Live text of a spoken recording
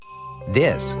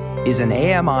This is an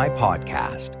AMI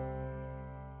podcast.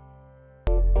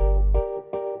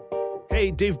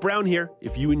 Hey, Dave Brown here.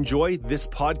 If you enjoy this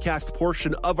podcast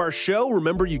portion of our show,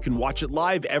 remember you can watch it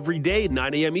live every day at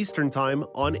 9 a.m. Eastern Time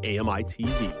on AMI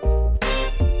TV.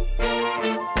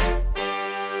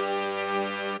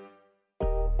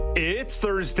 It's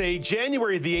Thursday,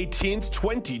 January the 18th,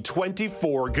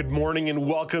 2024. Good morning and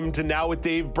welcome to Now with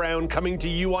Dave Brown, coming to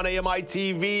you on AMI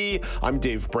TV. I'm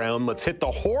Dave Brown. Let's hit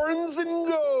the horns and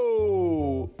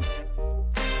go.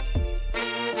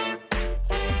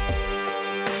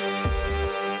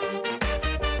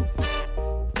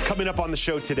 Coming up on the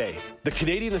show today, the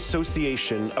Canadian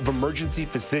Association of Emergency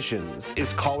Physicians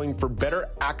is calling for better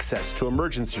access to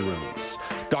emergency rooms.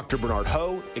 Dr. Bernard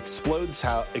Ho explores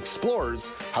how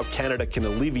Canada can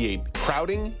alleviate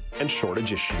crowding and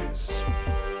shortage issues.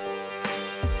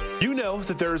 You know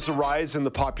that there is a rise in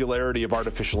the popularity of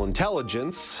artificial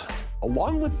intelligence.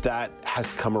 Along with that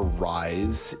has come a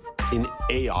rise in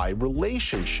AI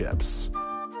relationships.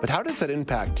 But how does that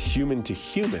impact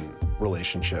human-to-human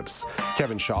relationships?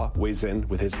 Kevin Shaw weighs in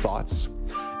with his thoughts.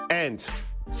 And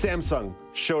Samsung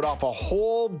showed off a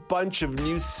whole bunch of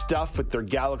new stuff at their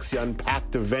Galaxy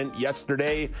Unpacked event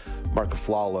yesterday. Marc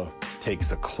Aflalo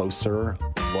takes a closer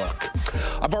look.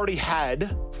 I've already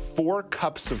had 4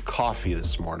 cups of coffee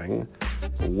this morning.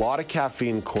 It's a lot of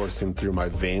caffeine coursing through my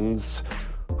veins.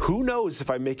 Who knows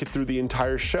if I make it through the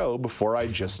entire show before I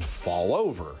just fall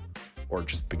over or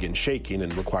just begin shaking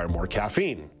and require more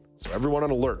caffeine. So everyone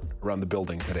on alert around the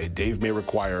building today. Dave may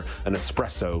require an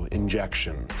espresso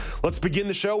injection. Let's begin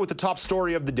the show with the top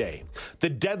story of the day. The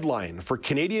deadline for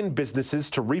Canadian businesses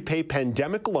to repay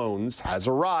pandemic loans has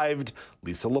arrived.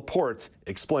 Lisa Laporte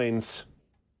explains.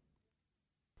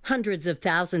 Hundreds of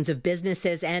thousands of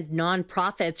businesses and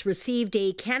nonprofits received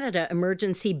a Canada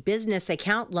Emergency Business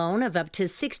Account loan of up to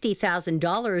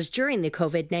 $60,000 during the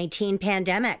COVID-19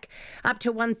 pandemic. Up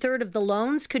to 1/3 of the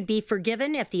loans could be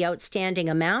forgiven if the outstanding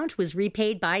amount was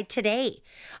repaid by today.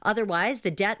 Otherwise,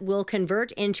 the debt will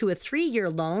convert into a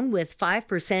 3-year loan with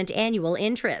 5% annual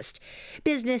interest.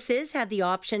 Businesses have the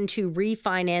option to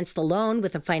refinance the loan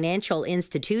with a financial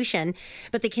institution,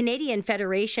 but the Canadian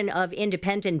Federation of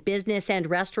Independent Business and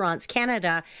Restaurants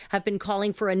Canada have been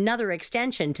calling for another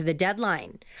extension to the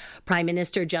deadline. Prime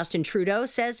Minister Justin Trudeau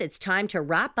says it's time to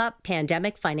wrap up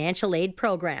pandemic financial aid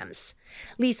programs.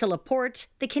 Lisa Laporte,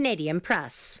 The Canadian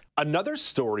Press. Another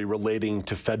story relating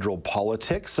to federal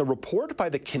politics. A report by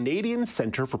the Canadian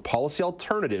Centre for Policy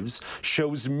Alternatives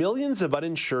shows millions of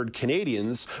uninsured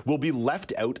Canadians will be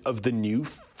left out of the new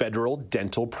federal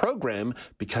dental program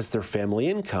because their family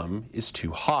income is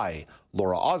too high.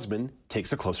 Laura Osman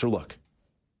takes a closer look.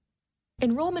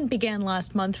 Enrollment began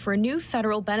last month for a new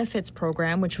federal benefits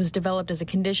program, which was developed as a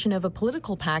condition of a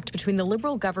political pact between the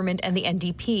Liberal government and the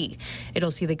NDP. It'll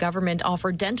see the government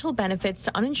offer dental benefits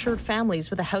to uninsured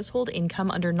families with a household income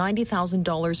under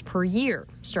 $90,000 per year,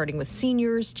 starting with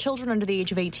seniors, children under the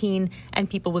age of 18, and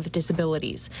people with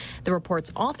disabilities. The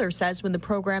report's author says when the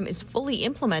program is fully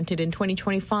implemented in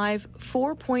 2025,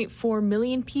 4.4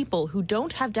 million people who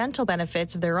don't have dental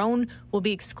benefits of their own will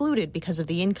be excluded because of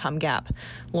the income gap.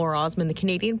 Laura Osman, The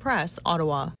Canadian Press,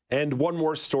 Ottawa. And one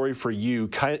more story for you.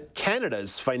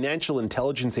 Canada's Financial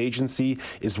Intelligence Agency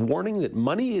is warning that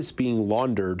money is being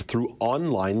laundered through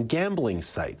online gambling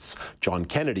sites. John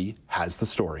Kennedy has the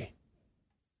story.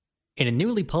 In a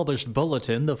newly published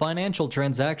bulletin, the Financial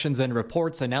Transactions and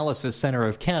Reports Analysis Centre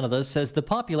of Canada says the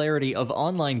popularity of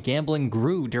online gambling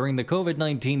grew during the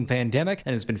COVID-19 pandemic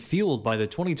and has been fueled by the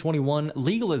 2021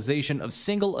 legalization of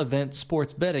single-event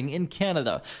sports betting in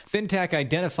Canada. FinTech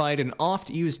identified an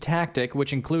oft-used tactic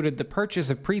which included the purchase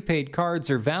of prepaid cards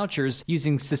or vouchers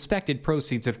using suspected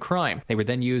proceeds of crime. They were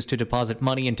then used to deposit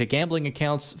money into gambling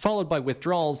accounts, followed by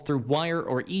withdrawals through wire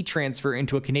or e-transfer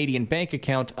into a Canadian bank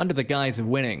account under the guise of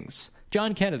winnings.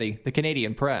 John Kennedy, The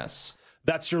Canadian Press.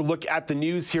 That's your look at the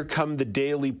news. Here come the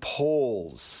daily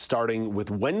polls, starting with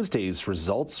Wednesday's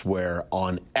results, where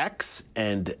on X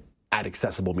and at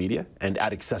Accessible Media and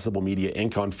at Accessible Media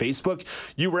Inc. on Facebook,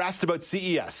 you were asked about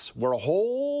CES, where a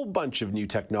whole bunch of new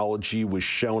technology was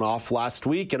shown off last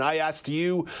week. And I asked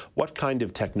you, what kind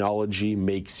of technology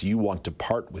makes you want to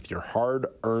part with your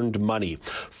hard-earned money?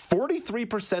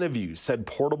 43% of you said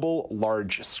portable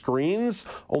large screens.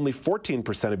 Only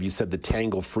 14% of you said the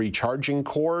Tangle-free charging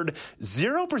cord.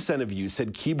 0% of you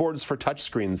said keyboards for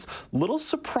touchscreens. Little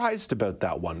surprised about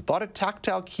that one. Thought a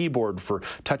tactile keyboard for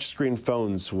touchscreen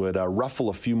phones would ruffle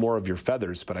a few more of your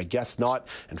feathers, but I guess not.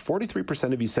 And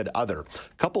 43% of you said other.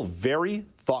 A couple very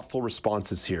thoughtful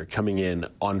responses here coming in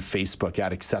on Facebook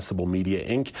at Accessible Media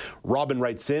Inc. Robin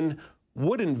writes in,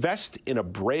 would invest in a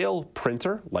Braille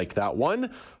printer like that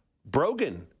one.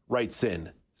 Brogan writes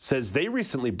in, says they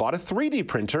recently bought a 3D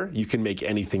printer. You can make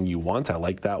anything you want. I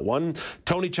like that one.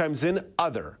 Tony chimes in,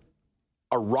 other.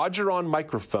 A Roger-on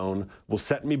microphone will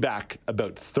set me back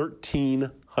about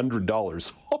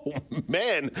 $1,300. Oh,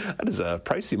 man, that is a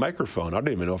pricey microphone. I don't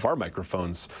even know if our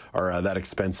microphones are that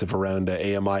expensive around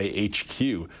AMI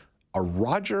HQ. A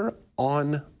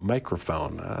Roger-on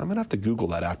microphone. I'm going to have to Google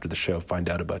that after the show, find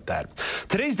out about that.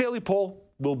 Today's Daily Poll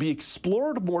will be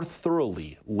explored more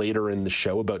thoroughly later in the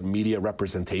show about media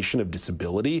representation of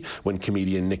disability when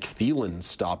comedian Nick Thielen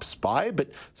stops by, but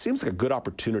seems like a good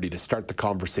opportunity to start the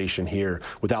conversation here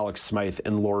with Alex Smythe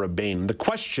and Laura Bain. The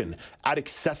question at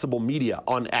Accessible Media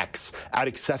on X, at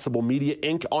Accessible Media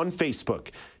Inc. on Facebook.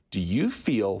 Do you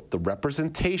feel the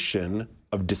representation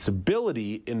of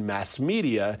disability in mass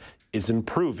media is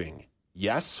improving?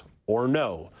 Yes or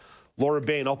no? Laura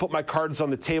Bain, I'll put my cards on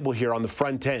the table here on the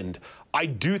front end. I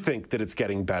do think that it's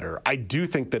getting better. I do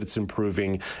think that it's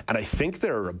improving. And I think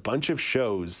there are a bunch of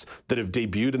shows that have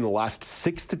debuted in the last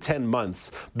 6 to 10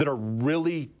 months that are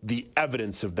really the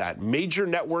evidence of that. Major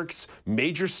networks,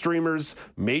 major streamers,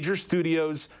 major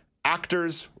studios,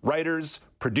 actors, writers,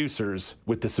 producers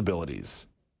with disabilities.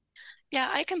 Yeah,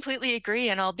 I completely agree,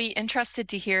 and I'll be interested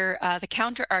to hear the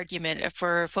counter argument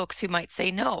for folks who might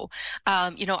say no.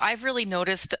 I've really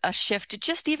noticed a shift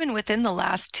just even within the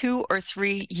last 2 or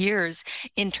 3 years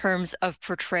in terms of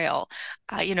portrayal.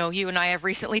 You and I have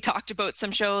recently talked about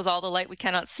some shows, All the Light We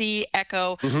Cannot See,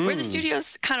 Echo, where the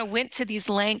studios kind of went to these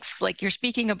lengths, like you're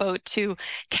speaking about, to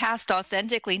cast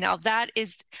authentically. Now, that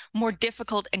is more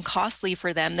difficult and costly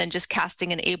for them than just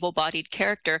casting an able-bodied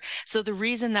character. So the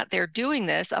reason that they're doing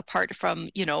this, apart from,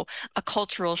 a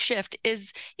cultural shift,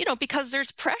 is, because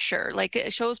there's pressure. Like,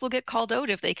 shows will get called out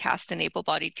if they cast an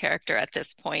able-bodied character at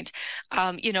this point.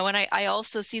 And I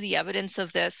also see the evidence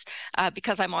of this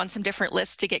because I'm on some different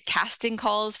lists to get casting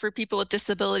calls for people with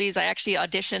disabilities. I actually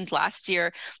auditioned last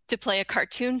year to play a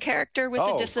cartoon character with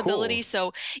a disability. Cool.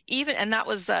 So and that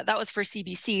was for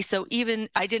CBC. So even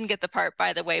I didn't get the part,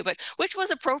 by the way, but which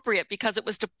was appropriate because it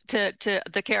was to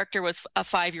the character was a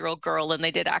 5-year-old girl, and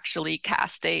they did actually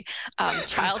cast a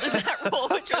child in that role,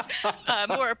 which was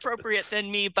more appropriate than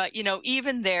me. But,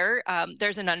 even there,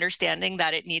 there's an understanding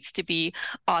that it needs to be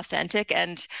authentic.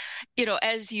 And,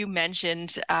 as you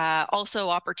mentioned, also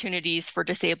opportunities for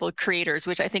disabled creators,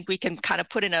 which I think we can kind of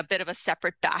put in a bit of a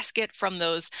separate basket from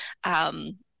those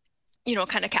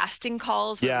kind of casting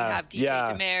calls where we have DJ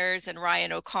Demers and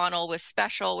Ryan O'Connell with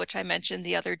Special, which I mentioned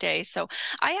the other day. So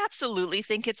I absolutely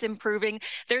think it's improving.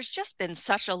 There's just been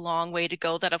such a long way to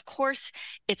go that, of course,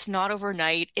 it's not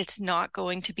overnight. It's not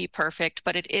going to be perfect,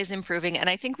 but it is improving. And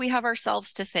I think we have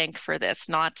ourselves to thank for this,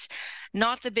 not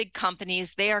the big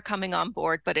companies. They are coming on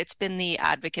board, but it's been the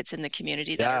advocates in the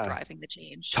community that are driving the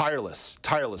change. Tireless,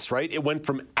 right? It went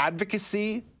from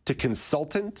advocacy to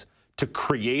consultant to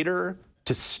creator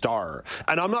to star.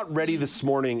 And I'm not ready this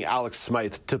morning, Alex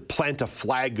Smythe, to plant a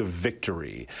flag of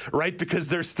victory, right? Because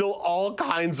there's still all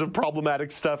kinds of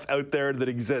problematic stuff out there that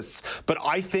exists. But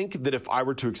I think that if I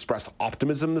were to express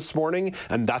optimism this morning,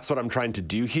 and that's what I'm trying to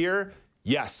do here,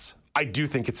 yes, I do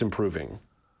think it's improving.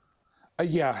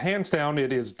 Yeah, hands down,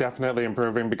 it is definitely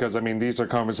improving because, these are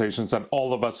conversations that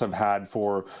all of us have had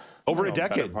for over a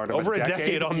decade. Over a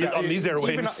decade on these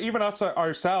airwaves. Even us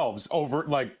ourselves over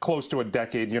close to a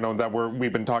decade, that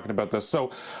we've been talking about this.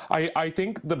 So I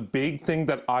think the big thing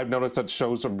that I've noticed that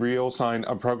shows a real sign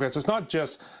of progress, it's not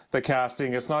just the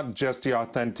casting, it's not just the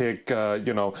authentic,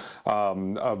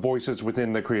 voices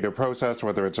within the creative process,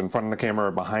 whether it's in front of the camera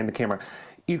or behind the camera.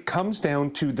 It comes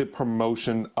down to the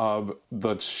promotion of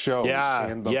the shows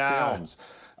and the films.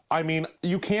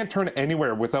 You can't turn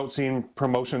anywhere without seeing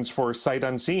promotions for Sight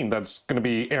Unseen that's going to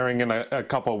be airing in a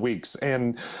couple of weeks.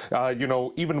 And,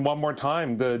 even one more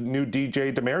time, the new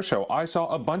DJ Demers show, I saw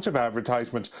a bunch of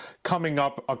advertisements coming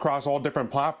up across all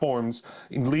different platforms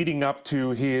leading up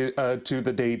to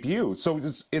the debut. So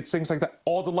it's things like that.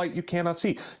 All the Light You Cannot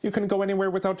See. You couldn't go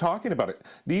anywhere without talking about it.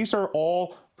 These are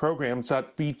all programs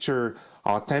that feature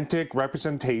authentic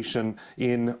representation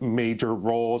in major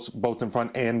roles, both in front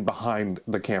and behind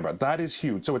the camera. That is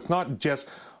huge. So it's not just,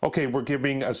 okay, we're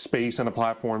giving a space and a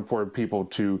platform for people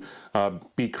to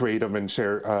be creative and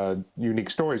share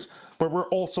unique stories, but we're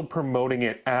also promoting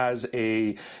it as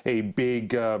a big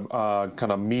kind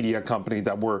of media company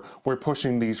that we're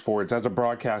pushing these forwards. As a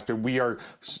broadcaster, we are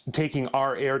taking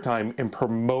our airtime and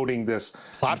promoting this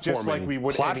just like we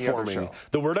would any other show.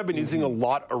 The word I've been using a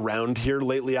lot around here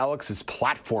lately, Alex, is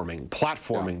platforming.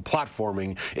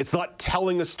 It's not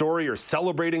telling a story or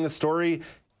celebrating a story.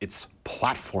 it's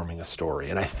platforming a story.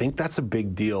 And I think that's a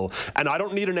big deal. And I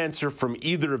don't need an answer from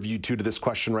either of you two to this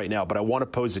question right now, but I want to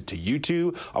pose it to you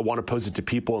two. I want to pose it to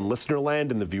people in listener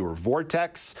land and the viewer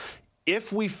vortex.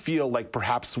 If we feel like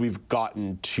perhaps we've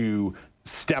gotten to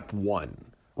step one,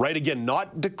 right? Again,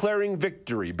 not declaring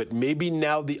victory, but maybe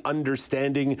now the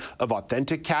understanding of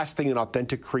authentic casting and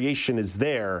authentic creation is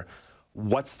there.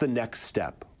 What's the next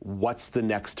step? What's the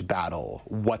next battle?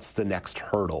 What's the next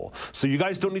hurdle? So you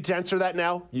guys don't need to answer that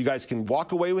now. You guys can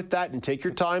walk away with that and take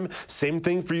your time. Same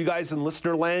thing for you guys in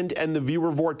listener land and the viewer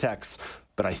vortex.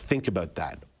 But I think about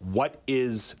that. What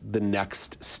is the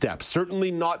next step?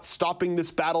 Certainly not stopping this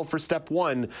battle for step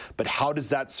one, but how does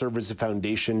that serve as a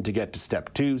foundation to get to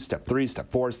step 2, step 3,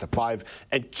 step 4, step 5,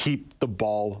 and keep the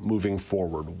ball moving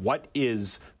forward? What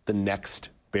is the next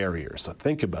barrier? So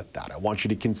think about that. I want you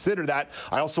to consider that.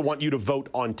 I also want you to vote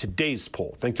on today's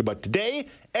poll. Think about today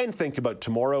and think about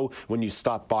tomorrow when you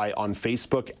stop by on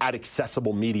Facebook at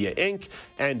Accessible Media Inc.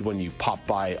 and when you pop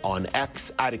by on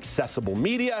X at Accessible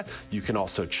Media. You can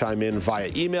also chime in via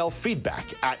email,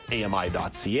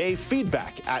 feedback@ami.ca,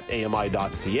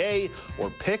 feedback@ami.ca, or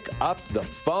pick up the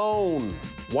phone.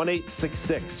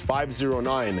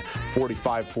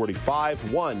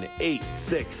 1-866-509-4545,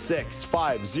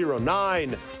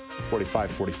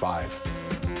 1-866-509-4545.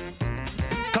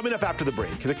 Coming up after the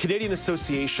break, the Canadian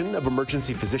Association of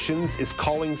Emergency Physicians is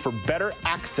calling for better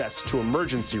access to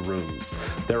emergency rooms.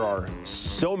 There are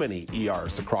so many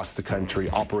ERs across the country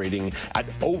operating at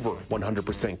over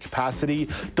 100% capacity.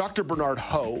 Dr. Bernard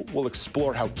Ho will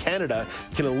explore how Canada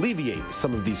can alleviate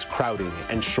some of these crowding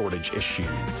and shortage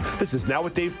issues. This is Now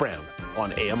with Dave Brown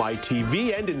on AMI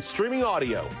TV and in streaming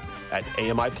audio at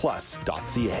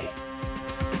AMIplus.ca.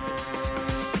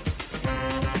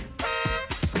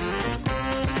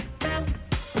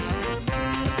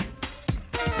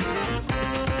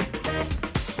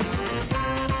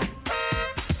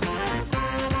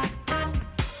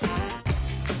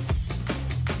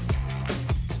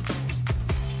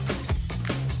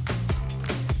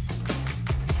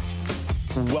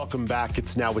 Welcome back.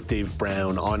 It's Now with Dave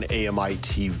Brown on AMI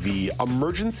TV.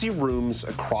 Emergency rooms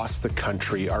across the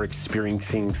country are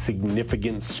experiencing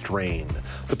significant strain.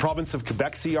 The province of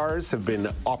Quebec's ERs have been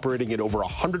operating at over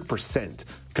 100%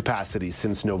 capacity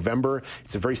since November.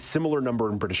 It's a very similar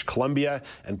number in British Columbia,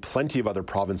 and plenty of other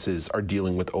provinces are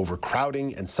dealing with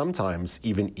overcrowding and sometimes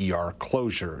even ER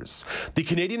closures. The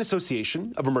Canadian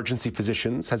Association of Emergency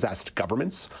Physicians has asked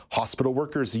governments, hospital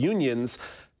workers, unions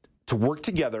to work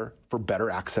together for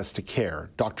better access to care.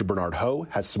 Dr. Bernard Ho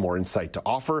has some more insight to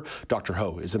offer. Dr.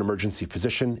 Ho is an emergency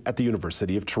physician at the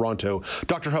University of Toronto.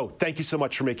 Dr. Ho, thank you so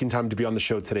much for making time to be on the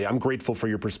show today. I'm grateful for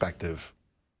your perspective.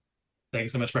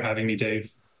 Thanks so much for having me,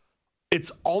 Dave. It's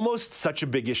almost such a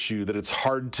big issue that it's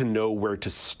hard to know where to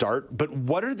start, but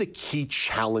what are the key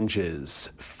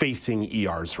challenges facing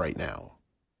ERs right now?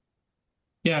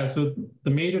 Yeah, so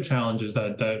the major challenges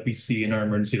that we see in our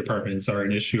emergency departments are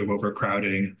an issue of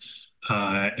overcrowding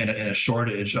and a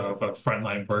shortage of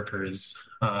frontline workers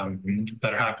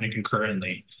that are happening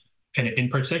concurrently. And in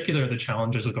particular, the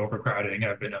challenges with overcrowding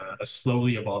have been a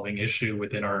slowly evolving issue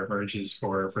within our emerges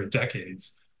for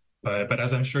decades. But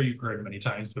as I'm sure you've heard many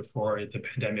times before, the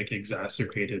pandemic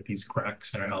exacerbated these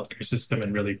cracks in our healthcare system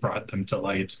and really brought them to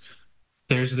light.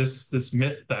 There's this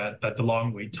myth that the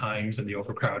long wait times in the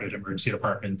overcrowded emergency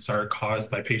departments are caused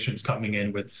by patients coming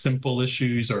in with simple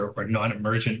issues or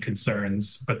non-emergent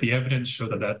concerns, but the evidence shows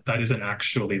that isn't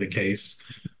actually the case.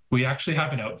 We actually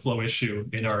have an outflow issue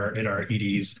in our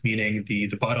EDs, meaning the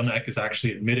bottleneck is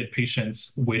actually admitted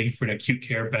patients waiting for an acute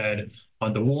care bed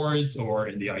on the wards or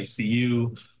in the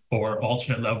ICU, or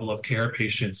alternate level of care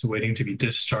patients waiting to be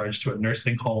discharged to a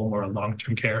nursing home or a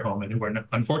long-term care home, and who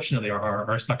unfortunately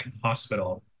are stuck in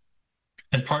hospital.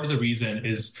 And part of the reason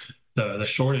is the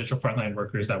shortage of frontline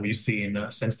workers that we've seen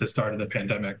since the start of the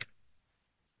pandemic.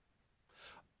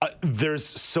 There's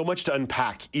so much to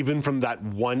unpack, even from that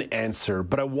one answer,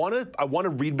 but I want to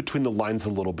read between the lines a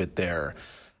little bit there.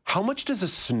 How much does a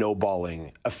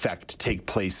snowballing effect take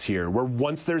place here, where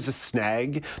once there's a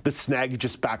snag, the snag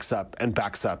just backs up and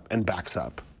backs up and backs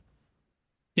up?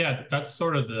 Yeah, that's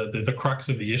sort of the crux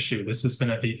of the issue. This has been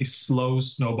a slow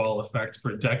snowball effect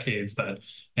for decades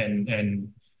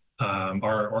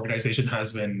our organization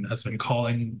has been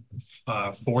calling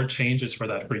for changes for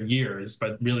that for years,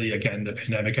 but really, again, the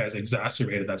pandemic has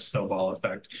exacerbated that snowball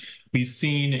effect. We've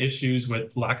seen issues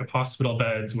with lack of hospital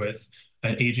beds, with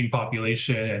an aging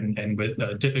population, and with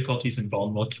difficulties in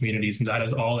vulnerable communities, and that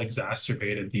has all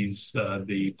exacerbated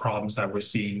the problems that we're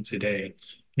seeing today.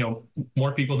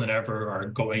 more people than ever are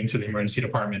going to the emergency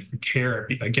department for care,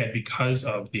 again, because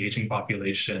of the aging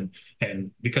population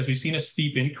and because we've seen a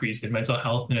steep increase in mental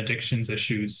health and addictions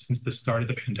issues since the start of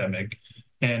the pandemic.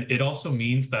 And it also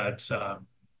means that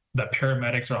that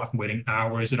paramedics are often waiting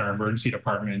hours in our emergency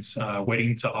departments,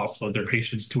 waiting to offload their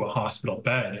patients to a hospital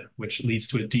bed, which leads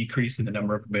to a decrease in the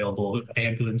number of available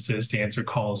ambulances to answer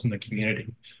calls in the community.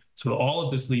 So all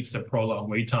of this leads to prolonged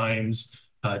wait times,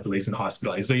 delays in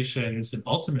hospitalizations, and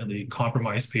ultimately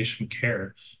compromised patient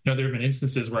care. There have been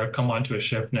instances where I've come onto a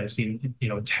shift and I've seen,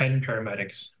 10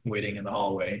 paramedics waiting in the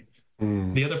hallway.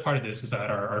 The other part of this is that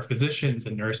our physicians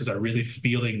and nurses are really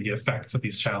feeling the effects of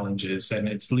these challenges, and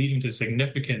it's leading to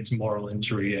significant moral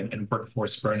injury and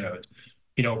workforce burnout.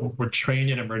 We're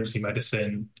trained in emergency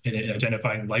medicine in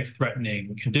identifying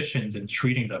life-threatening conditions and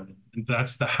treating them. And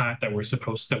that's the hat that we're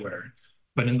supposed to wear.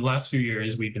 But in the last few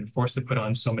years, we've been forced to put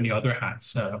on so many other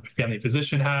hats: a family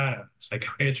physician hat, a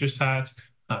psychiatrist hat,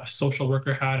 a social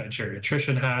worker hat, a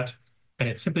geriatrician hat. And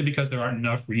it's simply because there aren't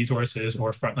enough resources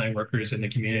or frontline workers in the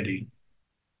community.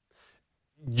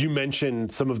 You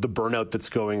mentioned some of the burnout that's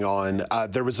going on.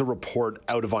 There was a report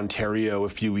out of Ontario a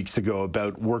few weeks ago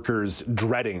about workers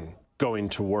dreading going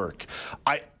to work.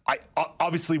 I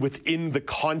obviously, within the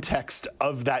context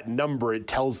of that number, it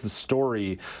tells the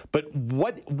story. But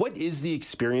what is the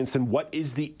experience and what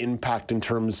is the impact in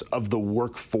terms of the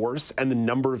workforce and the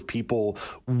number of people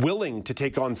willing to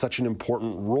take on such an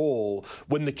important role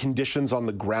when the conditions on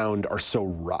the ground are so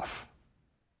rough?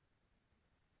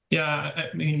 Yeah,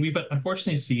 I mean, we've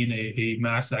unfortunately seen a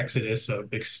mass exodus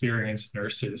of experienced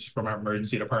nurses from our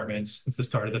emergency departments since the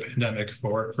start of the pandemic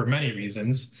for many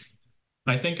reasons.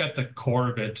 I think at the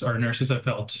core of it, our nurses have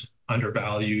felt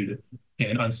undervalued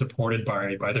and unsupported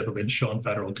by their provincial and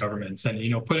federal governments, and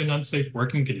put in unsafe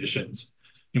working conditions.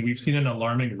 And we've seen an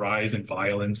alarming rise in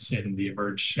violence in the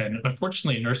emerge, and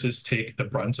unfortunately, nurses take the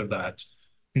brunt of that.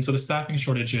 And so the staffing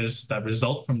shortages that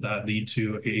result from that lead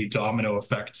to a domino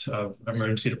effect of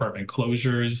emergency department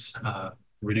closures,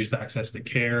 reduced access to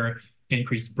care,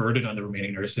 increased burden on the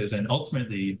remaining nurses, and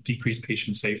ultimately decreased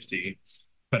patient safety.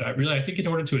 But I think in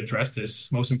order to address this,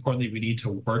 most importantly, we need to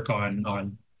work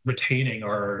on retaining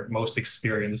our most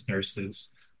experienced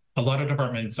nurses. A lot of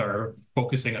departments are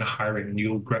focusing on hiring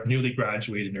newly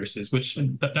graduated nurses, which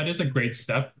that is a great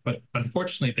step, but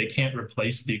unfortunately, they can't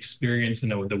replace the experience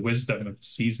and the wisdom of a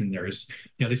seasoned nurse.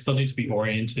 They still need to be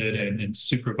oriented and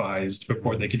supervised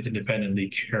before they can independently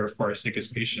care for our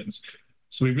sickest patients.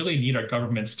 So we really need our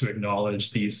governments to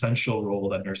acknowledge the essential role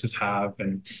that nurses have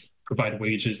and provide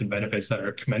wages and benefits that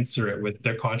are commensurate with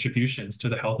their contributions to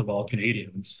the health of all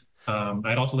Canadians.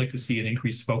 I'd also like to see an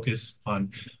increased focus on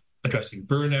addressing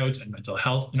burnout and mental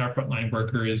health in our frontline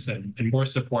workers and more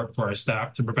support for our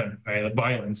staff to prevent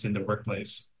violence in the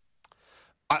workplace.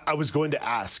 I was going to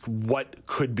ask what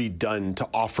could be done to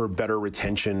offer better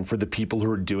retention for the people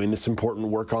who are doing this important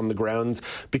work on the grounds,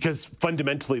 because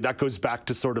fundamentally that goes back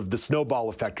to sort of the snowball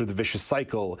effect or the vicious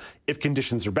cycle. If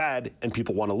conditions are bad and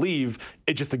people want to leave,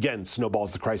 it just, again,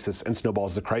 snowballs the crisis and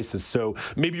snowballs the crisis. So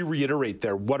maybe reiterate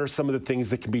there, what are some of the things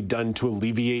that can be done to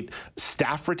alleviate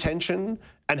staff retention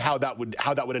and how that would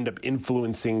end up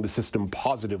influencing the system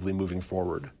positively moving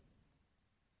forward?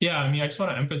 Yeah, I mean, I just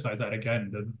want to emphasize that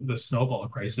again, the snowball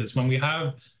crisis. When we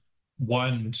have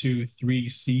 1, 2, 3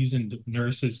 seasoned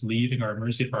nurses leaving our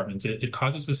emergency departments, it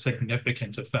causes a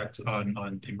significant effect on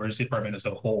the emergency department as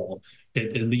a whole.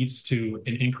 It leads to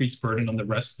an increased burden on the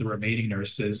rest of the remaining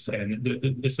nurses, and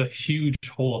it's a huge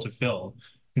hole to fill.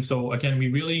 And so, again, we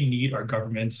really need our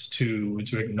governments to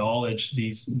acknowledge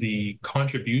the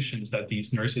contributions that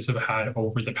these nurses have had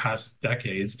over the past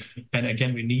decades. And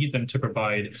again, we need them to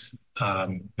provide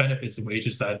benefits and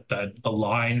wages that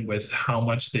align with how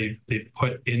much they've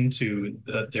put into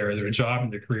their job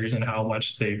and their careers and how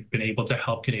much they've been able to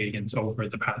help Canadians over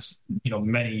the past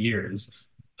many years.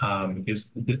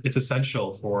 It's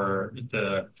essential for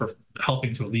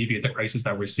helping to alleviate the crisis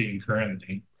that we're seeing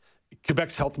currently.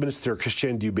 Quebec's Health Minister,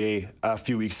 Christian Dubé, a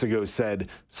few weeks ago said,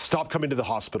 stop coming to the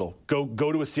hospital, go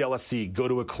to a CLSC, go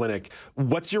to a clinic.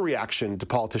 What's your reaction to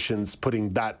politicians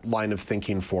putting that line of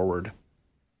thinking forward?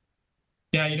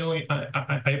 Yeah,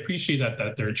 I appreciate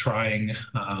that they're trying,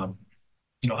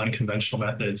 unconventional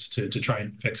methods to try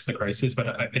and fix the crisis, but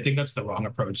I think that's the wrong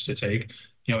approach to take.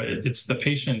 It's the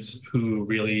patients who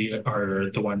really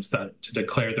are the ones that to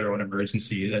declare their own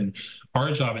emergency. And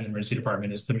our job in the emergency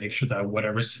department is to make sure that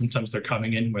whatever symptoms they're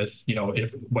coming in with,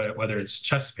 whether it's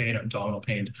chest pain, abdominal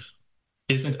pain,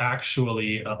 isn't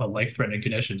actually a life-threatening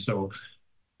condition. So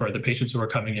for the patients who are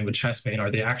coming in with chest pain, are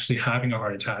they actually having a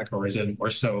heart attack, or is it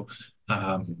more so,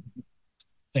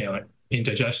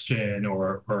 indigestion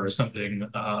or something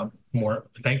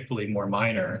thankfully more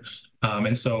minor.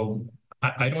 And so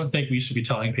I don't think we should be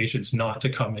telling patients not to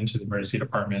come into the emergency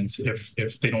department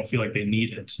if they don't feel like they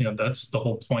need it. That's the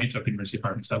whole point of the emergency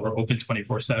departments, that we're open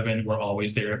 24/7. We're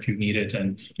always there if you need it.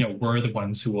 And, we're the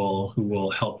ones who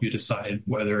will help you decide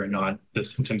whether or not the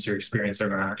symptoms you're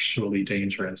experiencing are actually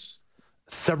dangerous.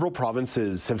 Several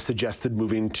provinces have suggested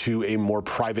moving to a more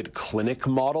private clinic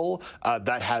model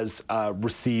that has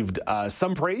received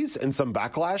some praise and some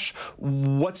backlash.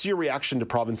 What's your reaction to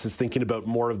provinces thinking about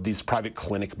more of these private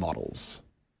clinic models?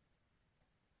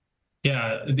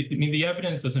 Yeah, the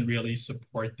evidence doesn't really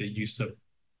support the use of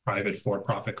private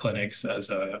for-profit clinics as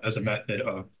a method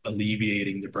of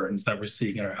alleviating the burdens that we're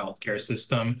seeing in our healthcare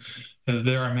system.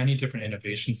 There are many different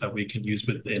innovations that we can use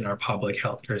within our public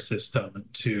healthcare system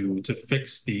to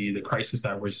fix the crisis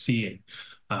that we're seeing.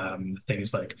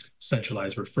 Things like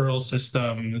centralized referral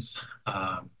systems,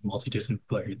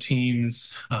 multidisciplinary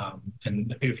teams.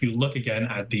 And if you look again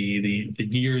at the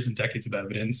years and decades of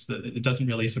evidence, it doesn't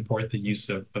really support the use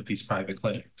of these private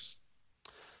clinics.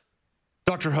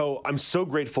 Dr. Ho, I'm so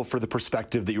grateful for the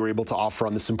perspective that you were able to offer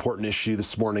on this important issue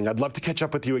this morning. I'd love to catch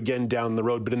up with you again down the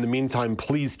road, but in the meantime,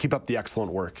 please keep up the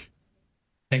excellent work.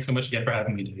 Thanks so much again for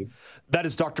having me, Dave. That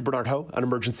is Dr. Bernard Ho, an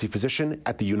emergency physician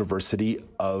at the University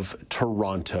of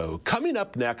Toronto. Coming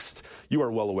up next, you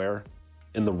are well aware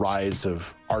in the rise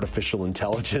of artificial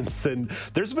intelligence, and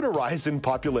there's been a rise in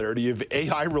popularity of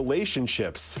AI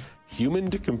relationships,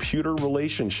 human-to-computer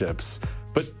relationships.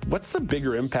 But what's the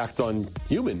bigger impact on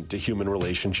human-to-human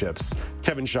relationships?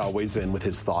 Kevin Shaw weighs in with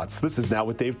his thoughts. This is Now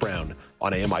with Dave Brown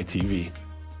on AMI TV.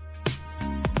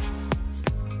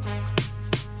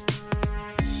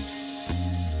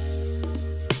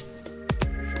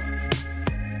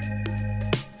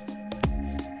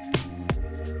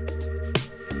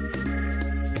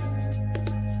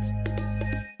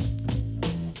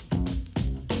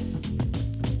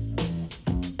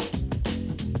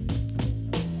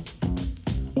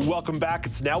 Welcome back.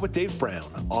 It's Now with Dave Brown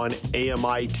on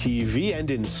AMI TV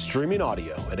and in streaming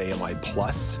audio at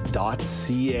AMIplus.ca.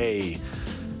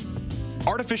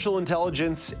 Artificial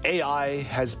intelligence, AI,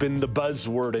 has been the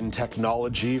buzzword in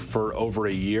technology for over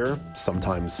a year,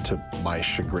 sometimes to my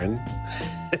chagrin.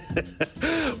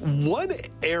 One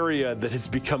area that has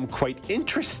become quite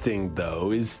interesting,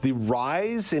 though, is the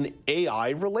rise in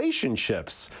AI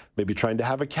relationships. Maybe trying to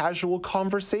have a casual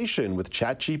conversation with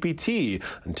ChatGPT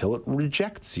until it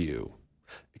rejects you.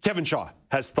 Kevin Shaw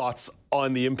has thoughts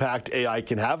on the impact AI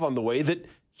can have on the way that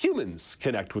humans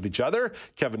connect with each other.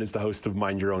 Kevin is the host of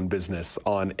Mind Your Own Business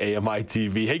on AMI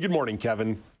TV. Hey, good morning,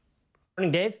 Kevin.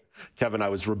 Morning, Dave. Kevin, I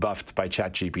was rebuffed by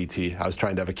ChatGPT. I was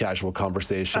trying to have a casual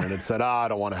conversation, and it said, I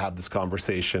don't want to have this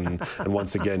conversation. And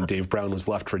once again, Dave Brown was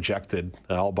left rejected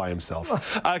all by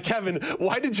himself. Kevin,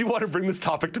 why did you want to bring this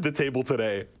topic to the table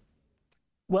today?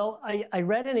 Well, I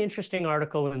read an interesting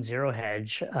article in Zero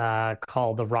Hedge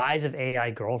called The Rise of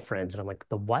AI Girlfriends. And I'm like,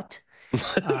 the what?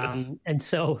 And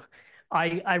so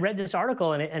I read this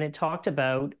article, and it talked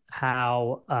about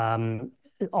how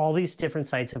all these different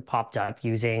sites have popped up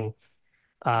using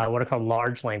what are called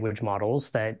large language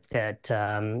models that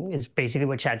is basically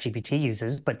what ChatGPT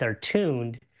uses, but they're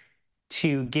tuned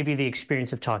to give you the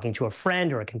experience of talking to a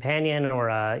friend or a companion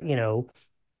or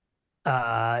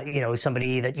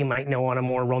somebody that you might know on a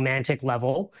more romantic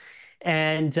level.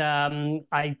 And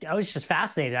I was just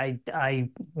fascinated. I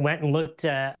went and looked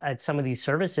at some of these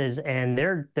services, and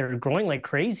they're growing like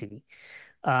crazy.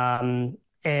 And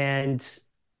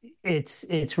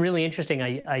it's really interesting.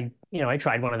 I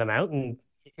tried one of them out, and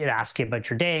it asks you about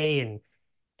your day,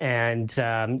 and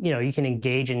you can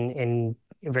engage in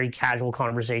a very casual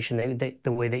conversation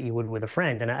the way that you would with a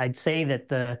friend. And I'd say that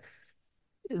the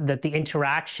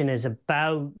interaction is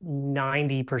about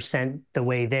 90% the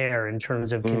way there in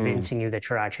terms of convincing you that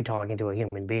you're actually talking to a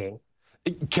human being.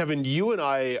 Kevin, you and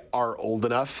I are old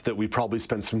enough that we probably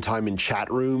spent some time in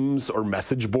chat rooms or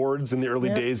message boards in the early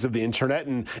days of the internet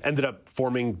and ended up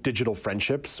forming digital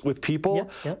friendships with people.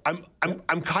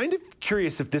 I'm kind of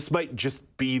curious if this might just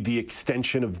be the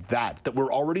extension of that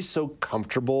we're already so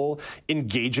comfortable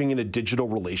engaging in a digital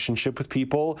relationship with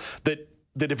people that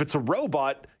if it's a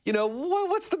robot,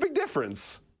 what's the big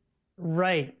difference?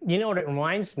 Right. You know what it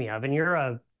reminds me of, and you're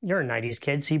a 90s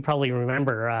kid, so you probably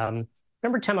remember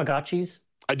Tamagotchis?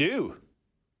 I do.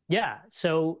 Yeah.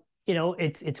 So,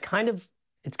 it's kind of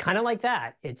like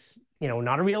that. It's,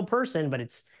 not a real person, but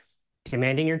it's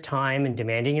demanding your time and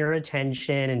demanding your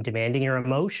attention and demanding your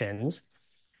emotions,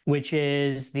 which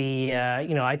is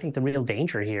I think the real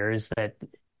danger here is that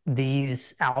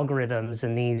these algorithms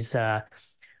and these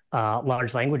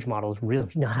large language models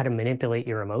really know how to manipulate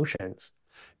your emotions.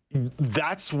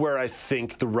 That's where I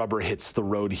think the rubber hits the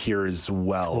road here as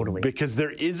well. Totally. Because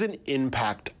there is an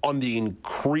impact on the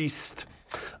increased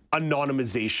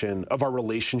anonymization of our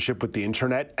relationship with the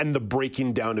internet and the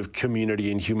breaking down of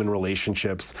community and human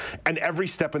relationships. And every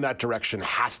step in that direction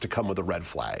has to come with a red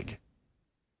flag.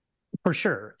 For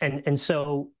sure. And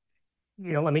so,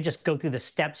 let me just go through the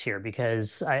steps here,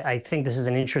 because I think this is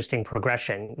an interesting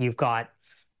progression. You've got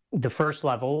the first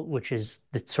level, which is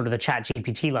sort of the chat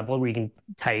GPT level, where you can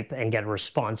type and get a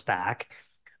response back.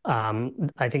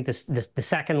 I think the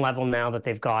second level now that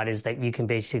they've got is that you can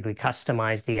basically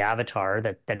customize the avatar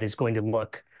that is going to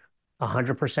look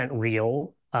 100%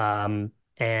 real. That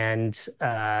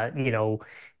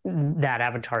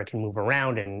avatar can move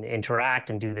around and interact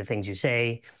and do the things you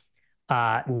say.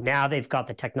 Now they've got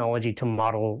the technology to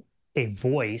model a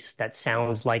voice that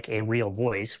sounds like a real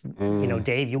voice.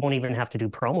 Dave, you won't even have to do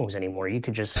promos anymore. You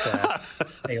could just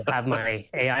have my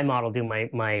AI model do my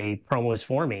promos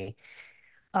for me.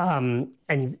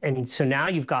 And so now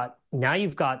you've got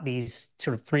these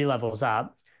sort of 3 levels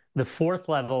up. The 4th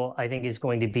level, I think, is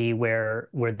going to be where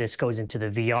this goes into the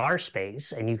VR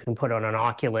space, and you can put on an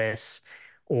Oculus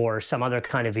or some other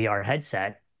kind of VR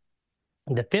headset.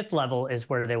 The 5th level is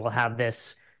where they will have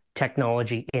this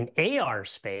technology in AR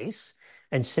space.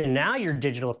 And so now your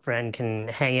digital friend can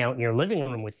hang out in your living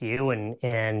room with you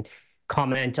and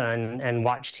comment on and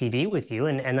watch TV with you.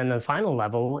 And then the final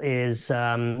level is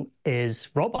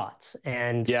robots.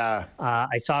 And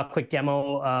I saw a quick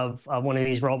demo of one of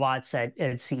these robots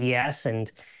at CES.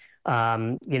 And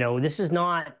this is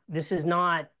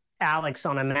not Alex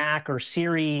on a Mac or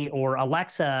Siri or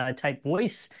Alexa type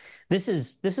voice. This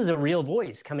is a real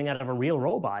voice coming out of a real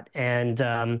robot. And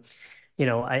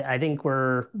I think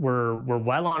we're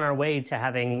well on our way to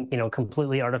having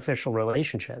completely artificial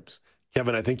relationships.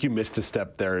 Kevin, I think you missed a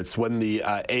step there. It's when the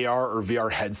AR or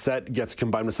VR headset gets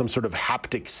combined with some sort of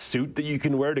haptic suit that you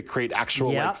can wear to create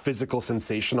actual like physical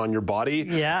sensation on your body.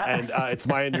 Yeah. And it's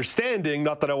my understanding,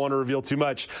 not that I want to reveal too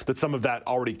much, that some of that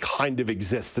already kind of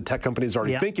exists. The tech companies are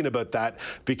already thinking about that,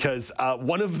 because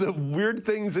one of the weird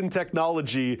things in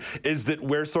technology is that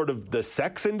where sort of the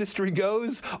sex industry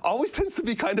goes always tends to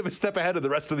be kind of a step ahead of the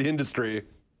rest of the industry.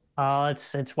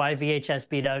 It's why VHS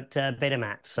beat out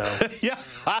Betamax. So yeah.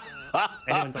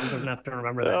 Anyone's old enough to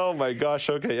remember that. Oh my gosh.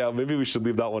 Okay, yeah. Maybe we should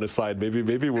leave that one aside. Maybe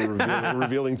we're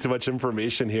revealing too much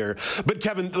information here. But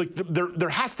Kevin, like there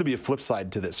has to be a flip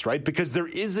side to this, right? Because there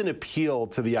is an appeal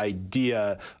to the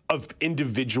idea of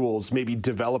individuals maybe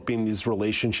developing these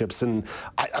relationships, and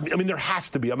I mean there has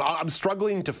to be. I'm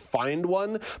struggling to find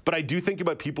one, but I do think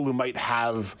about people who might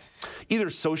have either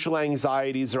social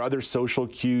anxieties or other social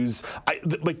cues.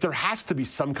 There has to be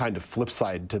some kind of flip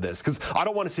side to this, because I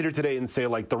don't want to sit here today and say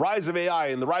like the rise of AI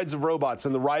and the rise of robots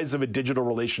and the rise of a digital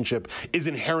relationship is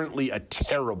inherently a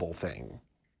terrible thing.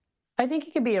 I think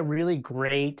it could be a really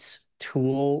great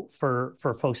tool for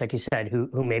folks, like you said,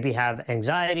 who maybe have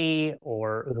anxiety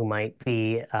or who might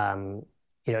be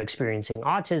experiencing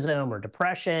autism or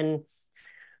depression.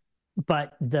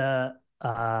 But the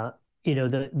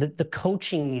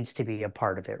coaching needs to be a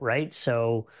part of it, right?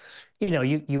 So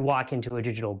you walk into a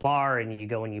digital bar and you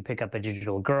go and you pick up a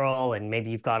digital girl, and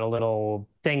maybe you've got a little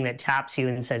thing that taps you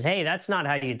and says, "Hey, that's not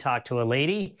how you talk to a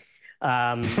lady,"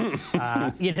 and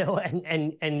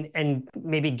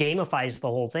maybe gamifies the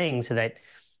whole thing so that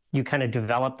you kind of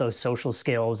develop those social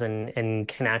skills and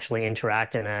can actually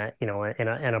interact in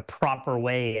a proper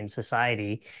way in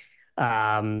society,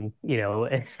 and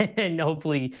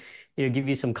hopefully give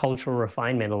you some cultural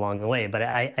refinement along the way. But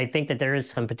I think that there is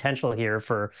some potential here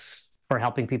for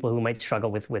helping people who might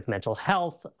struggle with mental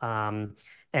health. And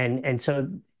so,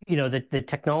 the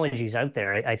technology's out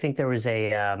there. I think there was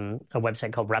a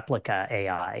website called Replica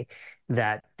AI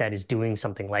that is doing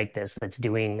something like this, that's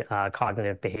doing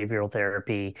cognitive behavioral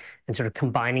therapy and sort of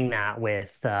combining that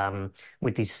with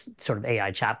these sort of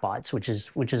AI chatbots, which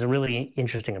is a really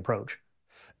interesting approach.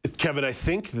 Kevin, I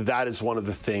think that is one of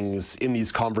the things in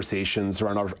these conversations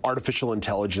around artificial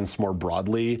intelligence more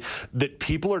broadly, that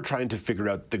people are trying to figure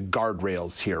out the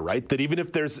guardrails here, right? That even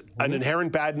if there's an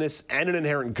inherent badness and an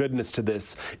inherent goodness to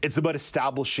this, it's about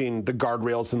establishing the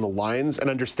guardrails and the lines and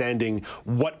understanding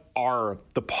what are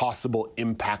the possible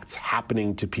impacts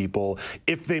happening to people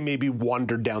if they maybe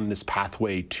wander down this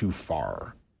pathway too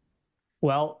far.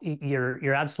 Well,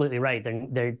 you're absolutely right.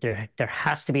 There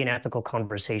has to be an ethical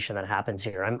conversation that happens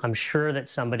here. I'm sure that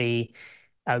somebody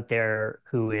out there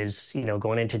who is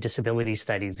going into disability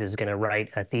studies is going to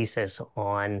write a thesis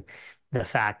on the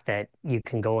fact that you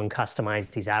can go and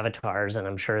customize these avatars, and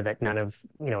I'm sure that none of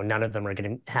them are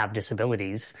going to have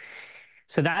disabilities.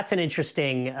 So that's an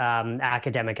interesting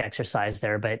academic exercise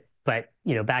there. But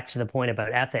back to the point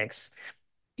about ethics,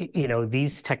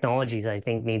 these technologies, I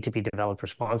think, need to be developed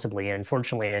responsibly. And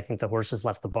unfortunately, I think the horse has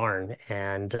left the barn,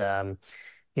 and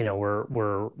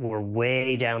we're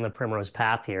way down the primrose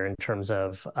path here in terms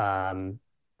of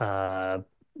how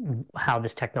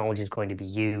this technology is going to be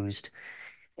used.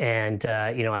 And,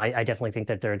 I definitely think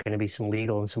that there are going to be some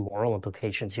legal and some moral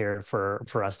implications here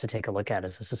for us to take a look at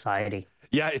as a society.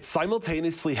 Yeah, it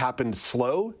simultaneously happened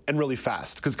slow and really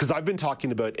fast, because I've been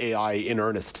talking about AI in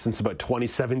earnest since about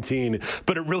 2017,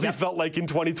 but it really felt like in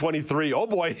 2023, oh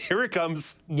boy, here it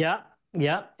comes. Yeah.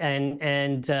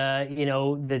 And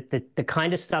the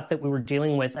kind of stuff that we were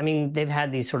dealing with, I mean, they've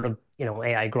had these sort of,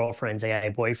 AI girlfriends, AI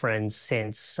boyfriends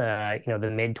since,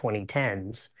 the mid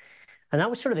 2010s. And that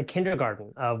was sort of the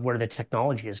kindergarten of where the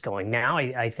technology is going. Now,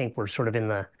 I think we're sort of in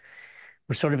the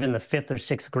 5th or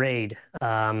 6th grade,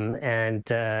 and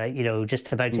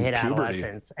just about to hit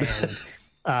adolescence.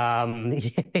 And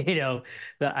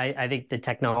I think the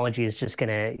technology is just going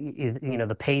to,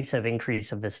 the pace of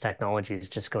increase of this technology is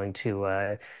just going to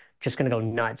go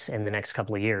nuts in the next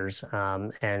couple of years.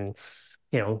 And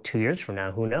 2 years from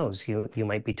now, who knows? You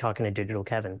might be talking to Digital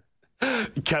Kevin.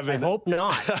 Kevin, I hope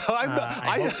not.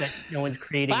 I hope that no one's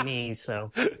creating me,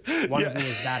 so one of me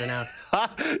is bad enough.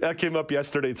 That came up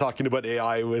yesterday talking about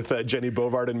AI with Jenny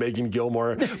Bovard and Megan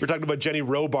Gilmore. We're talking about Jenny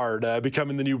Robard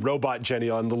becoming the new robot Jenny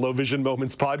on the Low Vision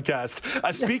Moments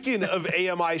podcast. Speaking of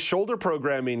AMI shoulder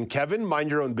programming, Kevin,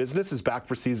 Mind Your Own Business is back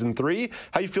for season 3.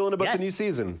 How you feeling about the new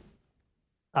season?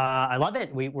 I love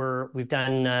it. We've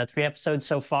done 3 episodes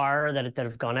so far that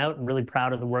have gone out. I'm really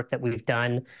proud of the work that we've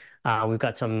done. We've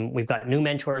got new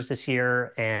mentors this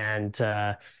year, and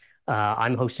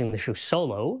I'm hosting the show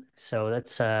solo, so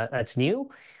that's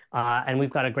new. And we've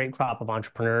got a great crop of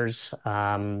entrepreneurs,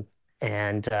 and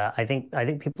I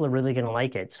think people are really going to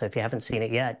like it. So if you haven't seen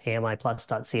it yet,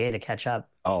 amiplus.ca to catch up.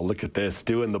 Oh, look at this,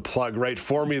 doing the plug right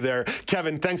for me there.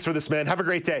 Kevin, thanks for this, man. Have a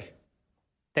great day.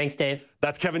 Thanks, Dave.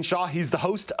 That's Kevin Shaw. He's the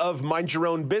host of Mind Your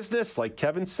Own Business. Like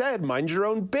Kevin said, Mind Your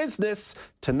Own Business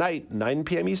tonight, 9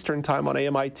 p.m. Eastern time on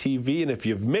AMI TV. And if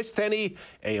you've missed any,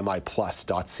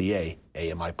 amiplus.ca,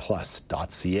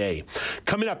 amiplus.ca.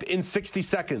 Coming up in 60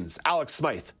 seconds, Alex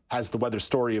Smythe has the weather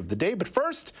story of the day. But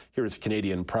first, here is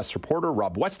Canadian press reporter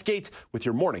Rob Westgate with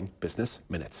your morning business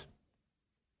minutes.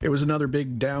 It was another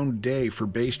big down day for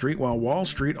Bay Street, while Wall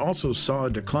Street also saw a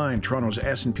decline. Toronto's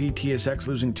S&P TSX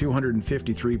losing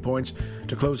 253 points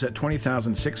to close at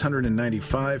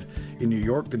 20,695. In New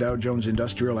York, the Dow Jones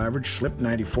Industrial Average slipped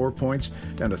 94 points,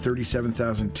 down to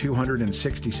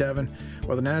 37,267,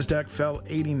 while the Nasdaq fell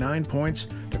 89 points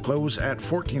to close at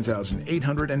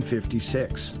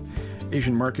 14,856.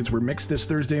 Asian markets were mixed this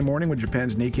Thursday morning, with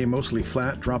Japan's Nikkei mostly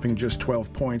flat, dropping just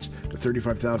 12 points to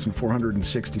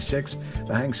 35,466.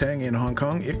 The Hang Seng in Hong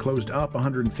Kong, it closed up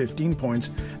 115 points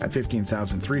at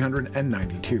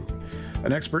 15,392.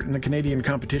 An expert in the Canadian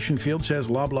competition field says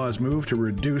Loblaw's move to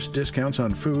reduce discounts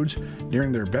on foods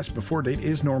nearing their best before date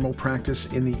is normal practice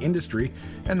in the industry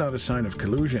and not a sign of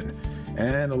collusion.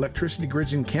 And electricity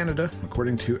grids in Canada,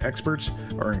 according to experts,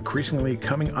 are increasingly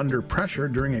coming under pressure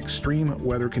during extreme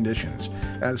weather conditions.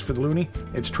 As for the loonie,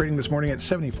 it's trading this morning at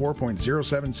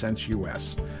 74.07 cents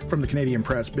U.S. From the Canadian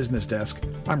Press Business Desk,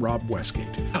 I'm Rob Westgate.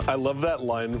 I love that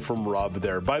line from Rob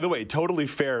there. By the way, totally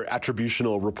fair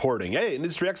attributional reporting. Hey,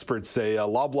 industry experts say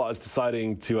Loblaw is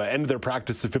deciding to end their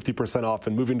practice of 50% off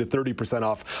and moving to 30%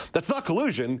 off. That's not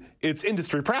collusion, it's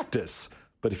industry practice.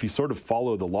 But if you sort of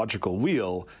follow the logical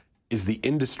wheel, is the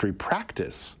industry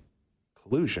practice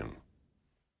collusion?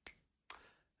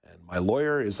 And my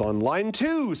lawyer is on line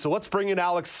 2, so let's bring in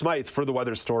Alex Smythe for the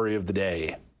weather story of the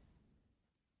day.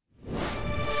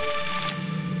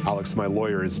 Alex, my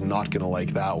lawyer, is not going to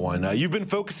like that one. You've been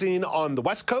focusing on the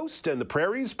West Coast and the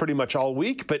prairies pretty much all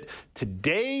week, but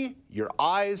today your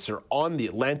eyes are on the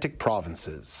Atlantic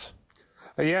provinces.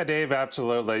 Yeah, Dave,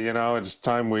 absolutely. You know, it's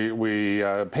time we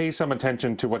pay some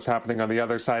attention to what's happening on the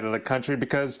other side of the country,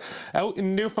 because out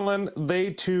in Newfoundland,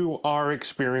 they too are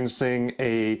experiencing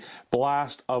a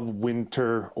blast of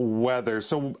winter weather.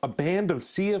 So a band of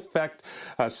sea effect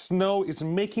snow is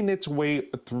making its way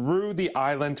through the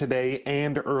island today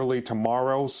and early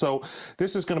tomorrow. So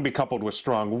this is going to be coupled with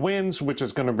strong winds, which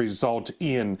is going to result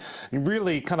in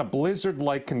really kind of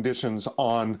blizzard-like conditions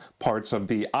on parts of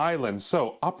the island.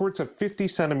 So upwards of 50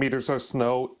 50 centimeters of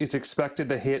snow is expected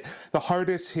to hit the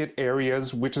hardest hit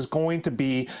areas, which is going to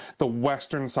be the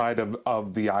western side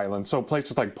of the island. So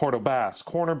places like Port aux Basques,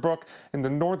 Corner Brook, and the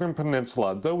northern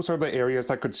peninsula, those are the areas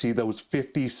that could see those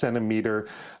 50 centimeter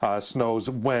snows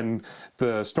when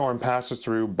the storm passes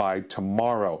through by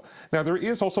tomorrow. Now, there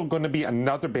is also going to be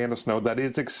another band of snow that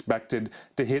is expected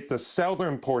to hit the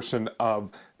southern portion of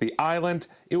the island.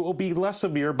 It will be less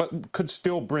severe, but could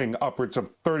still bring upwards of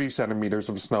 30 centimeters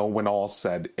of snow when all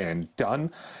said and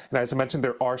done. And as I mentioned,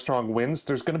 there are strong winds.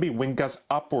 There's going to be wind gusts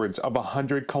upwards of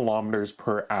 100 kilometers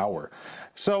per hour.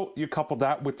 So you couple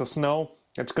that with the snow,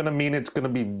 it's going to mean it's going to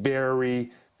be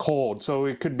very cold. So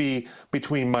it could be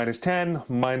between -10,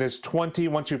 -20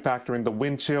 once you factor in the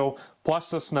wind chill, plus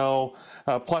the snow,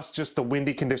 plus just the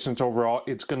windy conditions overall.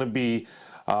 It's going to be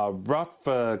rough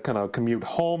kind of commute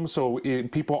home. So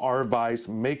people are advised,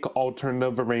 make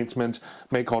alternative arrangements,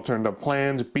 make alternative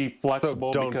plans, be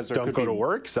flexible. So because don't go to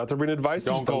work? Is that the advice?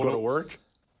 Don't go to work?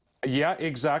 Yeah,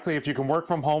 exactly. If you can work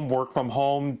from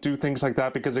home, do things like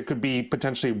that, because it could be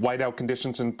potentially whiteout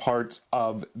conditions in parts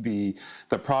of the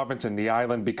province and the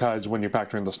island, because when you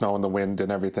factor in the snow and the wind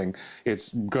and everything, it's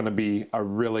going to be a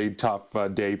really tough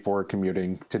day for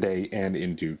commuting today and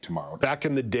into tomorrow. Back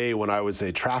in the day when I was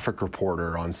a traffic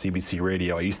reporter on CBC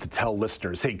Radio, I used to tell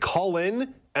listeners, hey, call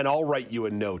in and I'll write you a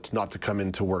note not to come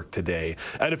into work today.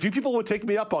 And a few people would take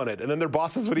me up on it, and then their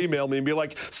bosses would email me and be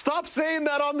like, stop saying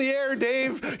that on the air,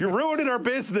 Dave. You're ruining our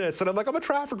business. And I'm like, I'm a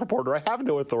traffic reporter. I have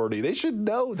no authority. They should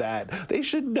know that. They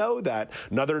should know that.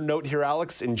 Another note here,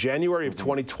 Alex. In January of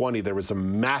 2020, there was a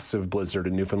massive blizzard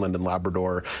in Newfoundland and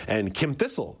Labrador, and Kim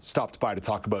Thistle stopped by to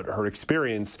talk about her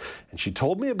experience, and she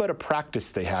told me about a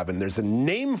practice they have, and there's a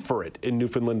name for it in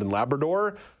Newfoundland and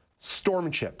Labrador: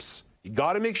 storm chips. You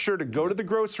got to make sure to go to the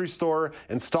grocery store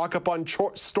and stock up on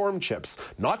storm chips.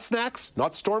 Not snacks,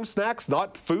 not storm snacks,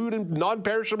 not food and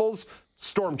non-perishables,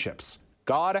 storm chips.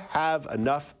 Got to have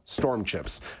enough storm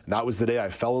chips. And that was the day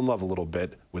I fell in love a little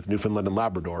bit with Newfoundland and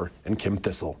Labrador and Kim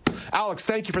Thistle. Alex,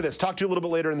 thank you for this. Talk to you a little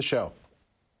bit later in the show.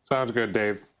 Sounds good,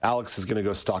 Dave. Alex is going to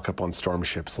go stock up on storm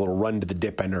chips. A little run to the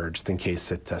dip I urged in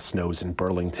case it snows in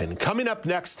Burlington. Coming up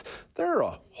next, there are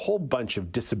a whole bunch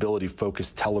of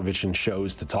disability-focused television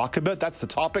shows to talk about. That's the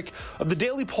topic of the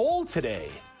Daily Poll today.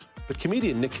 But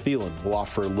comedian Nick Thielen will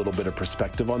offer a little bit of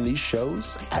perspective on these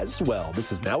shows as well.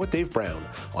 This is Now with Dave Brown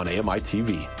on AMI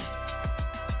TV.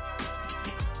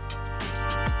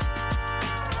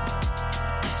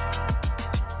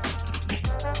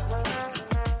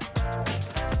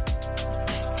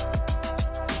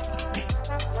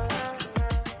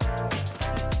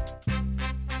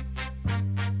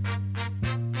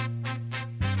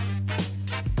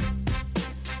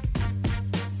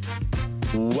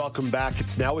 Welcome back.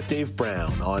 It's Now with Dave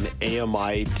Brown on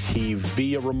AMI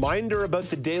TV. A reminder about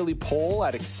the Daily Poll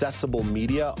at Accessible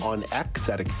Media on X,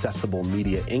 at Accessible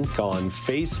Media Inc. on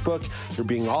Facebook. You're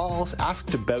being all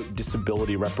asked about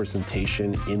disability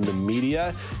representation in the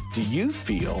media. Do you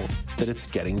feel that it's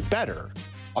getting better?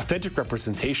 Authentic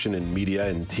representation in media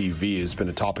and TV has been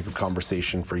a topic of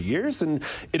conversation for years, and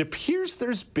it appears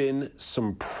there's been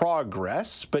some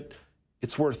progress, but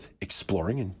it's worth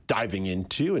exploring and diving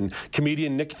into. And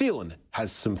comedian Nick Thielen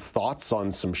has some thoughts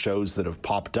on some shows that have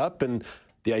popped up and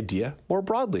the idea more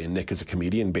broadly. And Nick is a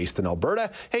comedian based in Alberta.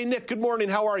 Hey, Nick, good morning.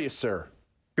 How are you, sir?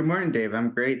 Good morning, Dave.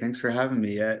 I'm great. Thanks for having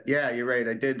me. Yeah, you're right.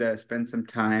 I did spend some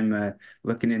time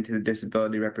looking into the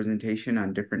disability representation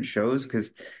on different shows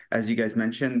because, as you guys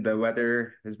mentioned, the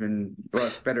weather has been, well,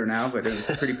 it's better now, but it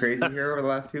was pretty crazy here over the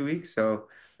last few weeks. So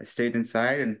I stayed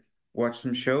inside and watched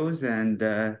some shows and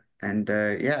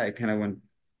yeah, I kind of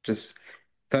just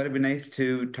thought it'd be nice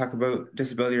to talk about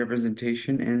disability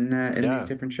representation in these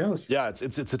different shows. Yeah, it's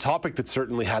a topic that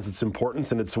certainly has its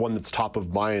importance, and it's one that's top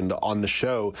of mind on the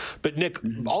show. But Nick,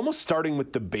 almost starting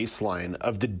with the baseline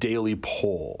of the Daily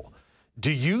Poll,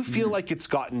 do you feel like it's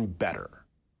gotten better?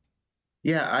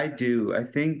 Yeah, I do. I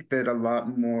think that a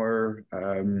lot more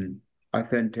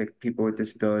authentic people with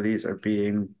disabilities are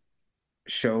being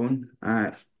shown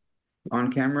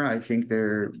on camera. I think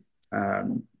they're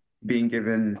being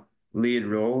given lead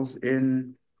roles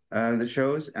in the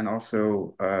shows, and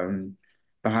also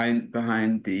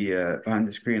behind the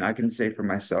screen. I can say for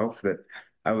myself that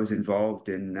I was involved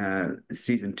in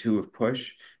season 2 of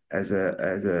Push as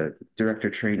a director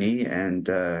trainee, and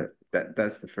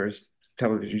that's the first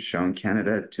television show in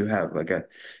Canada to have like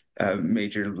a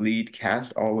major lead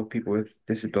cast, all with people with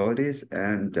disabilities,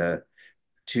 and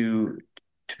to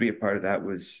be a part of that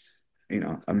was,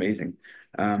 amazing.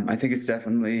 I think it's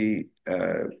definitely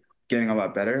getting a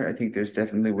lot better. I think there's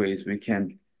definitely ways we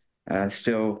can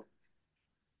still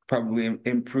probably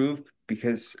improve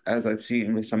because as I've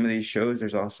seen with some of these shows,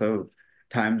 there's also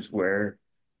times where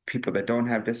people that don't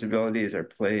have disabilities are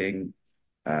playing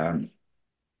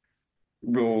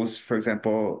roles, for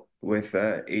example, with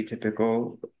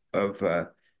atypical of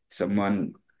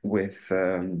someone with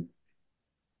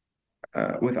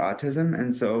autism.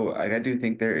 And so I do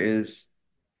think there is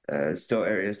still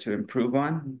areas to improve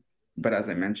on. But as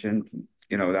I mentioned,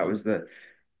 that was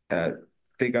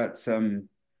they got some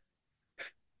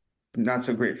not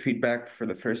so great feedback for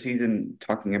the first season,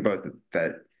 talking about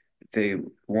that they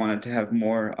wanted to have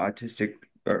more autistic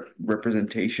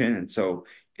representation. And so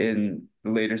in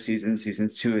the later seasons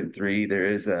 2 and 3, there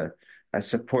is a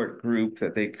support group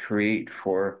that they create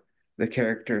for the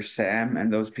character Sam,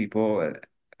 and those people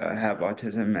have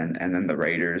autism, and then the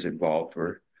writers involved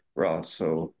were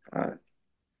also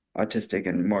autistic,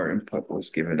 and more input was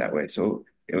given that way. So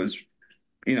it was,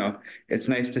 it's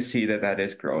nice to see that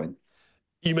is growing.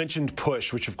 You mentioned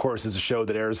Push, which of course is a show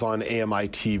that airs on AMI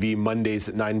TV Mondays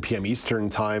at 9 p.m. Eastern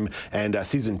time, and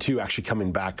season 2 actually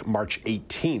coming back March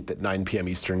 18th at 9 p.m.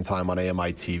 Eastern time on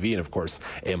AMI TV, and of course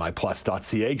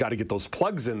AMIplus.ca. Got to get those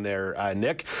plugs in there,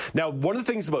 Nick. Now, one of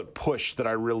the things about Push that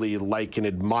I really like and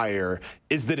admire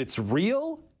is that it's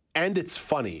real and it's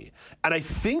funny, and I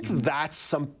think that's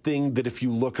something that if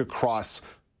you look across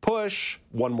Push,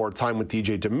 One More Time with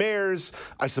DJ Demers,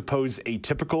 I suppose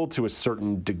Atypical to a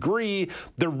certain degree,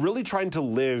 they're really trying to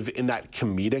live in that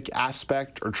comedic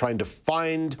aspect or trying to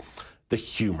find the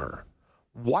humor.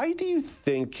 Why do you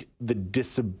think the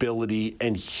disability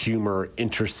and humor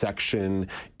intersection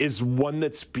is one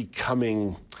that's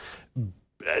becoming...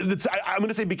 I'm going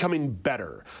to say becoming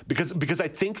better, because I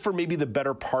think for maybe the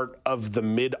better part of the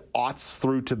mid-aughts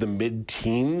through to the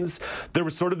mid-teens, there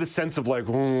was sort of the sense of like,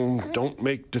 don't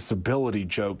make disability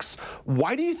jokes.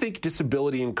 Why do you think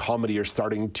disability and comedy are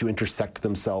starting to intersect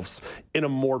themselves in a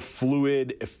more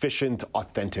fluid, efficient,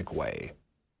 authentic way?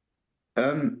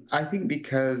 I think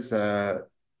because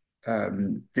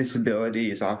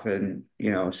disability is often,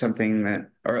 something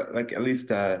that, or like at least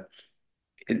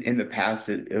in the past,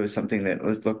 it was something that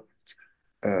was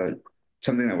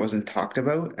something that wasn't talked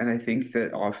about. And I think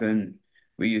that often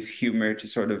we use humor to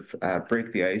sort of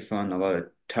break the ice on a lot of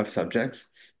tough subjects.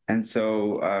 And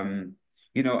so,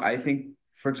 I think,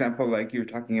 for example, like you were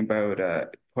talking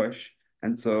about Push,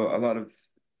 and so a lot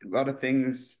of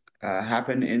things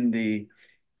happen in the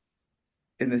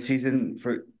season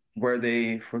where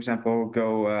they, for example,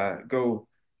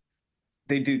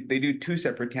 they do 2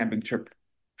 separate camping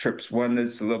trips, one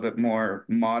that's a little bit more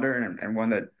modern and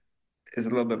one that is a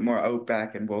little bit more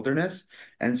outback and wilderness.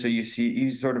 And so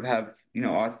you sort of have,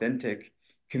 authentic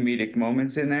comedic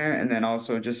moments in there. And then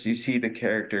also just you see the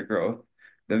character growth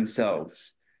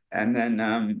themselves. And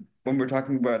then when we're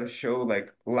talking about a show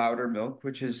like Louder Milk,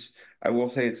 which is, I will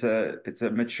say it's a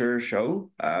mature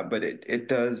show, but it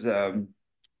does,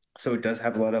 so it does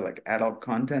have a lot of like adult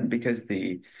content, because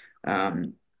the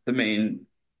main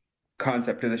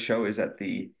concept of the show is that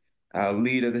the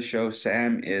lead of the show,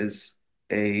 Sam, is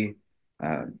a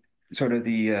sort of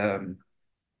he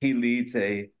leads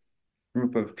a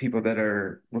group of people that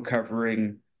are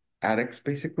recovering addicts,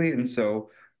 basically. And so,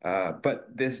 but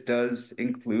this does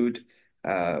include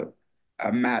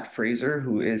Matt Fraser,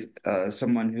 who is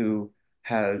someone who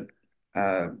has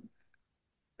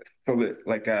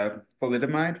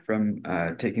thalidomide from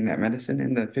taking that medicine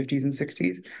in the 50s and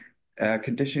 60s, a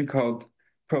condition called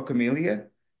procamelia.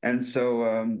 And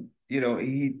so,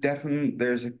 he definitely,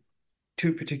 there's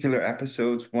 2 particular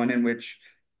episodes, one in which,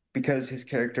 because his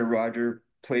character Roger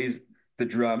plays the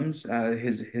drums,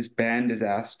 his band is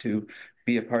asked to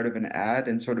be a part of an ad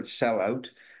and sort of sell out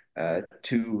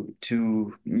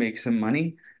to make some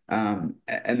money. And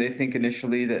they think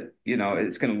initially that,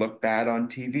 it's going to look bad on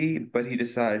TV, but he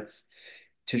decides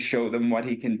to show them what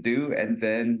he can do, and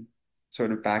then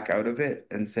sort of back out of it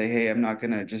and say, hey, I'm not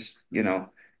going to just,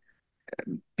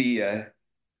 be a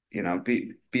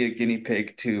guinea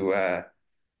pig to,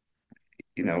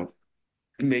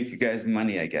 make you guys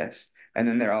money, I guess. And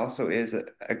then there also is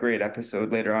a great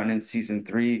episode later on in season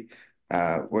 3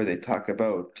 where they talk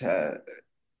about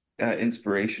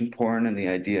inspiration porn and the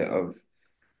idea of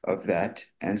that,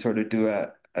 and sort of do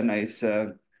a nice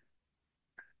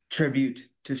tribute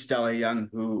to Stella Young,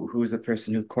 who was the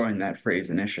person who coined that phrase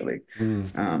initially.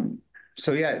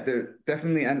 So yeah, they're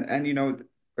definitely, and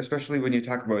especially when you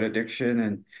talk about addiction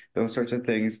and those sorts of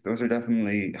things, those are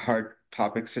definitely hard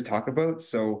topics to talk about.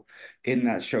 So in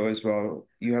that show as well,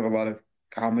 you have a lot of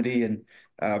comedy, and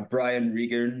Brian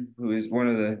Regan, who is one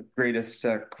of the greatest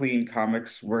clean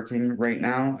comics working right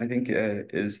now, I think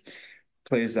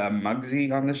plays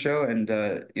Muggsy on the show. And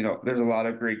there's a lot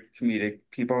of great comedic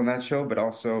people on that show, but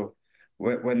also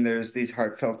when there's these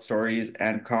heartfelt stories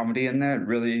and comedy in there, it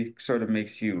really sort of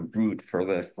makes you root for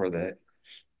the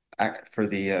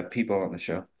people on the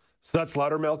show. So that's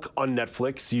Loudermilk on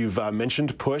Netflix. You've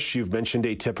mentioned Push. You've mentioned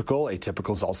Atypical. Atypical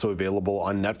is also available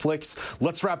on Netflix.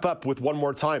 Let's wrap up with One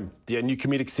More Time, the new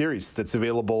comedic series that's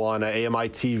available on AMI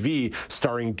TV,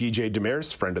 starring DJ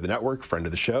Demers, friend of the network, friend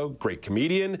of the show, great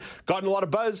comedian. Gotten a lot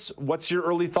of buzz. What's your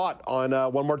early thought on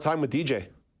One More Time with DJ?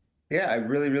 Yeah, I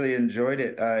really, really enjoyed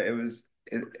it.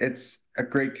 It's a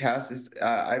great cast.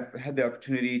 I've had the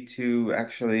opportunity to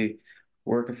actually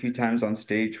work a few times on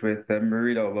stage with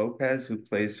Marito Lopez, who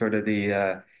plays sort of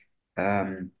the,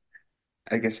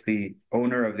 I guess, the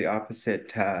owner of the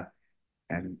opposite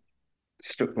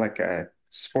like a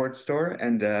sports store.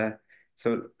 And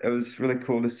so it was really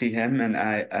cool to see him, and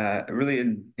I really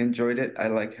enjoyed it. I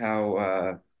like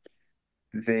how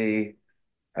they,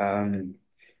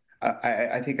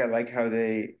 I think I like how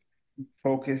they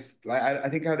focus. I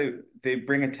think how they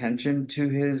bring attention to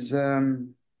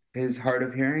his hard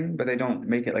of hearing, but they don't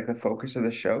make it like the focus of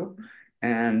the show.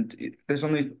 And there's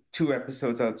only 2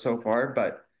 episodes out so far,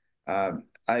 but I'm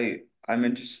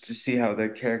interested to see how the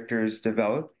characters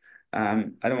develop. I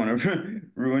don't want to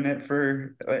ruin it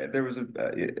for. There was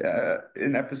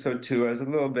in episode 2, I was a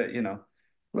little bit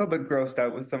grossed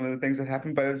out with some of the things that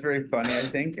happened, but it was very funny, I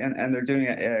think, and they're doing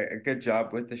a good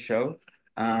job with the show.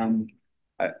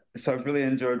 So I've really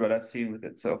enjoyed what I've seen with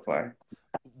it so far.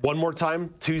 One More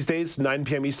Time, Tuesdays, 9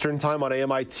 p.m. Eastern Time on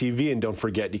AMI TV. And don't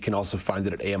forget, you can also find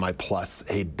it at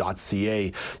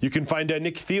AMIplus.ca. You can find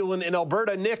Nick Thielen in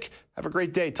Alberta. Nick, have a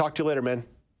great day. Talk to you later, man.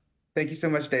 Thank you so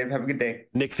much, Dave. Have a good day.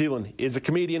 Nick Thielen is a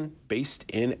comedian based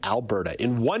in Alberta.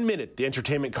 In 1 minute, the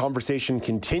entertainment conversation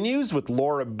continues with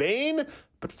Laura Bain.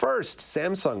 But first,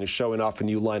 Samsung is showing off a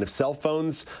new line of cell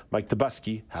phones. Mike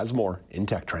Dubusky has more in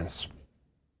Tech Trends.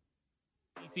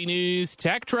 ABC News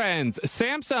Tech Trends.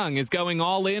 Samsung is going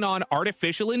all in on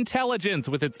artificial intelligence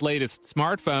with its latest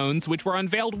smartphones, which were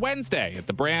unveiled Wednesday at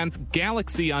the brand's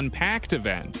Galaxy Unpacked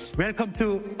event. Welcome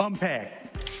to Unpacked.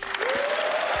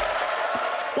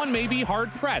 One may be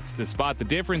hard-pressed to spot the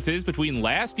differences between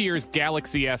last year's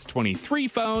Galaxy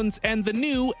S23 phones and the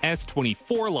new S24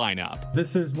 lineup.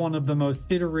 This is one of the most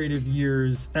iterative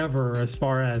years ever as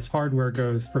far as hardware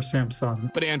goes for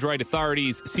Samsung. But Android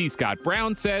Authority's C. Scott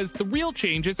Brown says the real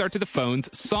changes are to the phone's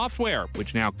software,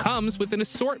 which now comes with an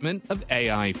assortment of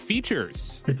AI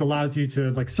features. It allows you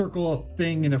to circle a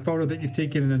thing in a photo that you've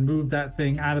taken and then move that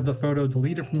thing out of the photo,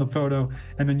 delete it from the photo,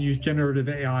 and then use generative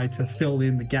AI to fill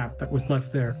in the gap that was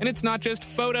left there. And it's not just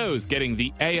photos getting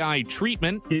the AI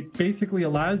treatment. It basically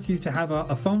allows you to have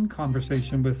a phone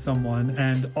conversation with someone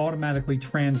and automatically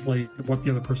translate what the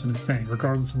other person is saying,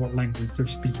 regardless of what language they're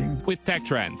speaking. With Tech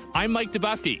Trends, I'm Mike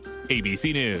Dubusky,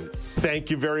 ABC News. Thank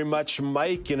you very much,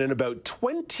 Mike. And in about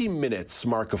 20 minutes,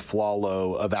 Marc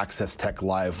Aflalo of Access Tech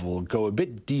Live will go a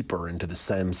bit deeper into the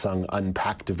Samsung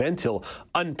Unpacked event. He'll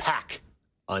unpack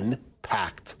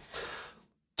Unpacked.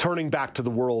 Turning back to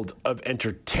the world of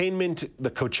entertainment,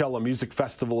 the Coachella Music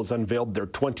Festival has unveiled their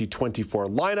 2024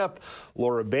 lineup.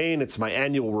 Laura Bain, it's my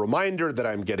annual reminder that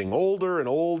I'm getting older and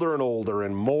older and older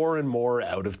and more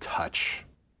out of touch.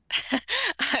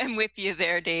 I'm with you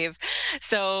there, Dave.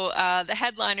 So the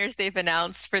headliners they've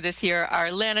announced for this year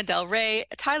are Lana Del Rey,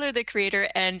 Tyler, the Creator,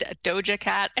 and Doja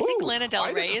Cat. I think Lana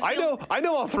Del Rey is... I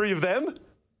know all 3 of them.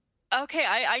 Okay,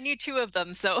 I knew 2 of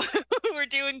them, so we're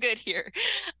doing good here.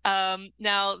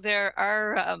 Now there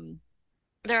are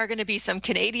going to be some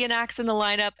Canadian acts in the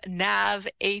lineup: Nav,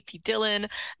 AP Dylan,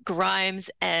 Grimes,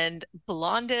 and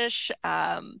Blondish.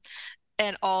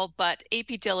 And all but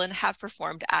AP Dylan have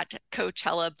performed at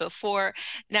Coachella before.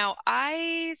 Now,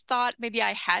 I thought maybe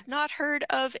I had not heard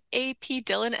of AP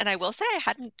Dylan, and I will say I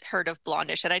hadn't heard of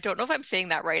Blondish, and I don't know if I'm saying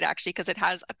that right, actually, because it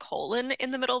has a colon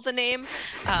in the middle of the name.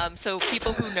 So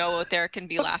people who know out there can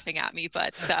be laughing at me,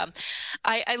 but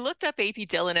I looked up AP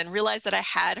Dylan and realized that I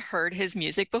had heard his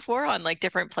music before on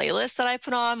different playlists that I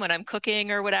put on when I'm cooking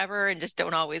or whatever, and just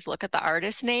don't always look at the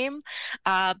artist name.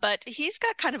 But he's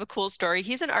got kind of a cool story.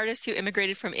 He's an artist who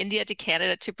immigrated from India to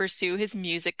Canada to pursue his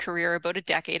music career about a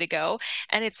decade ago,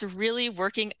 and it's really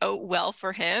working out well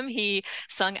for him. He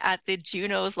sung at the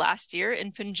Junos last year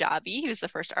in Punjabi. He was the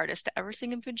first artist to ever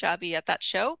sing in Punjabi at that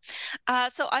show.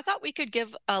 So I thought we could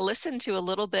give a listen to a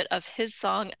little bit of his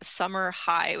song Summer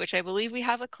High, which I believe we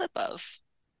have a clip of.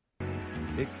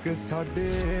 ਇੱਕ ਸਾਡੇ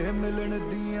ਮਿਲਣ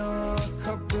ਦੀਆਂ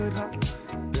ਖਬਰਾਂ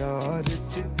ਪਿਆਰ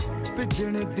ਚ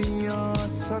ਭਿੱਜਣ ਦੀਆਂ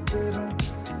ਸਤਰਾਂ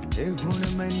ਇਹ ਹੁਣ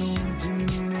ਮੈਨੂੰ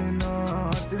ਜੀਣ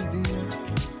ਨਾ ਦਿੰਦੀਆਂ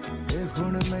ਇਹ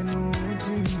ਹੁਣ ਮੈਨੂੰ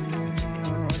ਜੀਣ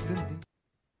ਨਾ ਦਿੰਦੀਆਂ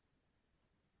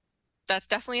that's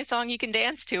definitely a song you can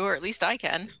dance to, or at least I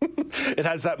can. It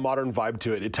has that modern vibe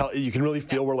to it. You can really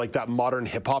feel where like that modern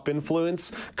hip hop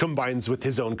influence combines with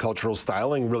his own cultural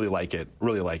styling. Really like it.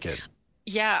 Really like it.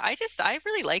 Yeah, I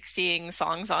really like seeing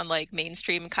songs on like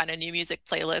mainstream kind of new music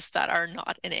playlists that are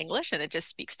not in English, and it just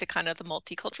speaks to kind of the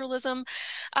multiculturalism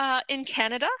in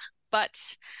Canada.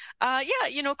 But yeah,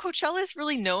 you know, Coachella is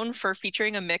really known for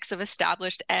featuring a mix of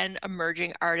established and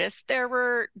emerging artists. There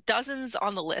were dozens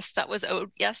on the list that was out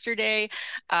yesterday.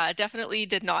 Definitely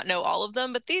did not know all of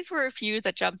them, but these were a few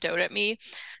that jumped out at me.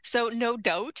 So no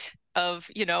doubt of,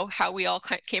 you know, how we all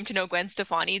came to know Gwen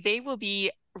Stefani, they will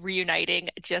be reuniting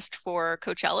just for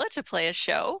Coachella to play a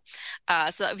show.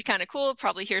 So that would be kind of cool.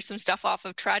 Probably hear some stuff off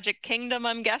of Tragic Kingdom,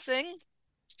 I'm guessing.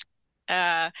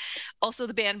 Also,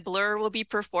 the band Blur will be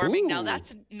performing. Ooh. Now,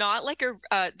 that's not like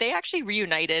they actually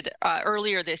reunited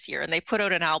earlier this year, and they put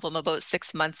out an album about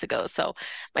 6 months ago. So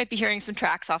might be hearing some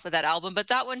tracks off of that album, but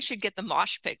that one should get the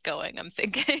mosh pit going, I'm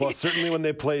thinking. Well, certainly when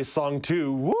they play song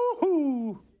 2,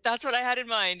 woohoo! That's what I had in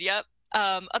mind, yep.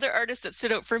 Other artists that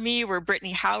stood out for me were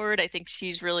Brittany Howard. I think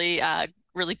she's really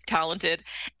talented.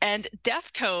 And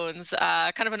Deftones,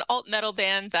 kind of an alt metal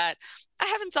band that I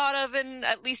haven't thought of in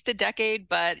at least a decade,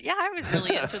 but yeah, I was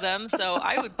really into them. So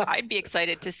I'd be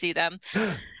excited to see them.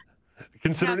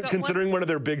 Considering one of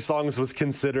their big songs was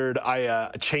considered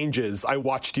Changes, I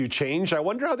Watched You Change. I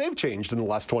wonder how they've changed in the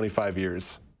last 25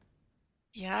 years.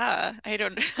 Yeah, I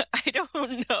don't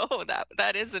know.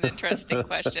 That is an interesting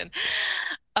question.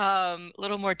 A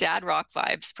little more dad rock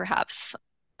vibes, perhaps.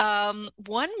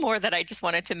 One more that I just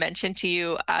wanted to mention to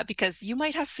you, because you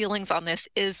might have feelings on this,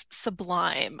 is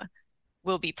Sublime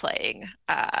will be playing.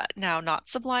 Now, not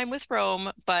Sublime with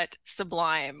Rome, but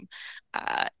Sublime.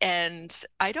 And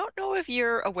I don't know if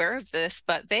you're aware of this,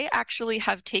 but they actually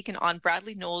have taken on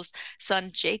Bradley Nowell's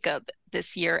son, Jacob,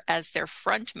 this year as their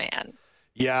frontman.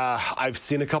 Yeah, I've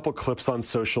seen a couple clips on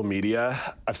social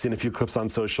media. I've seen a few clips on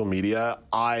social media.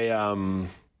 I'm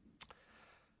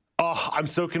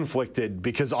so conflicted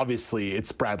because obviously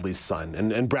it's Bradley's son,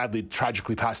 and Bradley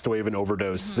tragically passed away of an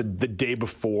overdose the day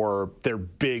before their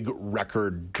big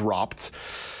record dropped.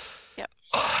 Yep.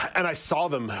 And I saw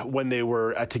them when they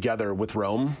were together with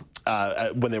Rome,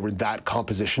 when they were in that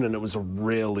composition, and it was a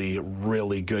really,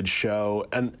 really good show.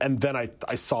 And then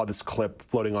I saw this clip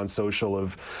floating on social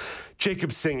of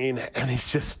Jacob singing, and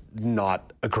he's just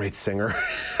not a great singer.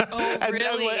 Oh,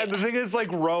 really? And the thing is,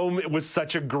 like, Rome was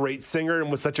such a great singer and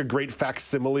was such a great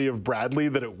facsimile of Bradley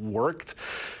that it worked.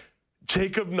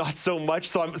 Jacob, not so much.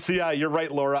 So yeah, you're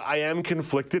right, Laura. I am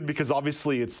conflicted because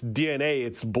obviously it's DNA,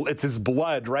 it's his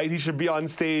blood, right? He should be on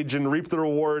stage and reap the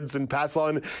rewards and pass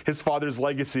on his father's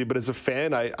legacy. But as a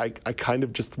fan, I kind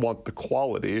of just want the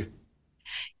quality.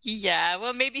 Yeah,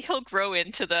 well, maybe he'll grow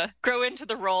into the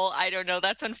role. I don't know.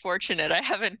 That's unfortunate. I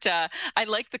haven't. I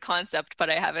like the concept, but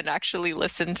I haven't actually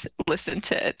listened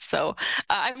to it. So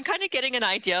I'm kind of getting an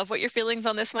idea of what your feelings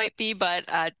on this might be. But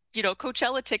you know,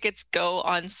 Coachella tickets go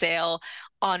on sale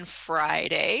on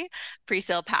Friday.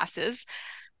 Pre-sale passes.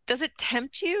 Does it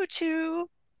tempt you to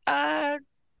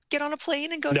get on a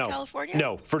plane and go to California?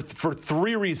 No, for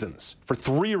three reasons. For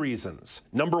three reasons.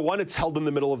 Number one, it's held in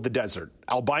the middle of the desert.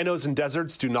 Albinos and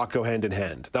deserts do not go hand in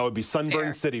hand. That would be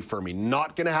Sunburn City for me.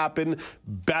 Not going to happen.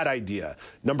 Bad idea.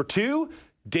 Number two,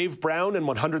 Dave Brown and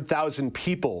 100,000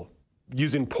 people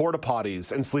using porta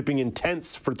potties and sleeping in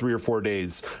tents for 3 or 4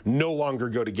 days no longer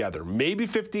go together. Maybe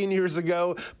 15 years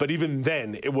ago, but even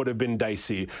then it would have been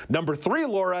dicey. Number three,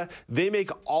 Laura, they make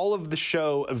all of the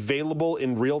show available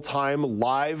in real time,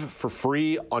 live for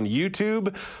free on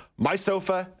YouTube. My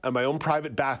sofa and my own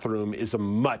private bathroom is a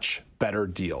much better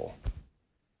deal.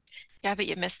 Yeah, but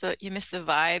you miss the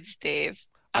vibes, Dave.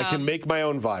 I can make my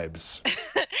own vibes.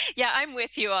 Yeah, I'm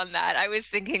with you on that. I was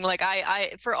thinking, like,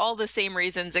 I for all the same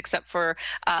reasons, except for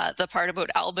the part about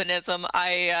albinism,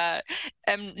 I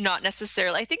am not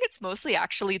necessarily. I think it's mostly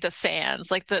actually the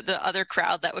fans, like the other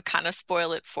crowd, that would kind of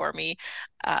spoil it for me.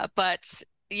 But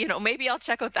you know, maybe I'll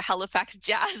check out the Halifax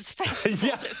Jazz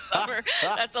Festival this summer.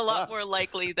 That's a lot more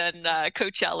likely than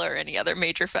Coachella or any other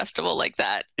major festival like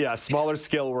that. Yeah, smaller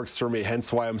scale works for me,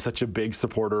 hence why I'm such a big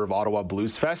supporter of Ottawa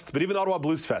Blues Fest. But even Ottawa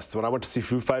Blues Fest, when I went to see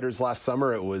Foo Fighters last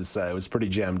summer, it was pretty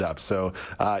jammed up. So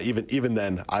even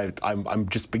then, I'm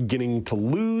just beginning to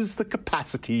lose the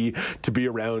capacity to be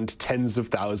around tens of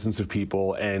thousands of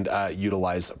people and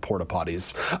utilize porta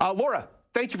potties. Laura,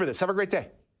 thank you for this. Have a great day.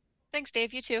 Thanks,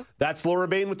 Dave. You too. That's Laura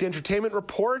Bain with the Entertainment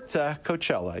Report.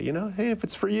 Coachella, you know, hey, if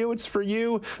it's for you, it's for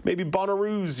you. Maybe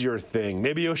Bonnaroo's your thing.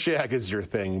 Maybe Osheaga's your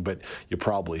thing, but you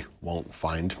probably won't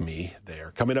find me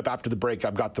there. Coming up after the break,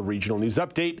 I've got the regional news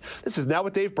update. This is Now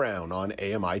with Dave Brown on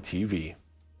AMI TV.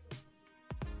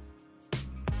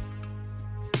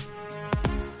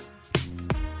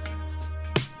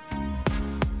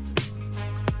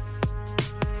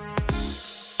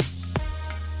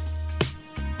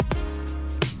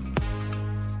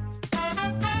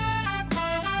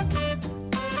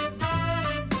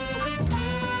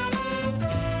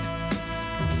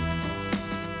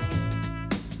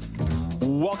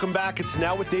 Welcome back. It's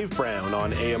Now with Dave Brown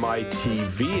on AMI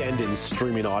TV and in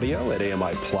streaming audio at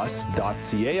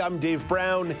AMIplus.ca. I'm Dave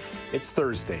Brown. It's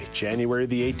Thursday, January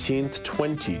the 18th,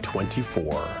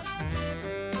 2024.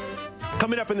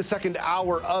 Coming up in the second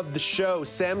hour of the show,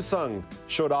 Samsung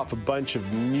showed off a bunch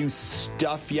of new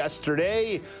stuff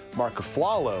yesterday. Marc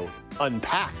Aflalo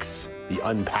unpacks the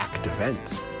Unpacked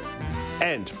event.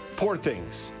 And Poor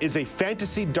Things is a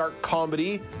fantasy dark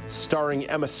comedy starring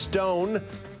Emma Stone.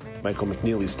 Michael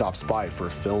McNeely stops by for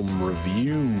a film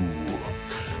review.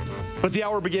 But the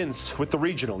hour begins with the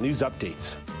regional news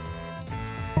updates.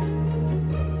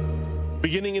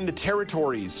 Beginning in the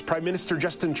territories, Prime Minister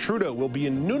Justin Trudeau will be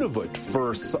in Nunavut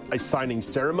for a signing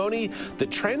ceremony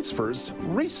that transfers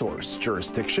resource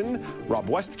jurisdiction. Rob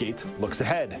Westgate looks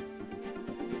ahead.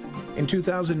 In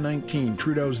 2019,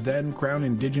 Trudeau's then Crown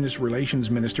Indigenous Relations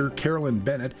Minister, Carolyn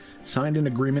Bennett, signed an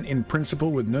agreement in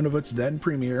principle with Nunavut's then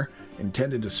Premier,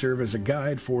 intended to serve as a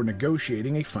guide for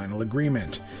negotiating a final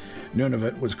agreement.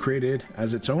 Nunavut was created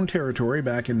as its own territory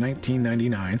back in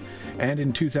 1999, and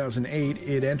in 2008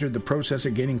 it entered the process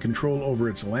of gaining control over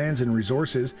its lands and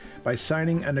resources by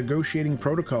signing a negotiating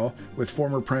protocol with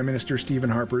former Prime Minister Stephen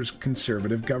Harper's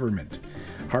Conservative government.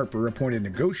 Harper appointed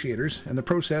negotiators, and the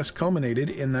process culminated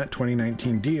in that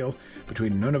 2019 deal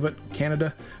between Nunavut,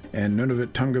 Canada, and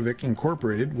Nunavut-Tungavik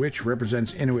Incorporated, which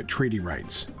represents Inuit treaty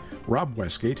rights. Rob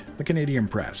Westgate, The Canadian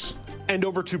Press. And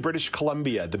over to British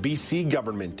Columbia, the BC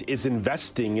government is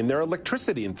investing in their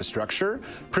electricity infrastructure.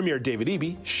 Premier David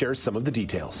Eby shares some of the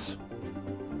details.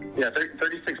 Yeah,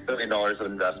 $36 billion of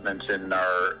investment in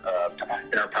our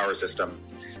power system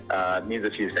means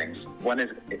a few things. One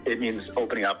is it means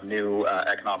opening up new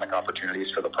economic opportunities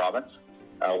for the province.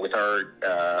 With our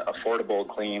affordable,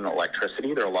 clean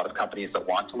electricity, there are a lot of companies that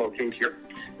want to locate here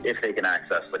if they can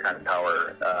access the kind of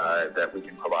power that we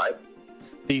can provide.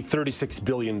 The $36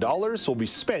 billion will be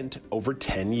spent over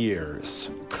 10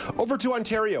 years. Over to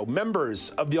Ontario.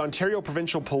 Members of the Ontario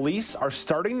Provincial Police are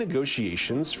starting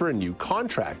negotiations for a new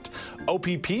contract.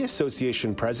 OPP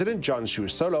Association President John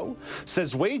Shursolo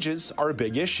says wages are a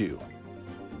big issue.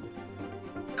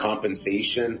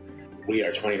 Compensation, we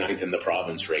are 29th in the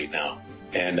province right now.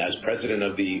 And as president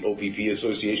of the OPP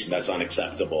Association, that's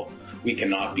unacceptable. We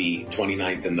cannot be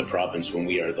 29th in the province when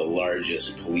we are the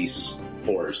largest police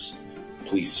force,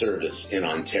 police service in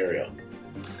Ontario.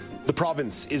 The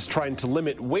province is trying to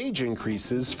limit wage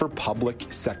increases for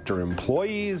public sector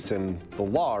employees, and the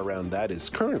law around that is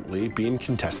currently being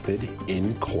contested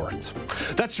in court.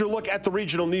 That's your look at the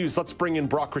regional news. Let's bring in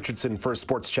Brock Richardson for a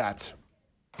sports chat.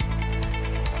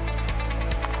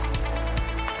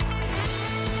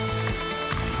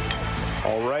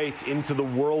 All right, into the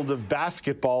world of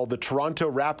basketball. The Toronto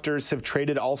Raptors have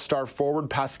traded all-star forward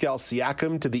Pascal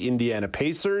Siakam to the Indiana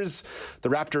Pacers. The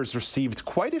Raptors received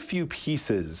quite a few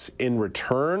pieces in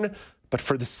return, but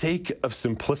for the sake of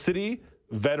simplicity,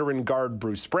 veteran guard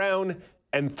Bruce Brown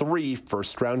and 3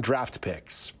 first-round draft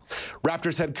picks.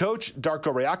 Raptors head coach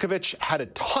Darko Rajakovic had a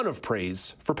ton of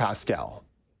praise for Pascal.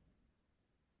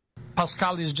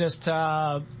 Pascal is just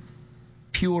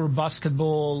pure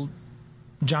basketball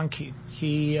junkie.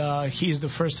 He's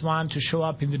the first one to show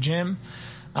up in the gym,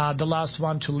 the last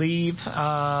one to leave.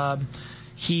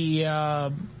 He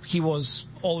was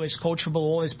always coachable,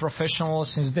 always professional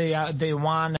since day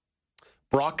one.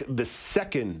 Brock, the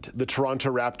second the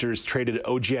Toronto Raptors traded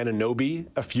OG Anunoby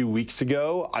a few weeks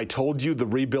ago, I told you the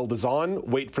rebuild is on.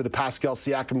 Wait for the Pascal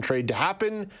Siakam trade to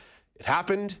happen. It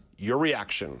happened. Your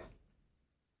reaction?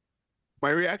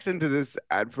 My reaction to this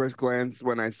at first glance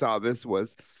when I saw this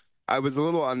was I was a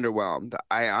little underwhelmed.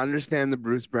 I understand the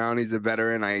Bruce Brown, he's a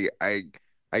veteran. I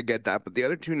get that. But the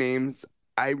other two names,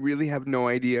 I really have no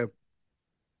idea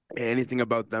anything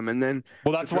about them. And then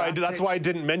that's why I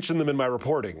didn't mention them in my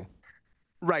reporting.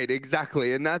 Right,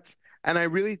 exactly. And I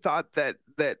really thought that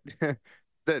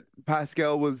that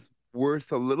Pascal was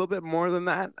worth a little bit more than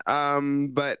that.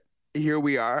 But here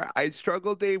we are. I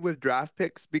struggle, Dave, with draft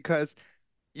picks because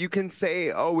you can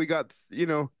say, oh, we got,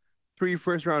 3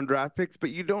 first-round draft picks, but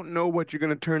you don't know what you're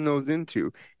going to turn those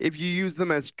into. If you use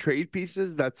them as trade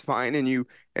pieces, that's fine, and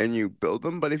you build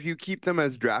them. But if you keep them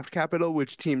as draft capital,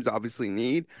 which teams obviously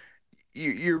need,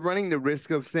 you're running the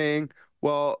risk of saying,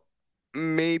 well,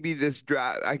 maybe this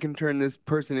draft, I can turn this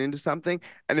person into something,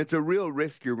 and it's a real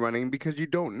risk you're running because you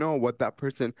don't know what that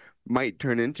person might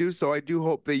turn into. So I do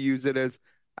hope they use it as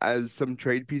some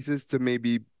trade pieces to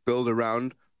maybe build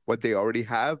around what they already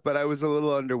have, but I was a little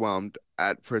underwhelmed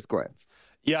at first glance.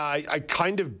 Yeah, I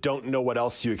kind of don't know what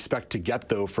else you expect to get,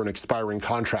 though, for an expiring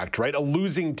contract, right? A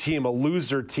losing team, a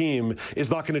loser team, is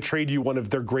not going to trade you one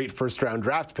of their great first-round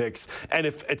draft picks. And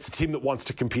if it's a team that wants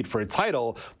to compete for a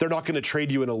title, they're not going to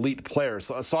trade you an elite player.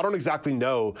 So I don't exactly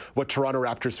know what Toronto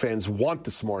Raptors fans want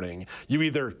this morning. You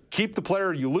either keep the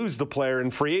player, you lose the player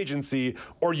in free agency,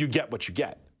 or you get what you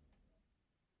get.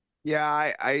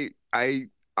 Yeah, I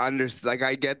understand. Like,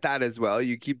 I get that as well.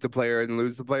 You keep the player and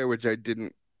lose the player, which I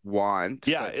didn't want.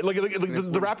 Yeah, like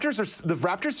the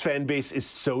Raptors fan base is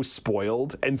so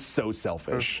spoiled and so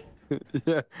selfish.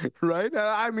 Yeah, right.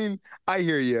 I mean, I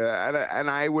hear you, and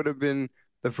I would have been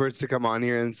the first to come on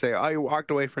here and say, "Oh, you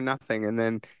walked away for nothing," and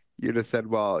then you'd have said,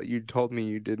 "Well, you told me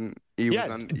you didn't." He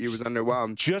was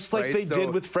underwhelmed, just like they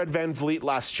did with Fred VanVleet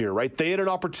last year, right? They had an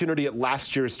opportunity at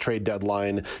last year's trade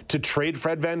deadline to trade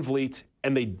Fred VanVleet,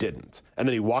 and they didn't. And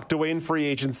then he walked away in free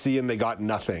agency, and they got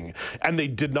nothing. And they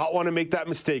did not want to make that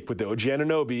mistake with OG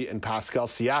Anunoby and Pascal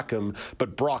Siakam.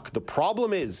 But Brock, the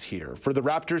problem is here for the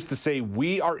Raptors to say,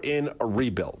 we are in a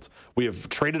rebuild. We have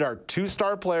traded our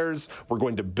 2-star players. We're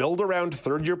going to build around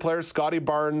third-year player Scotty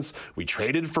Barnes. We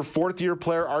traded for fourth-year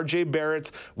player RJ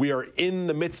Barrett. We are in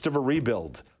the midst of a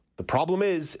rebuild. The problem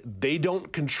is they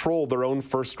don't control their own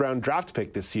first-round draft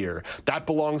pick this year. That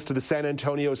belongs to the San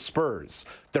Antonio Spurs.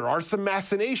 There are some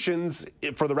machinations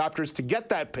for the Raptors to get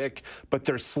that pick, but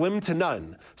they're slim to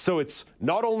none. So it's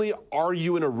not only are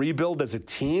you in a rebuild as a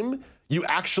team, you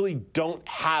actually don't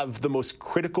have the most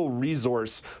critical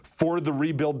resource for the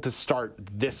rebuild to start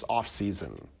this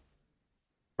offseason.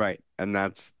 Right, and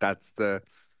that's the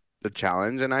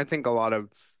challenge. And I think a lot of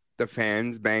the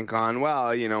fans bank on,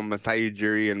 well, you know, Masai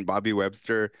Ujiri and Bobby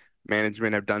Webster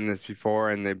management have done this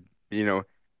before, and they, you know,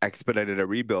 expedited a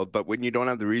rebuild. But when you don't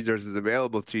have the resources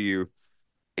available to you,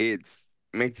 it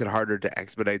makes it harder to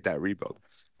expedite that rebuild.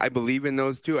 I believe in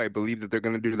those two. I believe that they're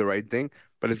going to do the right thing,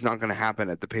 but it's not going to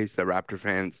happen at the pace that Raptor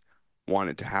fans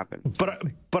want it to happen.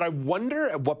 But I wonder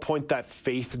at what point that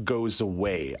faith goes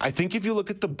away. I think if you look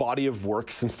at the body of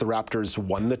work since the Raptors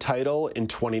won the title in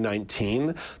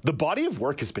 2019, the body of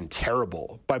work has been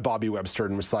terrible by Bobby Webster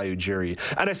and Masai Ujiri.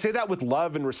 And I say that with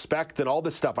love and respect and all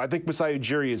this stuff. I think Masai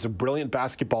Ujiri is a brilliant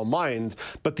basketball mind,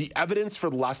 but the evidence for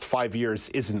the last 5 years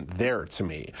isn't there to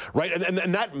me, right?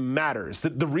 And that matters.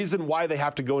 The reason why they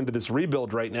have to go into this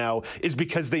rebuild right now is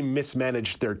because they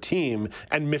mismanaged their team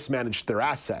and mismanaged their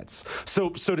assets.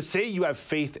 So to say you have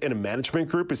faith in a management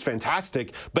group is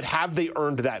fantastic, but have they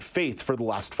earned that faith for the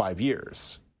last 5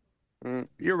 years?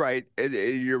 You're right.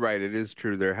 You're right. It is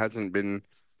true. There hasn't been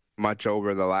much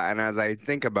over the last. And as I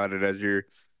think about it, as you're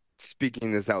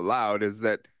speaking this out loud, is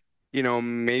that, you know,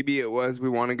 maybe it was we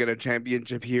want to get a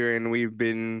championship here, and we've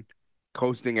been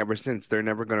coasting ever since. They're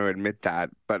never going to admit that.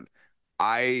 But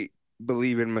I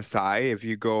believe in Masai. If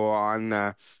you go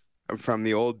on from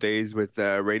the old days with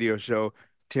the radio show,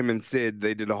 Tim and Sid,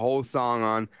 they did a whole song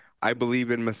on "I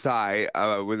Believe in Masai"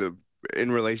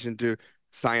 in relation to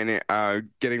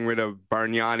getting rid of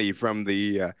Bargnani from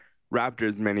the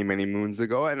Raptors many moons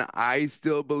ago, and I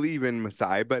still believe in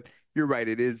Masai. But you're right;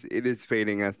 it is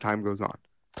fading as time goes on.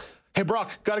 Hey,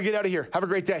 Brock, got to get out of here. Have a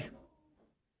great day.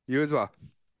 You as well.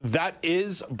 That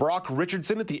is Brock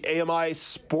Richardson at the AMI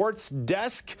Sports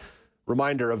Desk.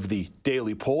 Reminder of the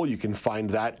daily poll. You can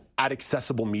find that at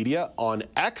Accessible Media on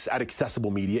X, at Accessible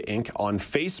Media Inc. on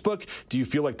Facebook. Do you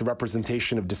feel like the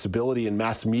representation of disability in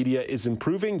mass media is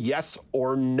improving? Yes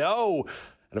or no?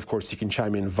 And of course, you can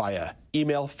chime in via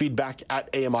email,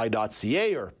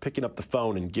 feedback@ami.ca, or picking up the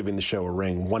phone and giving the show a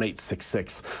ring,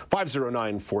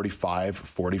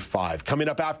 1-866-509-4545. Coming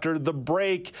up after the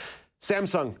break,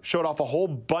 Samsung showed off a whole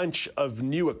bunch of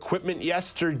new equipment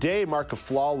yesterday. Marc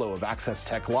Aflalo of Access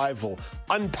Tech Live will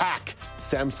unpack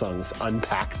Samsung's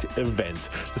Unpacked event.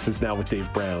 This is Now with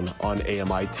Dave Brown on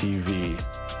AMI TV.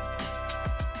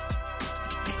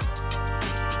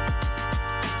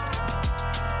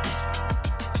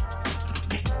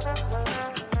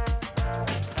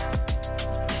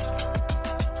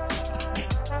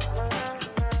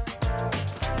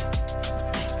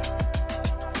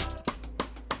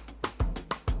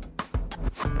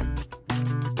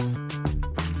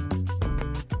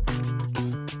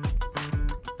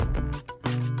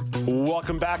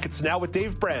 Welcome back. It's Now with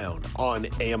Dave Brown on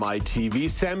AMI TV.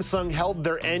 Samsung held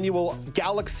their annual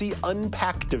Galaxy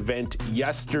Unpacked event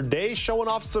yesterday, showing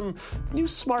off some new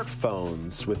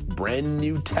smartphones with brand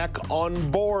new tech on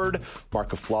board.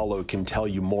 Marc Aflalo can tell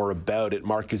you more about it.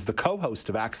 Marc is the co-host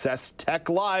of Access Tech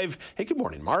Live. Hey, good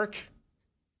morning, Marc.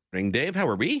 Morning, Dave. How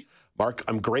are we? Mark,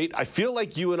 I'm great. I feel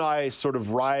like you and I sort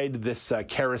of ride this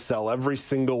carousel every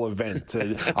single event.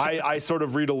 I sort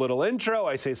of read a little intro,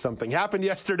 I say something happened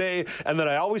yesterday, and then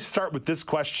I always start with this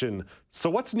question. So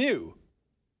what's new?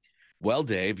 Well,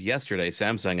 Dave, yesterday,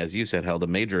 Samsung, as you said, held a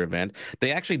major event.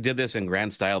 They actually did this in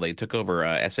grand style. They took over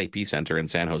SAP Center in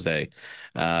San Jose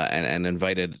and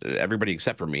invited everybody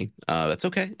except for me. That's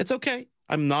okay. It's okay.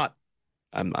 I'm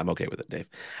okay with it, Dave.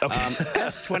 Okay.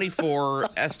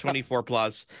 S24, S24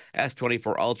 Plus,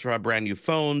 S24 Ultra, brand new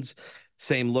phones,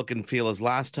 same look and feel as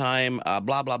last time.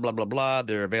 Blah blah blah blah blah.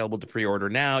 They're available to pre-order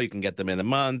now. You can get them in a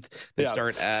month. They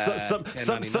start at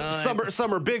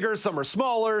some are bigger, some are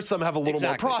smaller, some have a little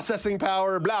more processing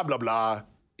power. Blah blah blah.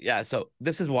 Yeah, so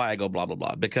this is why I go blah blah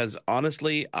blah, because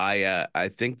honestly, I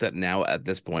think that now at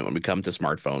this point, when we come to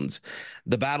smartphones,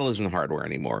 the battle isn't hardware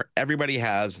anymore. Everybody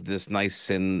has this nice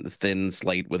thin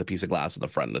slate with a piece of glass on the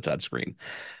front and a touch screen.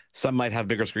 Some might have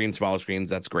bigger screens, smaller screens.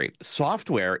 That's great.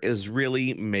 Software is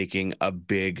really making a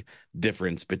big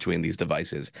difference between these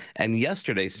devices. And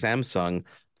yesterday, Samsung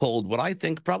pulled what I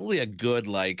think probably a good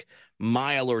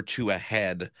mile or two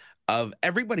ahead of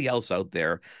everybody else out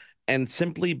there. And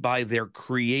simply by their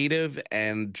creative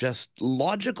and just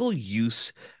logical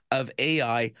use of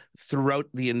AI throughout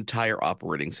the entire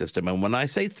operating system. And when I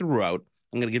say throughout,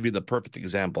 I'm going to give you the perfect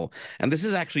example. And this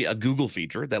is actually a Google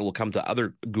feature that will come to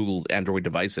other Google Android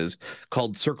devices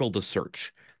called Circle to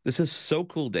Search. This is so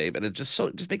cool, Dave, and it just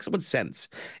makes so much sense.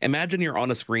 Imagine you're on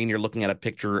a screen, you're looking at a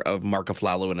picture of Marc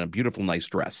Aflalo in a beautiful, nice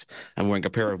dress. I'm wearing a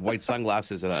pair of white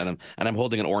sunglasses, and I'm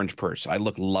holding an orange purse. I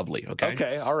look lovely, okay?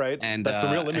 Okay, all right. And that's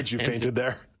a real image you painted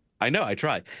there. I know, I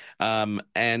try.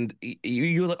 And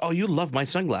you're like, oh, you love my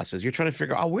sunglasses. You're trying to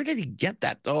figure out, where did he get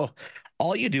that? Oh,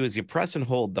 all you do is you press and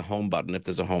hold the home button, if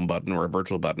there's a home button or a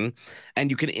virtual button, and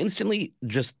you can instantly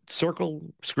just circle,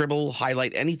 scribble,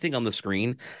 highlight anything on the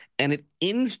screen, and it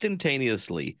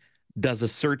instantaneously does a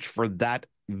search for that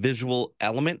visual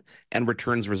element and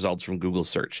returns results from Google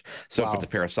search. So if it's a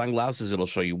pair of sunglasses, it'll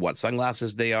show you what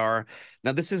sunglasses they are.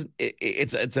 Now, this is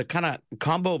it's a kind of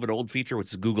combo of an old feature, which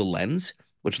is Google Lens,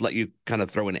 which let you kind of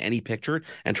throw in any picture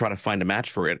and try to find a match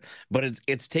for it. But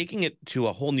it's taking it to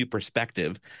a whole new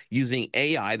perspective using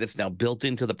AI that's now built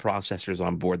into the processors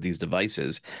on board these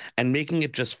devices and making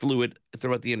it just fluid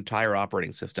throughout the entire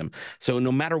operating system. So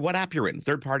no matter what app you're in,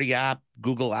 third-party app,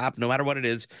 Google app, no matter what it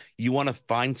is, you want to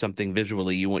find something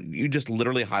visually, you just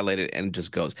literally highlight it and it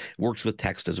just goes. It works with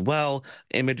text as well.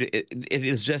 Image, it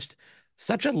is just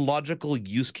such a logical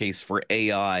use case for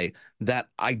AI that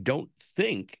I don't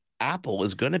think Apple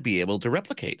is going to be able to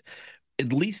replicate,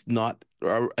 at least not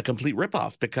a complete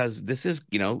ripoff, because this is,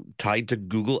 tied to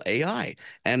Google AI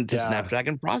and to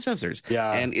Snapdragon processors.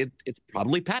 Yeah. And it's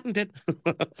probably patented.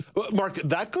 Mark,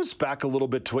 that goes back a little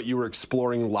bit to what you were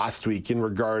exploring last week in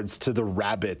regards to the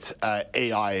Rabbit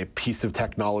AI piece of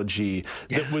technology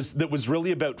that was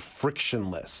really about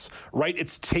frictionless, right?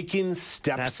 It's taking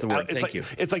steps. That's the word. Thank you.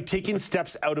 It's like taking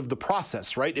steps out of the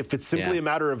process, right? If it's simply a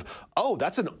matter of, oh,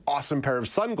 that's an awesome pair of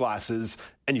sunglasses,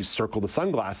 and you circle the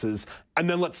sunglasses, and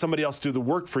then let somebody else do the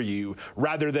work for you,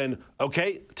 rather than,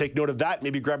 okay, take note of that,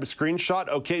 maybe grab a screenshot,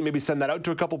 okay, maybe send that out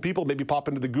to a couple people, maybe pop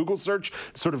into the Google search,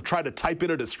 sort of try to type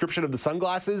in a description of the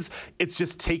sunglasses. It's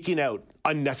just taking out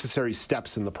unnecessary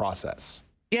steps in the process.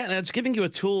 Yeah, and it's giving you a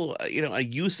tool, a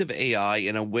use of AI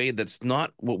in a way that's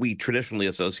not what we traditionally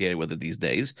associate with it these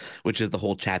days, which is the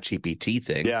whole ChatGPT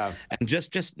thing. Yeah. And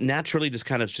just naturally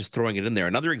kind of throwing it in there.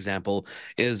 Another example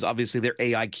is obviously their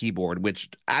AI keyboard, which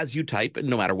as you type,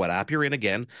 no matter what app you're in,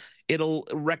 again, it'll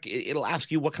ask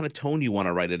you what kind of tone you want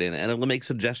to write it in, and it'll make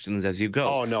suggestions as you go.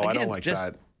 Oh, no, I don't like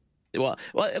that. Well,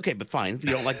 okay, but fine. If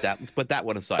you don't like that, let's put that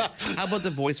one aside. How about the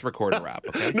voice recorder app?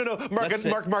 Okay. No, Mark,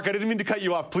 I didn't mean to cut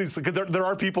you off, please, because there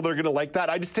are people that are going to like that.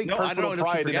 I just take personal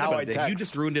pride in how I text. You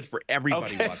just ruined it for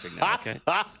everybody watching now. Okay.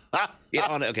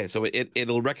 Okay, so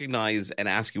it'll recognize and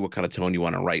ask you what kind of tone you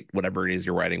want to write, whatever it is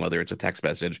you're writing, whether it's a text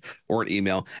message or an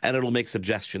email, and it'll make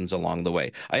suggestions along the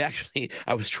way. I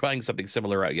was trying something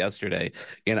similar out yesterday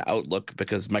in Outlook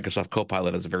because Microsoft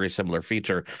Copilot has a very similar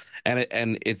feature, and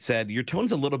it said your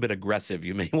tone's a little bit aggressive.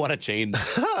 You may want to change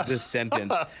this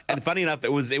sentence. And funny enough,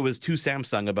 it was to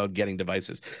Samsung about getting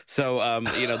devices. So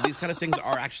these kind of things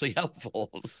are actually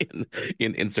helpful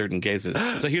in certain cases.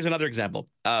 So here's another example: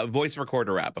 voice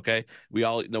recorder app. Okay. We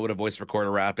all know what a voice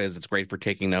recorder app is. It's great for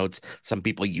taking notes. Some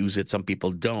people use it, some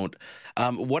people don't.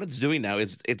 What it's doing now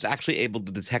is it's actually able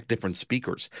to detect different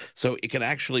speakers. So it can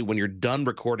actually, when you're done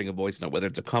recording a voice note, whether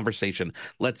it's a conversation,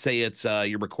 let's say it's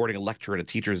you're recording a lecture and a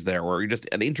teacher's there, or you're just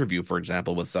an interview, for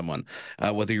example, with someone,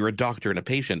 someone, whether you're a doctor and a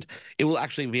patient, it will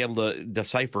actually be able to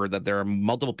decipher that there are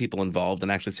multiple people involved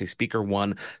and actually say speaker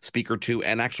 1, speaker 2,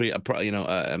 and actually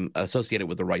associate it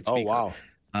with the right speaker. Oh,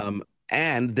 wow.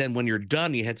 And then when you're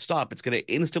done, you hit stop. It's going to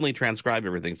instantly transcribe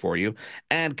everything for you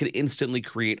and can instantly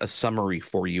create a summary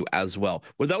for you as well.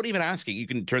 Without even asking, you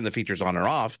can turn the features on or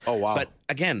off. Oh, wow. But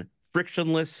again,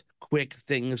 frictionless, quick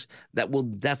things that will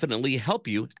definitely help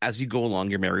you as you go along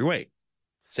your merry way.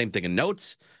 Same thing in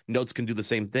Notes. Notes can do the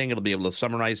same thing. It'll be able to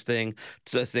summarize things,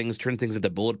 turn things into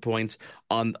bullet points.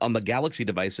 On the Galaxy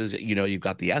devices, you've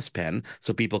got the S Pen,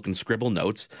 so people can scribble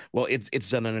notes. Well, it's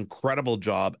done an incredible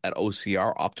job at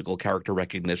OCR, optical character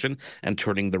recognition, and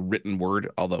turning the written word,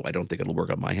 although I don't think it'll work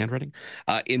on my handwriting,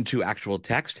 into actual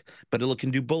text. But it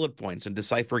can do bullet points and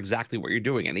decipher exactly what you're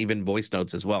doing, and even voice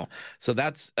notes as well. So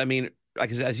that's,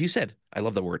 as you said, I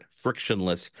love the word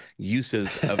frictionless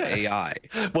uses of AI.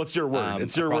 Well, it's your word.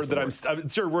 It's your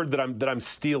word that I'm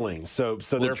stealing. So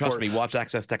therefore, trust me. Watch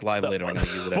Access Tech Live later on. I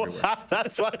use it everywhere. Well,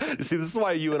 that's why. See, this is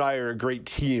why you and I are a great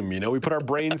team. We put our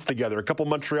brains together. A couple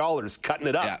Montrealers cutting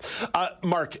it up. Yeah.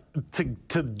 Mark,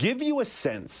 to give you a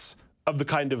sense of the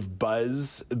kind of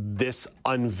buzz this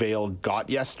unveil got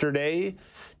yesterday,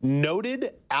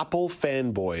 noted Apple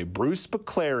fanboy Bruce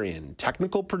BeClarion,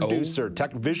 technical producer,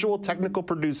 visual technical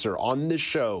producer on this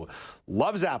show,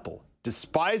 loves Apple,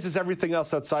 despises everything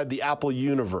else outside the Apple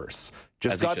universe.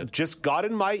 Just got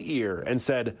in my ear and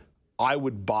said, I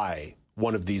would buy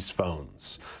one of these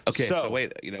phones. Okay, so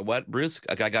wait, you know what, Bruce?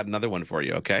 I got another one for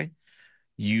you, okay?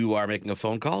 You are making a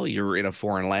phone call. You're in a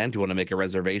foreign land. You want to make a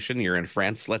reservation. You're in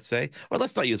France, let's say. Or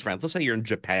let's not use France. Let's say you're in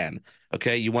Japan,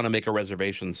 okay? You want to make a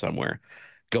reservation somewhere.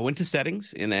 Go into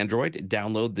settings in Android,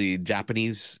 download the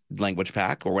Japanese language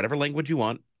pack or whatever language you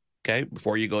want, okay?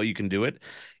 Before you go, you can do it.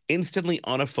 Instantly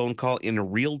on a phone call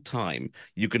in real time,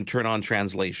 you can turn on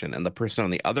translation, and the person on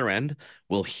the other end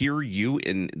will hear you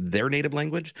in their native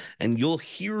language, and you'll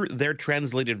hear their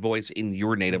translated voice in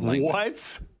your native language.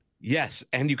 What? Yes,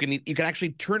 and you can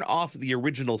actually turn off the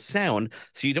original sound,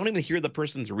 so you don't even hear the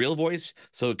person's real voice,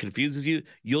 so it confuses you.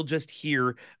 You'll just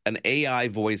hear an AI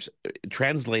voice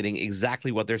translating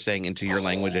exactly what they're saying into your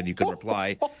language, and you can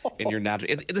reply in your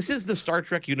natural. This is the Star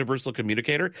Trek Universal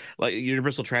Communicator, like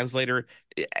Universal Translator,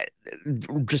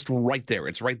 just right there.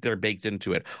 It's right there baked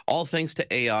into it, all thanks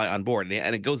to AI on board.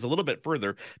 And it goes a little bit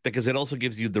further because it also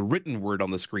gives you the written word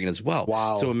on the screen as well.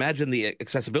 Wow. So imagine the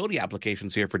accessibility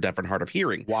applications here for deaf and hard of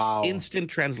hearing. Wow. Instant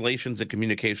translations and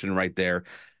communication right there.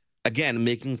 Again,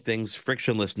 making things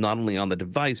frictionless, not only on the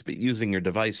device, but using your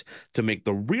device to make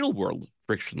the real world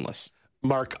frictionless.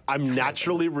 Mark, I'm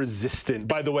naturally resistant.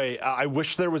 By the way, I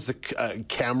wish there was a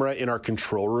camera in our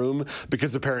control room,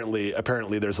 because apparently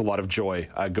there's a lot of joy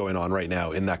going on right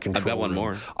now in that control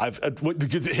room. I've got one more.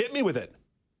 Hit me with it.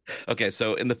 Okay,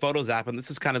 so in the Photos app, and this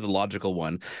is kind of the logical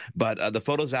one, but the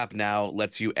Photos app now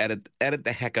lets you edit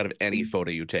the heck out of any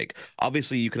photo you take.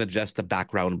 Obviously, you can adjust the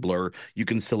background blur. You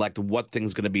can select what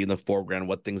things going to be in the foreground,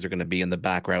 what things are going to be in the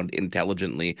background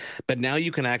intelligently. But now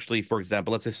you can actually, for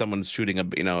example, let's say someone's shooting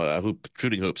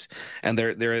shooting hoops, and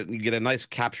you get a nice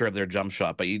capture of their jump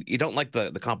shot, but you don't like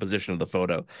the composition of the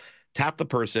photo. Tap the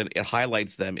person, it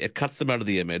highlights them, it cuts them out of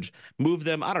the image, move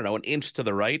them, I don't know, an inch to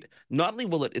the right. Not only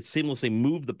will it seamlessly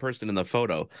move the person in the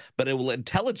photo, but it will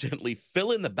intelligently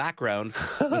fill in the background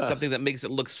with something that makes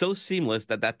it look so seamless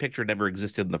that picture never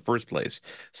existed in the first place.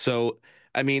 So,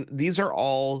 I mean, these are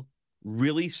all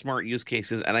really smart use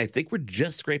cases, and I think we're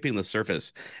just scraping the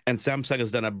surface. And Samsung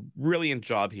has done a brilliant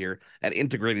job here at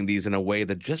integrating these in a way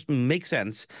that just makes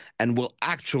sense and will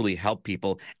actually help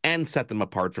people and set them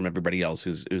apart from everybody else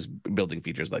who's building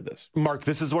features like this. Mark,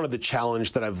 this is one of the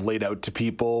challenges that I've laid out to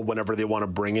people whenever they want to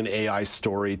bring an AI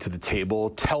story to the table.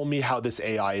 Tell me how this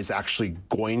AI is actually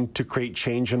going to create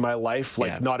change in my life,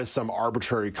 not as some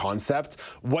arbitrary concept.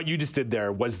 What you just did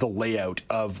there was the layout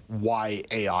of why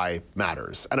AI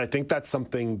matters. And I think that's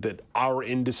something that our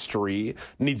industry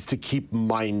needs to keep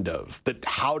mind of, that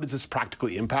how does this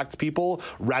practically impact people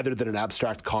rather than an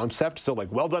abstract concept. So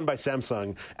well done by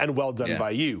Samsung and well done by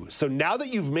you. So now that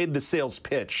you've made the sales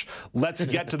pitch, let's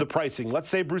get to the pricing. Let's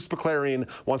say Bruce BeClarion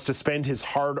wants to spend his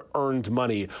hard-earned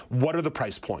money. What are the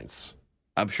price points?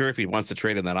 I'm sure if he wants to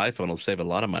trade in that iPhone, he'll save a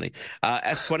lot of money.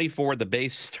 S24, the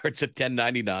base starts at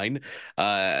 $1099.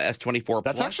 S24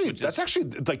 that's Plus, actually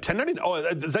like $1099. Oh,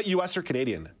 is that US or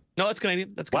Canadian? No, it's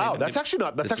Canadian. Wow, that's actually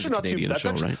not too bad.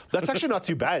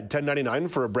 $1099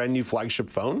 for a brand new flagship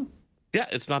phone. Yeah,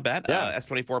 it's not bad.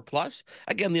 S24 Plus,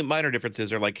 again, the minor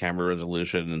differences are like camera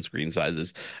resolution and screen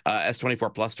sizes.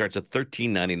 S24 Plus starts at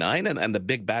 $13.99, and the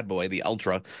big bad boy, the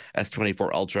Ultra,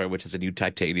 S24 Ultra, which is a new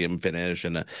titanium finish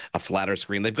and a flatter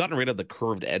screen. They've gotten rid of the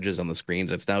curved edges on the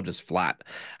screens. It's now just flat,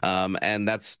 and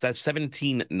that's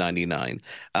 $17.99.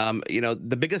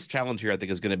 The biggest challenge here, I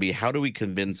think, is going to be how do we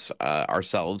convince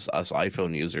ourselves, us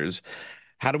iPhone users,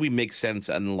 how do we make sense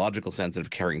and logical sense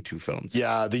of carrying two phones?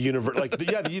 Yeah, the universe,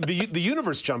 the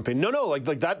universe jumping. No,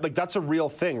 that's a real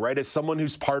thing, right? As someone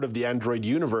who's part of the Android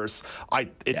universe,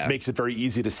 it makes it very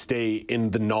easy to stay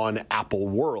in the non-Apple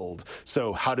world.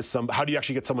 So how do you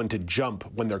actually get someone to jump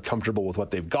when they're comfortable with what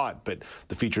they've got? But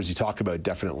the features you talk about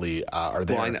definitely are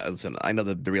there. Well, I know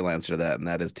the real answer to that, and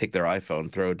that is take their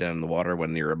iPhone, throw it down in the water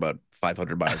when you're about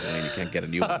 500 miles away and you can't get a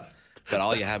new one. But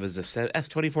all you have is a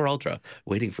S24 Ultra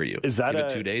waiting for you. Is that Give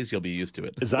it 2 days, you'll be used to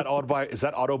it. Is that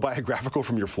autobiographical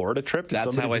from your Florida trip?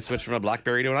 That's how I switched from a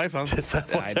BlackBerry to an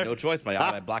iPhone. I had no choice.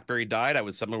 My BlackBerry died. I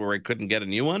was somewhere where I couldn't get a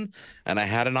new one, and I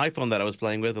had an iPhone that I was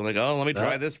playing with. I'm like, let me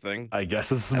try this thing. I guess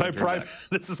this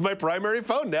is my primary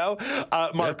phone now.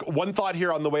 Mark, one thought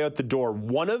here on the way out the door.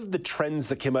 One of the trends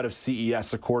that came out of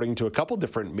CES, according to a couple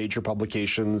different major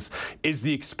publications, is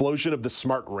the explosion of the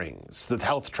smart rings, the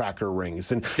health tracker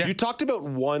rings. And you talked about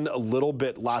one a little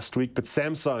bit last week, but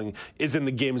Samsung is in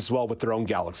the game as well with their own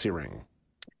Galaxy Ring.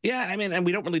 Yeah, I mean, and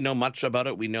we don't really know much about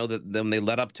it. We know that when they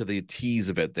led up to the tease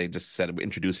of it, they just said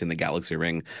introducing the Galaxy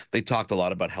Ring. They talked a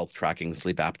lot about health tracking,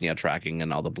 sleep apnea tracking,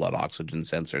 and all the blood oxygen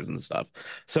sensors and stuff.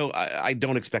 So I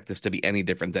don't expect this to be any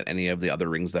different than any of the other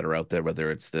rings that are out there,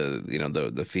 whether it's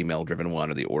the female-driven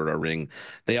one or the Oura Ring.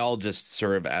 They all just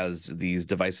serve as these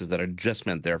devices that are just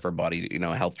meant there for body,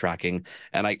 health tracking.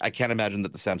 And I can't imagine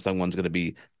that the Samsung one's going to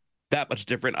be that much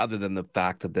different, other than the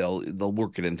fact that they'll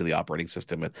work it into the operating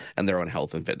system and their own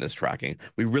health and fitness tracking.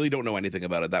 We really don't know anything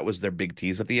about it. That was their big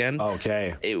tease at the end.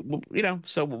 Okay.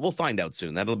 So we'll find out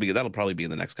soon. That'll probably be in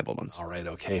the next couple of months. All right.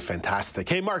 Okay. Fantastic.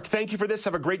 Hey, Mark, thank you for this.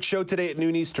 Have a great show today at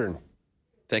noon Eastern.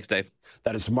 Thanks, Dave.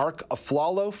 That is Marc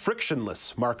Aflalo,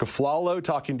 frictionless Marc Aflalo,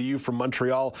 talking to you from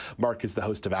Montreal. Mark is the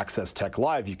host of Access Tech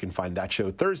Live. You can find that show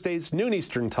Thursdays, noon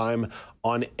Eastern time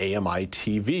on AMI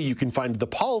TV. You can find The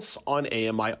Pulse on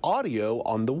AMI Audio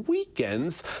on the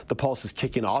weekends. The Pulse is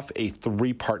kicking off a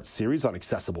 3-part series on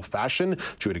accessible fashion.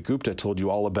 Joyita Gupta told you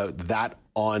all about that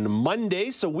on Monday.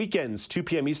 So weekends, 2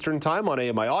 p.m. Eastern time on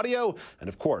AMI Audio, and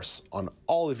of course, on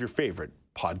all of your favorite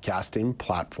podcasting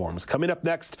platforms. Coming up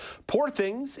next, Poor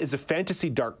Things is a fantasy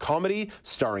dark comedy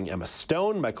starring Emma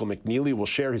Stone. Michael McNeely will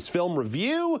share his film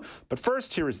review. But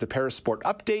first, here is the Parasport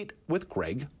Update with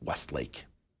Greg Westlake.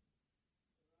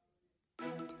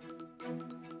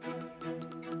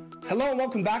 Hello and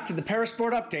welcome back to the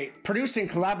Parasport Update, produced in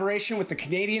collaboration with the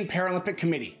Canadian Paralympic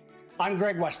Committee. I'm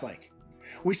Greg Westlake.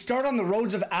 We start on the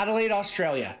roads of Adelaide,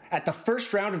 Australia, at the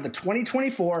first round of the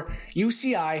 2024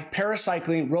 UCI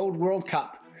Paracycling Road World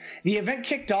Cup. The event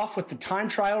kicked off with the time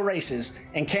trial races,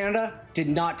 and Canada did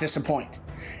not disappoint.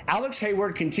 Alex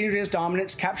Hayward continued his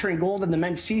dominance, capturing gold in the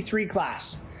men's C3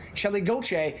 class. Shelley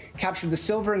Gauthier captured the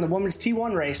silver in the women's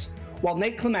T1 race, while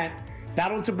Nate Clement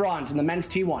battled to bronze in the men's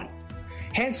T1.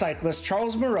 Hand cyclist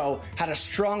Charles Moreau had a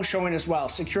strong showing as well,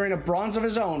 securing a bronze of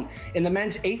his own in the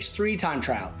men's H3 time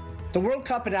trial. The World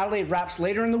Cup in Adelaide wraps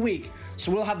later in the week,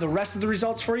 so we'll have the rest of the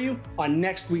results for you on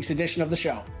next week's edition of the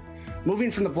show.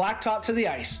 Moving from the blacktop to the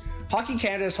ice, Hockey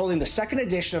Canada is holding the second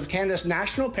edition of Canada's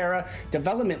National Para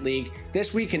Development League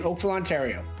this week in Oakville,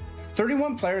 Ontario.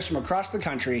 31 players from across the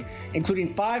country,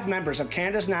 including 5 members of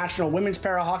Canada's national women's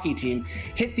para hockey team,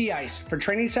 hit the ice for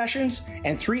training sessions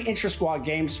and 3 intra-squad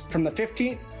games from the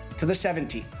 15th to the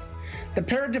 17th. The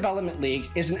Para Development League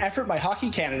is an effort by Hockey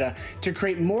Canada to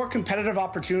create more competitive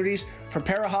opportunities for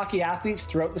para hockey athletes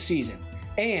throughout the season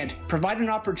and provide an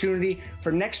opportunity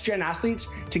for next-gen athletes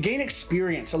to gain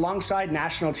experience alongside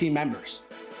national team members.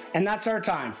 And that's our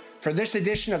time for this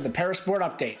edition of the Parasport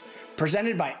Update,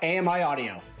 presented by AMI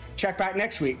Audio. Check back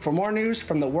next week for more news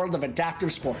from the world of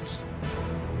adaptive sports.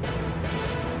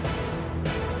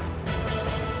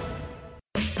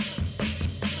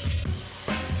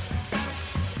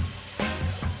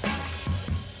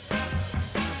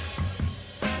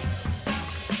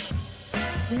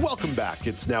 Welcome back.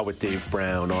 It's Now with Dave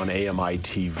Brown on AMI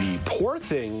TV. Poor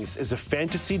Things is a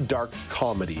fantasy dark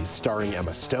comedy starring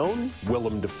Emma Stone,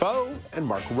 Willem Dafoe, and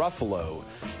Mark Ruffalo.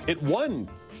 It won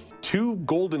 2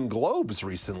 Golden Globes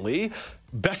recently,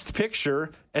 Best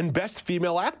Picture and Best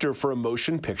Female Actor for a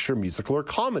Motion Picture, Musical, or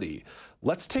Comedy.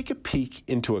 Let's take a peek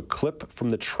into a clip from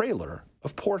the trailer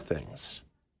of Poor Things.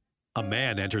 A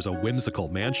man enters a whimsical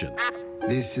mansion.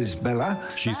 This is Bella.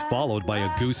 She's followed by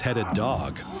a goose-headed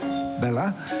dog.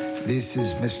 Bella, This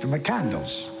is Mr.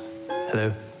 McCandles.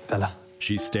 Hello, Bella.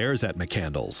 She stares at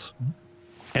McCandles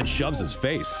and shoves his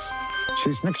face.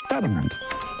 She's an experiment.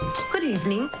 Good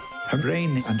evening. Her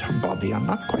brain and her body are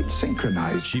not quite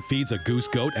synchronized. She feeds a goose,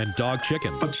 goat, and dog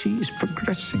chicken. But she's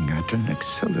progressing at an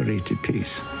accelerated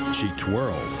pace. She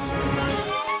twirls.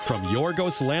 From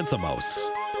Yorgos Lanthimos,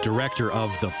 director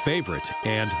of The Favorite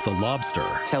and The Lobster.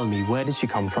 Tell me, where did she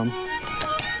come from?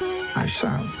 I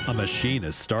shall. A machine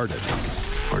is started.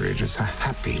 For it is a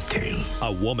happy tale.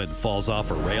 A woman falls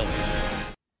off a railing.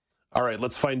 All right,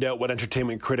 let's find out what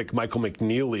entertainment critic Michael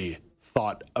McNeely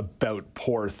thought about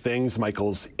Poor Things.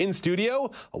 Michael's in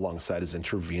studio alongside his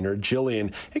intervener,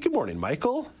 Jillian. Hey, good morning,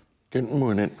 Michael. Good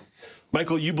morning.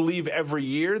 Michael, you believe every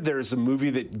year there's a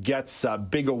movie that gets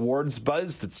big awards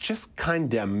buzz that's just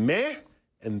kind of meh,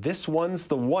 and this one's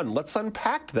the one. Let's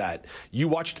unpack that. You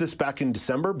watched this back in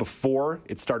December before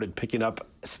it started picking up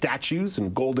statues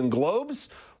and Golden Globes.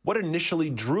 What initially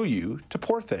drew you to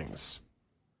Poor Things?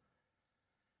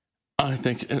 I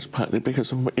think it's partly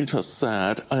because of what you just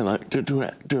said. I like the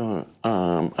director.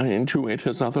 I enjoyed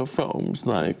his other films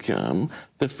like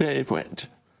The Favorite,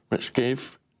 which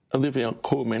gave Olivia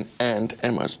Colman and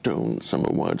Emma Stone some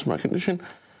awards recognition.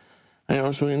 I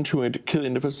also enjoyed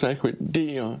Killing of a Sacred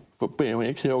Deer for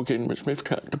Barry Keoghan, which we've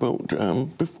talked about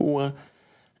before,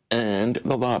 and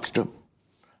The Lobster.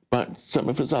 But some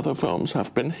of his other films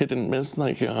have been hit and miss,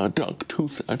 like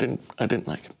Dogtooth. I didn't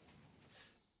like it.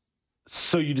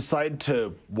 So you decide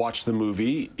to watch the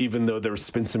movie, even though there's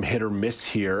been some hit or miss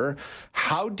here.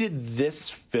 How did this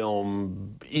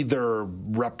film either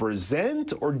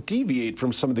represent or deviate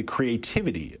from some of the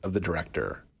creativity of the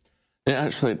director? It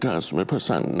actually does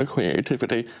represent the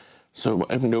creativity. So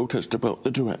what I've noticed about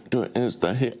the director is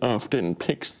that he often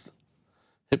picks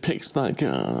like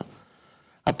a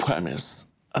premise,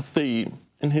 a theme,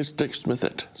 and he sticks with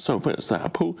it. So for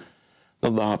example,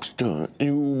 The Lobster,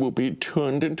 you will be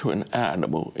turned into an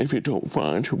animal if you don't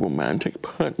find a romantic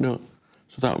partner.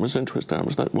 So that was interesting. I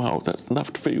was like, wow, that's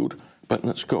left field, but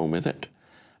let's go with it.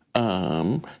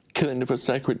 Killing of a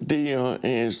Sacred Deer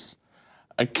is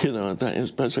a killer that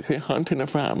is basically hunting a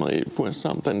family for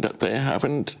something that they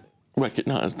haven't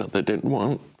recognized that they didn't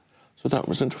want. So that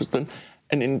was interesting.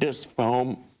 And in this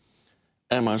film,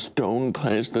 Emma Stone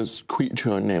plays this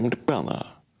creature named Bella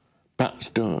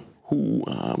Baxter, who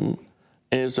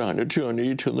is on a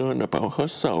journey to learn about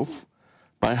herself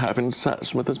by having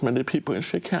sex with as many people as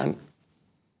she can.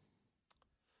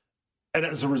 And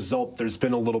as a result, there's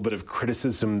been a little bit of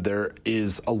criticism. There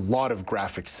is a lot of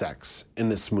graphic sex in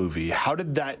this movie. How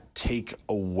did that take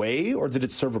away, or did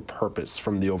it serve a purpose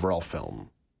from the overall film?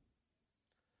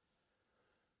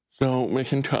 So we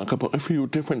can talk about a few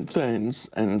different things.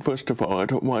 And first of all, I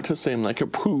don't want to seem like a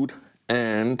prude,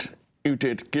 and you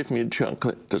did give me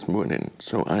chocolate this morning,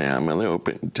 so I am a little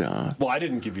bit... Well, I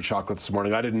didn't give you chocolate this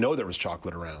morning. I didn't know there was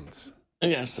chocolate around.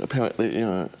 Yes, apparently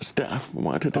staff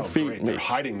wanted to feed great. me. They're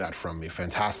hiding that from me.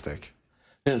 Fantastic.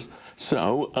 Yes,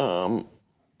 so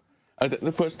I think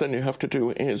the first thing you have to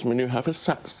do is when you have a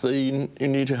sex scene, you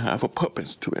need to have a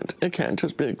purpose to it. It can't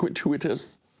just be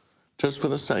gratuitous, just for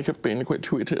the sake of being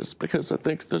gratuitous, because I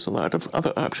think there's a lot of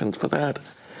other options for that.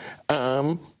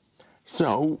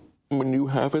 So when you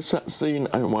have a sex scene,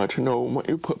 I want to know what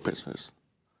your purpose is.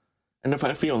 And if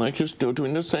I feel like you're still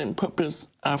doing the same purpose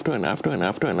after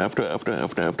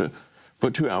for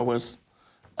 2 hours,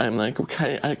 I'm like,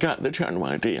 okay, I got the general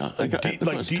idea. I got it the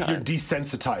first time. You're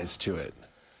desensitized to it.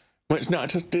 Well, it's not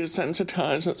just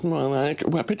desensitized, it's more like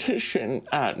repetition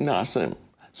ad nauseam.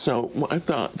 So what I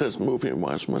thought this movie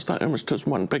was that it was just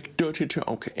one big dirty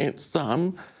joke. It's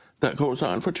that goes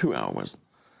on for 2 hours.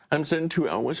 I'm saying 2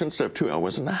 hours instead of 2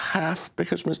 hours and a half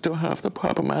because we still have the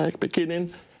problematic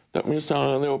beginning that we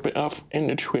saw a little bit of in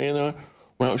the trailer.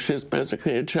 Well, she's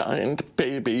basically a giant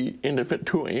baby in a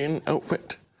Victorian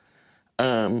outfit.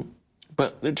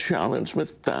 But the challenge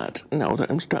with that, now that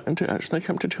I'm starting to actually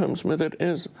come to terms with it,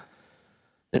 is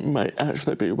it might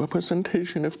actually be a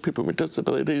representation of people with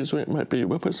disabilities, or it might be a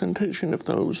representation of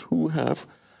those who have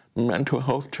mental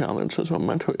health challenges or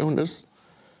mental illness,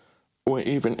 or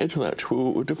even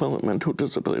intellectual or developmental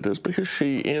disabilities, because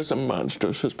she is a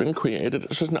monster. She's been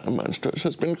created. She's not a monster.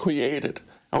 She's been created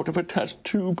out of a test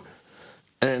tube,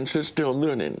 and she's still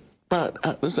learning. But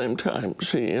at the same time,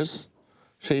 she is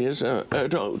an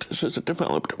adult. She's a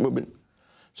developed woman.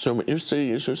 So what you see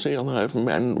is a lot of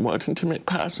men wanting to make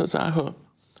passes at her,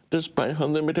 despite her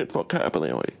limited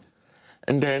vocabulary.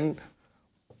 And then,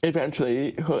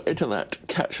 eventually, her intellect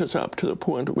catches up to the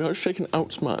point where she can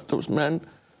outsmart those men,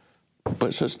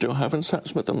 but she's still having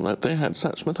sex with them like they had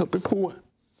sex with her before.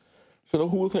 So the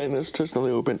whole thing is just a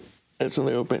little bit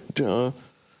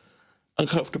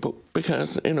uncomfortable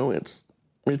because,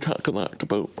 we talk a lot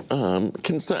about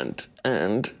consent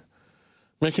and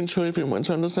making sure everyone's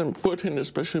on the same footing,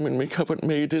 especially when we covered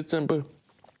May, December.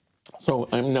 So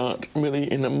I'm not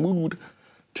really in a mood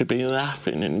to be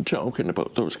laughing and joking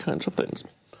about those kinds of things.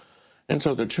 And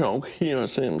so the joke here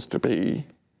seems to be,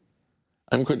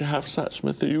 I'm going to have sex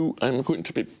with you, I'm going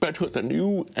to be better than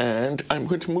you, and I'm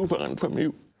going to move on from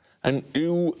you. And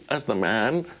you, as the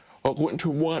man, are going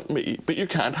to want me, but you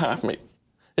can't have me,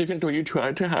 even though you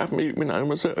tried to have me when I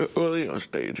was at an earlier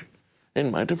stage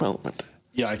in my development.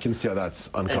 Yeah, I can see how that's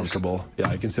uncomfortable. Yeah,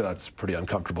 I can see that's a pretty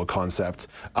uncomfortable concept.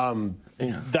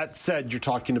 That said, you're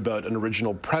talking about an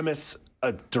original premise,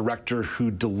 a director who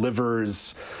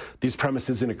delivers these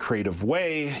premises in a creative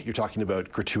way. You're talking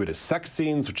about gratuitous sex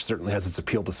scenes, which certainly has its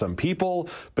appeal to some people,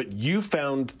 but you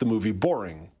found the movie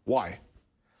boring. Why?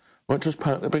 Well, just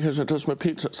partly because it just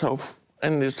repeats itself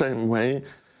in the same way.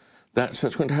 That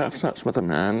she's going to have sex with a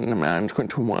man, the man's going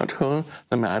to want her,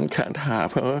 the man can't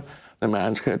have her, the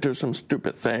man's going to do some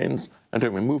stupid things, and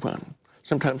then we move on.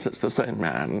 Sometimes it's the same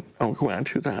man. I'll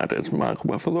grant you that. It's Marc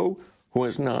Aflalo, who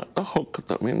is not the Hulk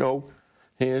that we know.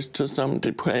 He is just some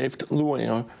depraved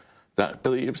lawyer that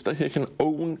believes that he can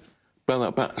own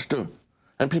Bella Baxter.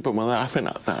 And people were laughing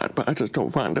at that, but I just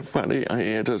don't find it funny.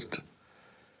 I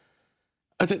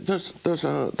think there's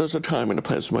a time and a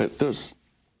place where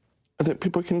I think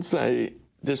people can say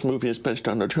this movie is based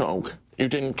on a joke. You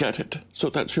didn't get it,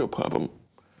 so that's your problem.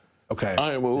 Okay.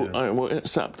 I will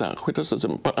accept that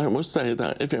criticism, but I will say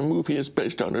that if your movie is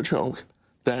based on a joke,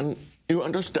 then you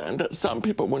understand that some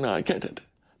people will not get it,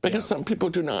 because some people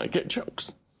do not get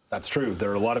jokes. That's true. There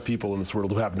are a lot of people in this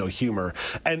world who have no humor,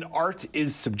 and art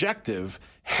is subjective.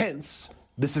 Hence,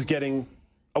 this is getting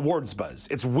awards buzz.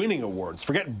 It's winning awards.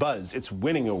 Forget buzz. It's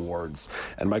winning awards.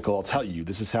 And Michael, I'll tell you,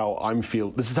 this is how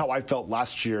I felt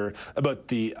last year about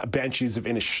the Banshees of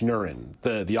Inisherin,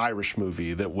 the Irish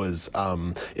movie that was,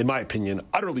 in my opinion,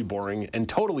 utterly boring and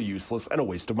totally useless and a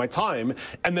waste of my time.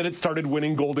 And then it started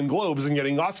winning Golden Globes and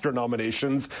getting Oscar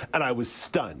nominations, and I was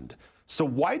stunned. So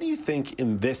why do you think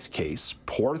in this case,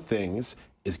 Poor Things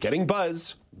is getting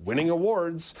buzz, winning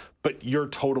awards, but you're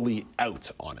totally out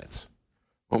on it?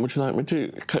 What would you like me to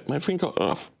cut my finger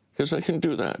off? Because I can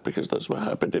do that, because that's what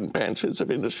happened in Banshees of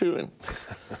Inisherin.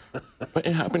 But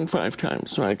it happened 5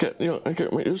 times, so I get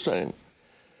what you're saying.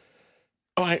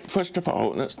 All right, first of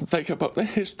all, let's think about the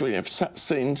history of sex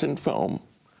scenes in film.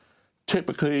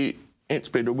 Typically, it's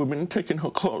been a woman taking her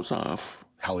clothes off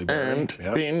and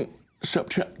being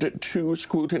subjected to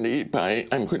scrutiny by,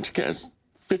 I'm going to guess,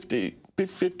 50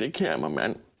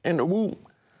 cameramen in a room.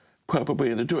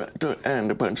 Probably the director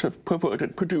and a bunch of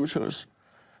perverted producers,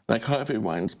 like Harvey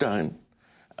Weinstein.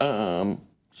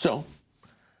 So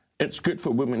it's good for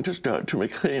women to start to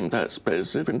reclaim that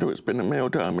space, even though it's been a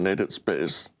male-dominated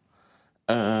space.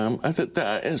 I think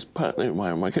that is partly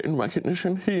why we're getting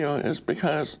recognition here, is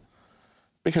because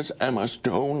Emma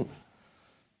Stone,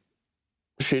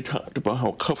 she talked about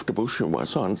how comfortable she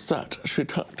was on set. She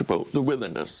talked about the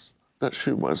willingness that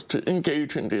she was to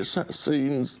engage in these sex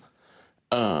scenes.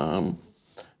 And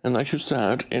like you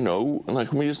said,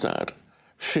 like we said,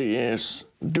 she is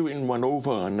doing one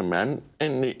over on the men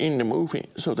in the movie,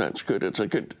 so that's good. It's a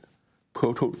good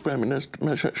proto-feminist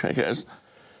message, I guess.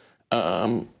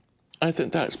 I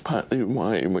think that's partly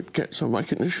why it would get some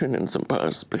recognition and some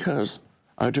buzz, because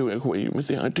I do agree with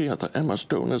the idea that Emma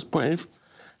Stone is brave,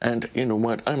 and you know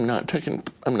what? I'm not taking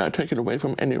away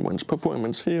from anyone's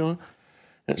performance here.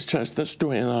 It's just the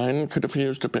storyline could have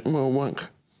used a bit more work.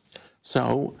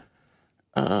 So,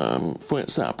 for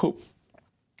example,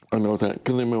 I know that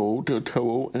Guillermo del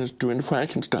Toro is doing a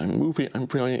Frankenstein movie. I'm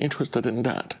very interested in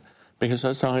that, because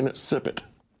I saw an exhibit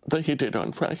that he did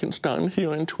on Frankenstein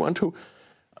here in Toronto.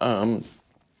 And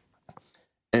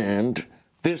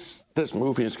this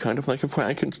movie is kind of like a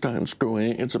Frankenstein story.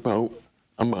 It's about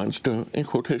a monster, in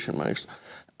quotation marks,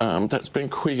 that's been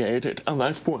created, a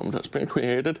life form that's been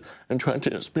created and trying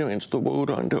to experience the world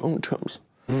on their own terms.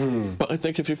 But I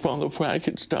think if you follow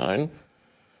Frankenstein,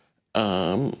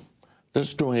 the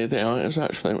story there is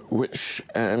actually rich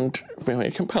and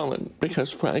very compelling,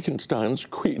 because Frankenstein's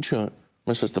creature,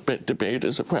 this is the big debate,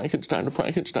 is it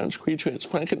Frankenstein's creature? It's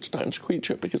Frankenstein's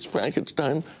creature because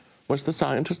Frankenstein was the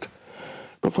scientist.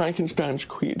 But Frankenstein's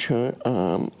creature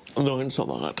learns a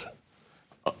lot.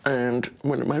 And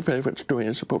one of my favorite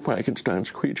stories about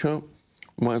Frankenstein's creature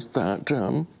was that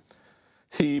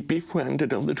he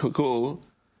befriended a little girl,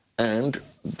 and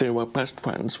they were best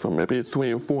friends for maybe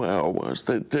 3 or 4 hours.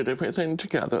 They did everything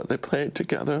together. They played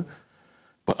together.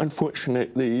 But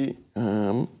unfortunately,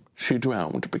 she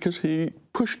drowned because he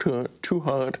pushed her too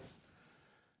hard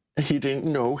he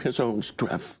didn't know his own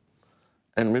strength.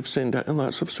 And we've seen that in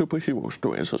lots of superhero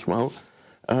stories as well.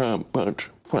 But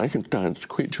Frankenstein's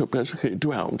creature basically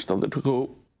drowns the little girl,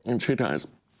 and she dies.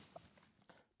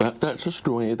 But that's a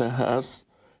story that has,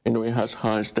 it has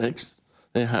high stakes,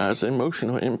 it has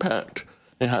emotional impact,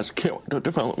 it has character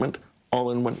development all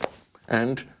in one.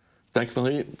 And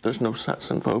thankfully, there's no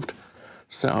sex involved.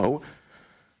 So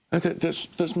I think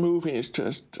this movie is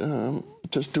just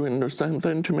doing the same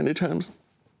thing too many times.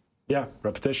 Yeah,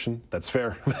 repetition. That's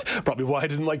fair. Probably why I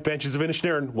didn't like Banshees of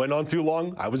Inisherin. Went on too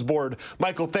long. I was bored.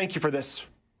 Michael, thank you for this.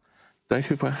 Thank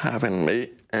you for having me.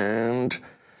 And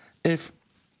if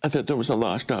I thought there was a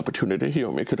lost opportunity here,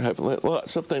 we could have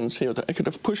lots of things here that I could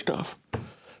have pushed off.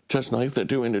 Just like they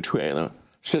do in the trailer.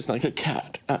 It's just like a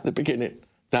cat at the beginning.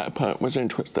 That part was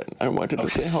interesting. I wanted to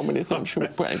say how many things you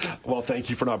would break. Well, thank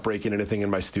you for not breaking anything in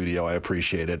my studio. I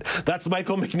appreciate it. That's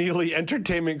Michael McNeely,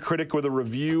 entertainment critic, with a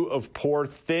review of Poor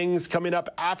Things. Coming up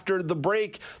after the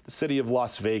break, the city of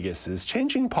Las Vegas is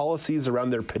changing policies around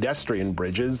their pedestrian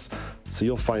bridges. So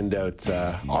you'll find out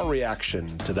our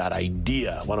reaction to that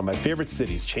idea. One of my favorite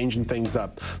cities, changing things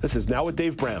up. This is Now with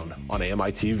Dave Brown on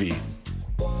AMI TV.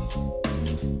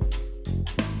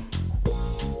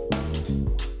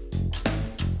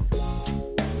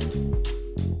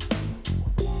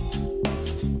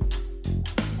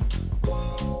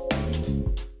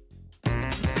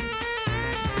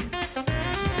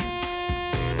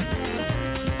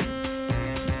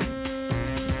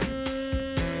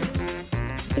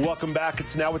 Welcome back.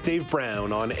 It's Now with Dave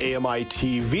Brown on AMI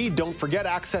TV. Don't forget,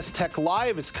 Access Tech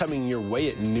Live is coming your way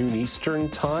at noon Eastern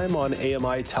time on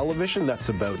AMI television. That's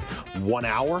about 1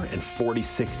 hour and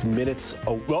 46 minutes.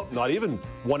 Well, not even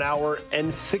 1 hour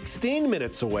and 16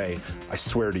 minutes away. I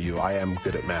swear to you, I am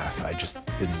good at math. I just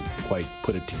didn't quite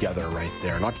put it together right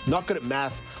there. Not good at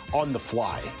math on the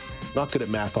fly. Not good at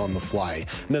math on the fly.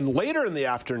 And then later in the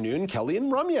afternoon, Kelly and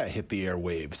Ramya hit the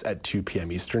airwaves at 2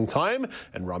 p.m. Eastern Time.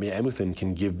 And Ramya Amuthan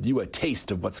can give you a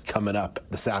taste of what's coming up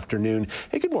this afternoon.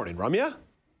 Hey, good morning, Ramya.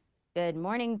 Good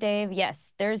morning, Dave.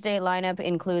 Yes, Thursday lineup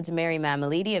includes Mary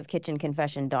Mamalidi of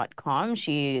kitchenconfession.com.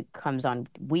 She comes on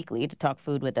weekly to talk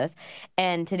food with us.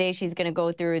 And today she's going to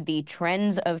go through the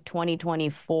trends of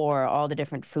 2024, all the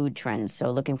different food trends.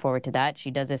 So looking forward to that.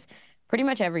 She does this pretty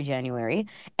much every January.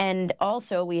 And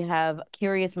also we have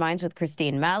Curious Minds with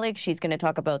Christine Malik. She's going to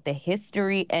talk about the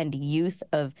history and use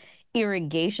of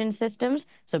irrigation systems.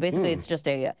 So basically it's just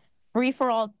a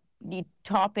free-for-all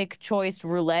topic choice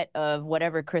roulette of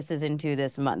whatever Chris is into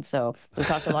this month. So we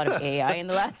talked a lot of AI in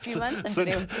the last few months.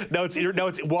 And now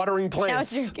it's watering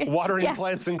plants,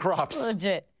 plants and crops.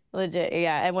 Legit.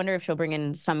 Yeah. I wonder if she'll bring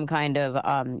in some kind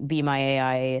of Be My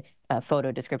AI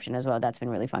photo description as well. That's been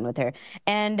really fun with her.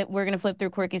 And we're going to flip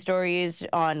through quirky stories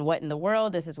on What in the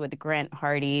World. This is with Grant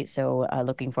Hardy. So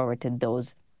looking forward to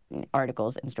those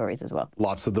articles and stories as well.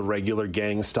 Lots of the regular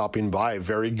gang stopping by.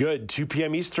 Very good. 2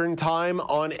 p.m. Eastern Time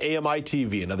on AMI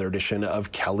TV. Another edition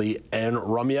of Kelly and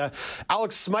Ramya.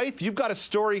 Alex Smythe, you've got a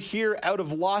story here out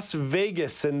of Las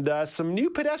Vegas and some new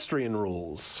pedestrian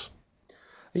rules.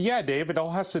 Yeah, Dave, it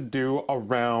all has to do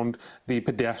around the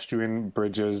pedestrian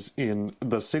bridges in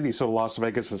the city. So Las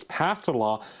Vegas has passed a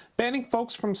law banning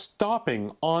folks from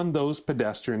stopping on those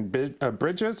pedestrian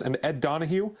bridges, and Ed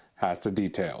Donahue has the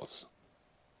details.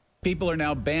 People are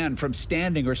now banned from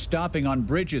standing or stopping on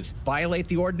bridges. Violate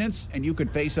the ordinance, and you could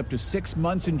face up to 6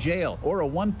 months in jail or a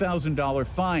 $1,000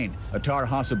 fine. Atar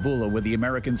Hasabullah with the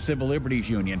American Civil Liberties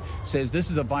Union says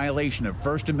this is a violation of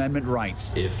First Amendment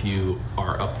rights. If you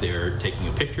are up there taking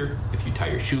a picture, if you tie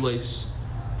your shoelace,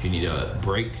 if you need a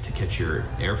break to catch your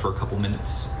air for a couple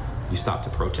minutes, you stop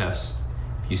to protest,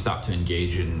 you stop to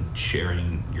engage in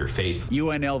sharing your faith.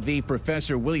 UNLV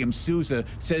professor William Souza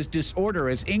says disorder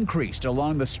has increased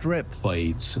along the Strip.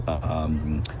 Fights,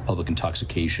 public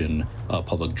intoxication,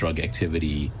 public drug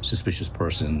activity, suspicious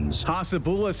persons.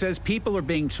 Hasabullah says people are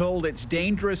being told it's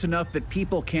dangerous enough that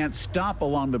people can't stop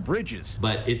along the bridges.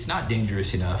 But it's not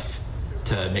dangerous enough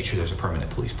to make sure there's a permanent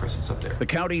police presence up there. The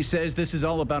county says this is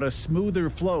all about a smoother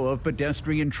flow of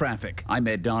pedestrian traffic. I'm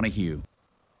Ed Donahue.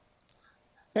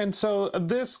 And so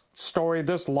this story,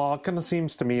 this law, kind of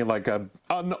seems to me like an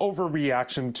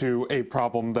overreaction to a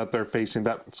problem that they're facing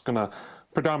that's going to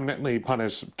predominantly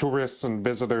punish tourists and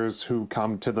visitors who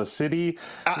come to the city.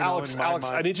 Alex,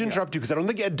 I need to interrupt you because I don't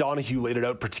think Ed Donahue laid it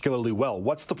out particularly well.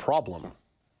 What's the problem?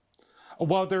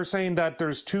 Well, they're saying that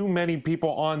there's too many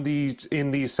people in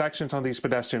these sections on these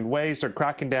pedestrian ways. They're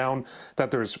cracking down that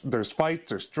there's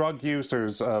fights, there's drug use,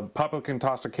 there's public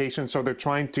intoxication. So they're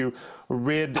trying to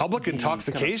rid public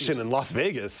intoxication in Las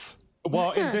Vegas.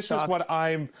 Well, and this is what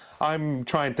I'm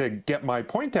trying to get my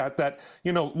point at, that,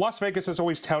 Las Vegas has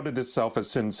always touted itself as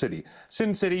Sin City.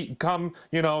 Sin City,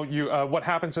 what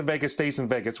happens in Vegas stays in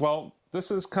Vegas. Well, this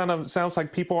is sounds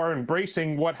like people are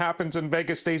embracing what happens in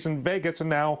Vegas stays in Vegas, and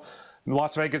now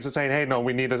Las Vegas is saying, hey, no,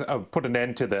 we need to put an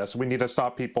end to this. We need to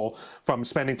stop people from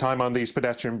spending time on these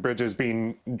pedestrian bridges,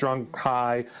 being drunk,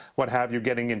 high, what have you,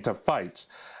 getting into fights.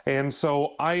 And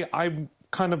so I'm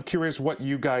kind of curious what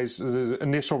you guys'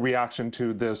 initial reaction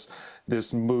to this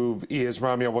move is.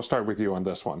 Ramya, we'll start with you on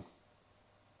this one.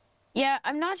 Yeah,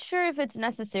 I'm not sure if it's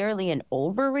necessarily an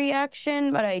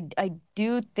overreaction, but I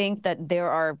do think that there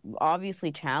are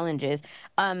obviously challenges.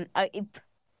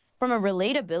 From a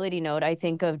relatability note, I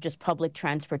think of just public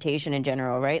transportation in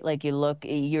general, right? Like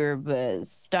you're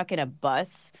stuck in a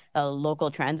bus, a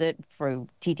local transit for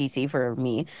TTC for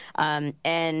me,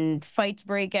 and fights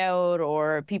break out,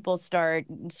 or people start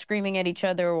screaming at each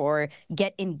other, or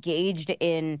get engaged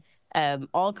in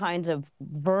all kinds of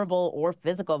verbal or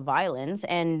physical violence,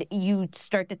 and you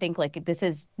start to think like, this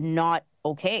is not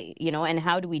okay, and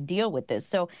how do we deal with this?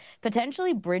 So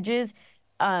potentially bridges,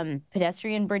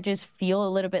 pedestrian bridges feel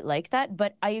a little bit like that,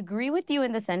 but I agree with you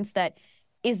in the sense that,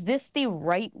 is this the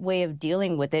right way of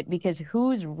dealing with it? Because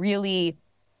who's really,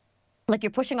 like,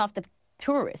 you're pushing off the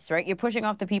tourists, right? You're pushing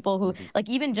off the people who, like,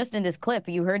 even just in this clip,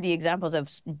 you heard the examples of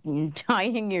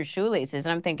tying your shoelaces,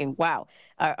 and I'm thinking, wow,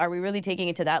 are we really taking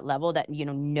it to that level that,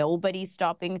 nobody's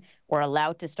stopping or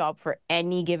allowed to stop for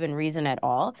any given reason at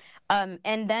all?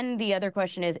 And then the other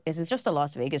question is it just a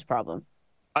Las Vegas problem?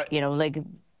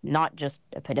 Not just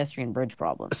a pedestrian bridge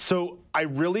problem. So I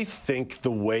really think the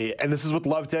way, and this is with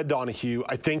love to Ed Donahue,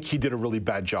 I think he did a really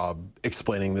bad job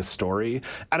explaining this story.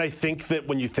 And I think that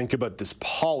when you think about this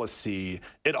policy,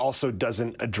 it also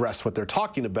doesn't address what they're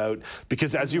talking about,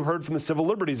 because as you heard from the Civil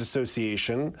Liberties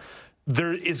Association,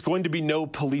 there is going to be no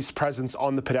police presence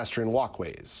on the pedestrian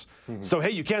walkways. So, hey,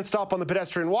 you can't stop on the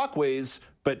pedestrian walkways,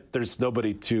 but there's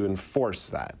nobody to enforce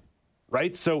that.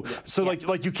 Right? So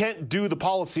like you can't do the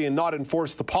policy and not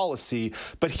enforce the policy.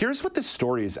 But here's what this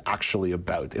story is actually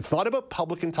about. It's not about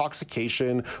public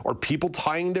intoxication or people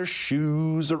tying their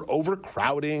shoes or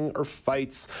overcrowding or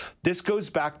fights. This goes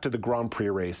back to the Grand Prix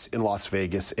race in Las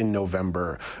Vegas in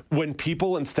November, when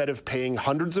people, instead of paying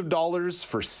hundreds of dollars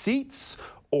for seats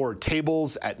or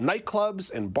tables at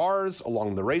nightclubs and bars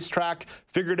along the racetrack,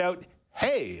 figured out,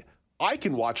 hey, I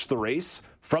can watch the race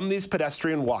from these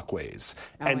pedestrian walkways.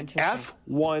 And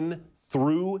F1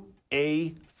 threw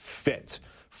a fit.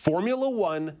 Formula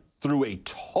One threw a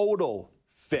total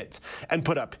fit and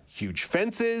put up huge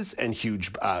fences and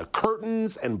huge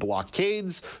curtains and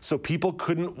blockades so people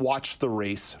couldn't watch the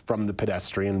race from the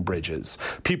pedestrian bridges.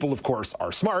 People, of course,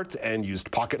 are smart and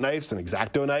used pocket knives and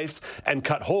X-Acto knives and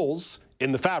cut holes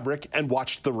in the fabric and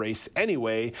watched the race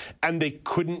anyway, and they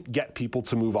couldn't get people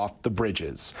to move off the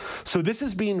bridges. So this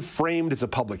is being framed as a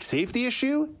public safety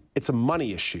issue. It's a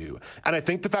money issue. And I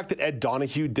think the fact that Ed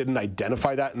Donahue didn't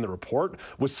identify that in the report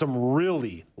was some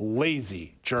really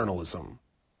lazy journalism.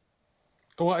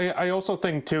 Well, I also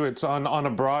think, too, it's on a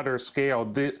broader scale.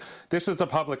 This is a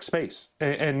public space,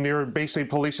 and you're basically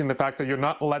policing the fact that you're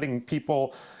not letting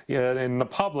people in the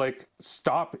public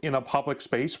stop in a public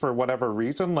space for whatever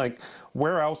reason. Like,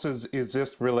 where else is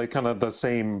this really kind of the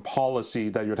same policy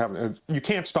that you'd have? You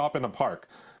can't stop in a park.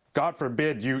 God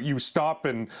forbid you stop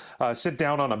and sit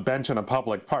down on a bench in a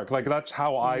public park. Like, that's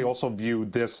how I also view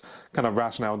this kind of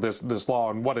rationale, this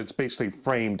law, and what it's basically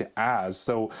framed as.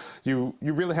 So you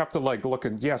really have to look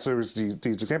at, yes, there's these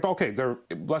examples. Okay,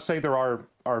 let's say there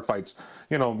are fights,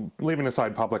 leaving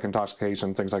aside public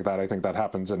intoxication, things like that. I think that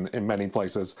happens in many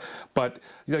places. But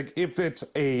if it's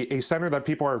a center that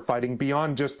people are fighting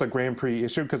beyond just the Grand Prix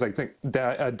issue, because I think,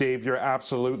 Dave, you're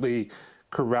absolutely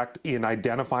correct in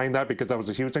identifying that, because that was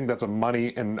a huge thing. That's a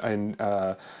money and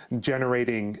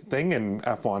generating thing, and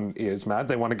F1 is mad.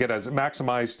 They want to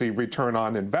maximize the return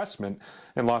on investment,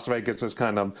 and Las Vegas is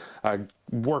kind of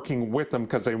working with them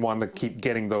because they want to keep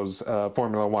getting those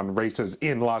Formula One races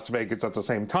in Las Vegas at the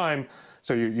same time.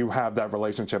 So you have that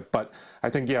relationship. But I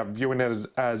think, viewing it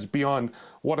as beyond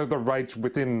what are the rights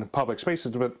within public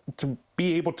spaces, but to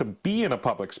be able to be in a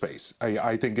public space,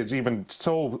 I think is even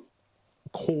so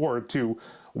core to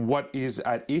what is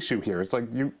at issue here. It's like,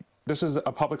 this is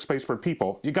a public space for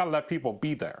people. You got to let people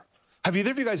be there. Have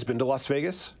either of you guys been to Las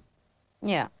Vegas?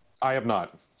 Yeah. I have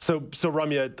not. So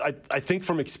Ramya, I think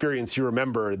from experience you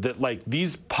remember that like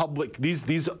these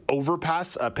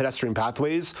overpass pedestrian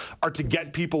pathways are to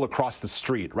get people across the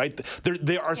street, right?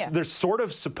 They're sort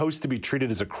of supposed to be treated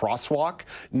as a crosswalk,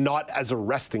 not as a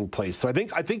resting place. So I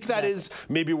think that is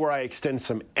maybe where I extend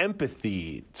some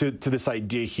empathy to this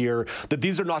idea here that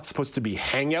these are not supposed to be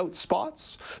hangout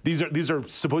spots. These are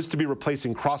supposed to be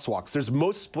replacing crosswalks. There's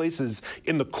most places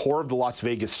in the core of the Las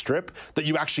Vegas Strip that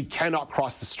you actually cannot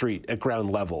cross the street at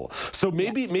ground level. So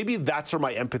maybe that's where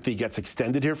my empathy gets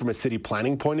extended here from a city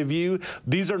planning point of view.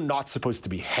 These are not supposed to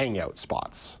be hangout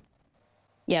spots.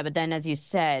 Yeah, but then as you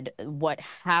said, what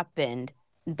happened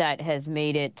that has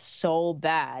made it so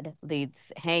bad,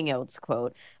 these hangouts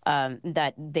quote,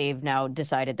 that they've now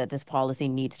decided that this policy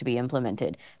needs to be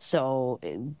implemented. So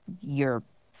you're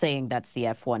saying that's the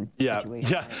F1 situation.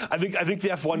 Yeah. I think the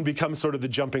F1 becomes sort of the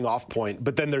jumping off point,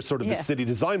 but then there's sort of the city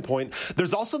design point.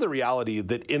 There's also the reality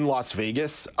that in Las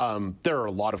Vegas, there are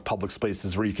a lot of public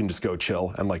spaces where you can just go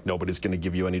chill and like nobody's going to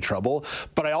give you any trouble.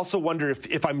 But I also wonder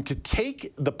if I'm to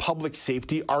take the public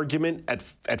safety argument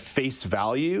at face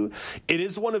value, it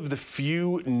is one of the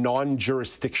few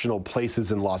non-jurisdictional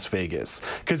places in Las Vegas.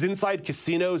 Because inside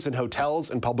casinos and hotels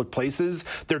and public places,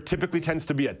 there typically tends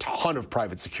to be a ton of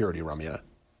private security, Ramya.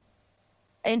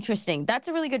 Interesting. That's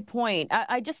a really good point.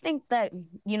 I just think that,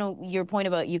 your point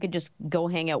about you could just go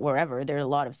hang out wherever. There are a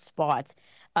lot of spots.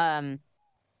 They're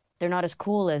not as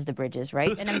cool as the bridges,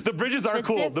 right? And the bridges are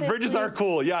cool. The bridges are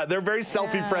cool. Yeah, they're very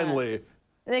selfie friendly.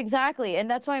 Exactly. And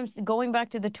that's why I'm going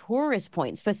back to the tourist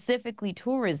point, specifically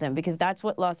tourism, because that's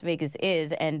what Las Vegas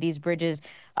is. And these bridges,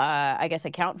 I guess,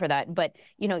 account for that. But,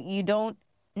 you don't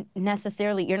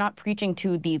necessarily, you're not preaching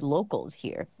to the locals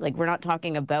here. Like, we're not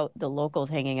talking about the locals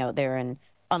hanging out there, and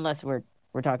unless we're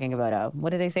talking about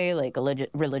what do they say, like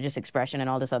religious expression and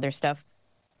all this other stuff.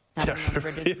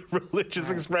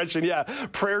 Religious expression,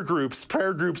 prayer groups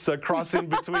crossing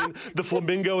between the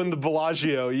Flamingo and the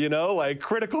Bellagio, like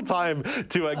critical time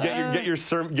to get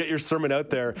your sermon out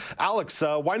there. Alex,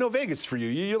 why no Vegas for you?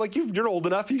 You're old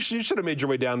enough. You should have made your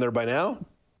way down there by now.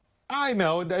 I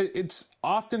know it's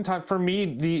oftentimes for me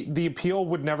the appeal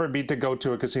would never be to go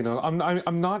to a casino.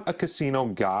 I'm not a casino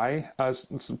guy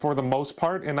for the most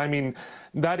part, and I mean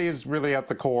that is really at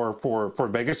the core for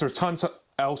Vegas. There's tons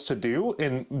else to do,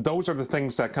 and those are the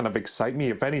things that kind of excite me,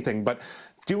 if anything. But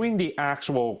doing the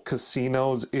actual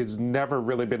casinos is never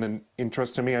really been an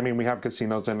interest to me. I mean, we have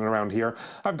casinos in and around here.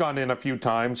 I've gone in a few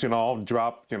times. I'll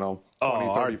drop $20,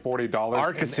 $30, $40.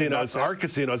 Our casinos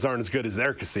aren't as good as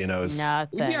their casinos.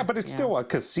 Nothing. Yeah, but it's still a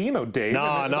casino, Dave.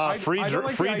 No, free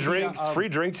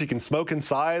drinks. You can smoke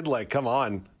inside. Like, come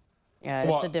on. Yeah,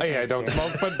 well, A, I don't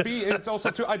smoke, but B, it's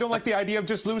also too, I don't like the idea of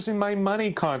just losing my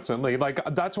money constantly. Like,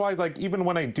 that's why, like, even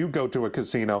when I do go to a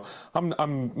casino,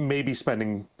 I'm maybe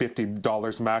spending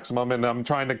 $50 maximum, and I'm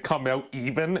trying to come out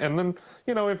even. And then,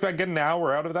 if I get an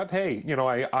hour out of that, hey,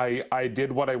 I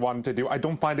did what I wanted to do. I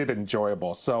don't find it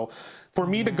enjoyable. So for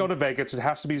me to go to Vegas, it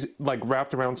has to be like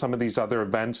wrapped around some of these other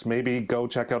events. Maybe go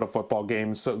check out a football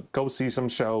game, so go see some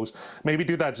shows. Maybe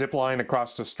do that zip line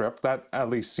across the Strip. That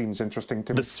at least seems interesting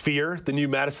to me. The Sphere, the new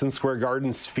Madison Square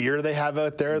Garden Sphere they have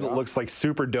out there that looks like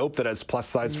super dope, that has plus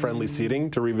size friendly seating,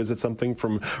 to revisit something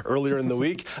from earlier in the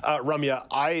week. Ramya,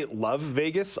 I love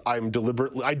Vegas. I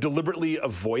deliberately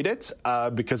avoid it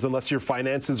because unless your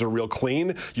finances are real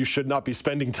clean, you should not be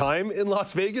spending time in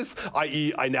Las Vegas,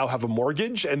 i.e. I now have a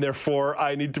mortgage, and therefore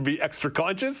I need to be extra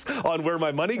conscious on where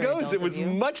my money goes. It was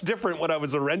much different when I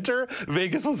was a renter.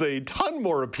 Vegas was a ton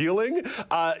more appealing.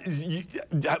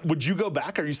 Would you go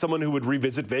back? Are you someone who would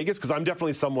revisit Vegas? Because I'm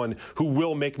definitely someone who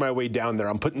will make my way down there.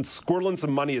 I'm squirreling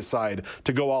some money aside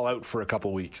to go all out for a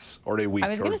couple weeks or a week. I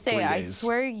was going to say, 3 days. I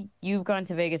swear you've gone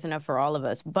to Vegas enough for all of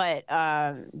us, but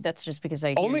that's just because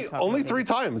I only 3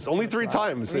 times. Only 3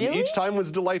 times, really? And each time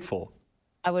was delightful.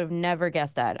 I would have never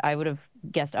guessed that. I would have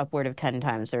guessed upward of 10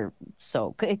 times or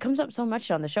so. It comes up so much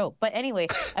on the show. But anyway,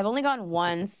 I've only gone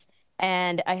once,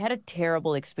 and I had a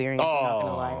terrible experience. I'm not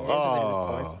gonna lie. It was a bit of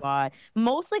a sore spot.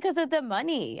 Mostly because of the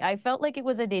money. I felt like it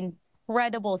was an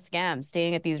incredible scam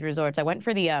staying at these resorts. I went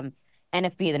for the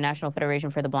NFB, the National Federation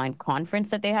for the Blind conference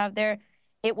that they have there.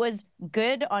 It was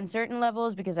good on certain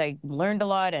levels because I learned a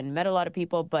lot and met a lot of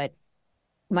people, but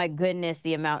my goodness,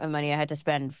 the amount of money I had to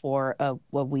spend for a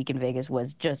week in Vegas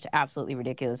was just absolutely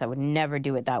ridiculous. I would never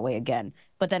do it that way again.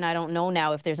 but then I don't know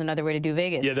now if there's another way to do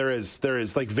Vegas. Yeah, there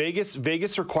is. Like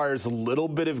Vegas requires a little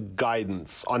bit of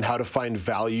guidance on how to find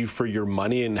value for your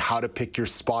money and how to pick your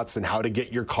spots and how to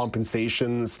get your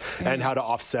compensations and how to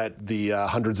offset the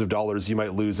hundreds of dollars you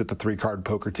might lose at the 3-card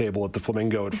poker table at the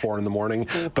Flamingo at 4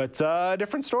 a.m. But a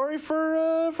different story for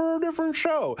a different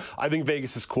show. I think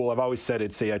Vegas is cool. I've always said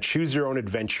it's a choose your own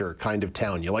adventure kind of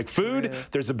town. You like food?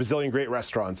 There's a bazillion great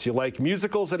restaurants. You like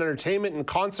musicals and entertainment and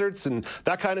concerts and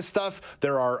that kind of stuff?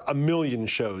 There are a million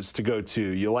shows to go to.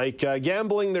 You like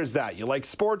gambling? There's that. You like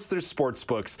sports? There's sports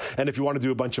books. And if you want to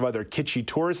do a bunch of other kitschy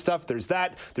tourist stuff, there's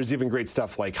that. There's even great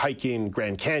stuff like hiking,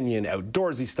 Grand Canyon,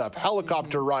 outdoorsy stuff,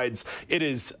 helicopter rides. It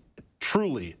is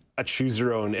truly a choose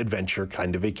your own adventure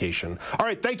kind of vacation. All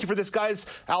right, thank you for this, guys.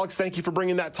 Alex, thank you for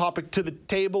bringing that topic to the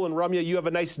table. And Ramya, you have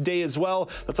a nice day as well.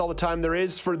 That's all the time there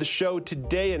is for the show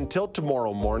today until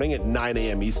tomorrow morning at 9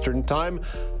 a.m. Eastern Time,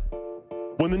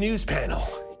 when the news panel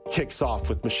kicks off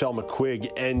with Michelle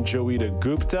McQuigg and Joeita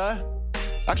Gupta.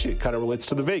 Actually, it kind of relates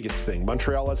to the Vegas thing.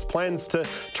 Montreal has plans to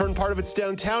turn part of its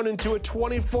downtown into a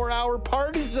 24-hour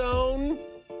party zone.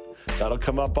 That'll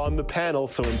come up on the panel.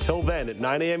 So until then, at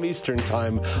 9 a.m. Eastern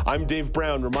Time, I'm Dave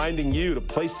Brown, reminding you to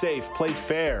play safe, play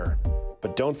fair,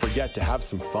 but don't forget to have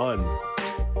some fun.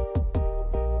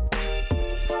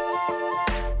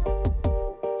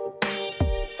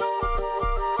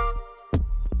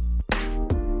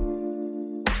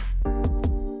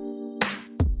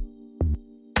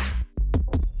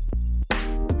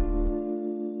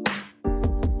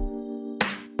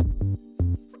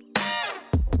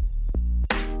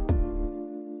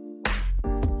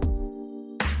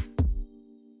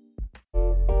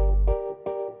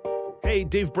 Hey,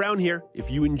 Dave Brown here.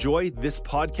 If you enjoy this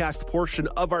podcast portion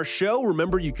of our show,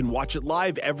 remember you can watch it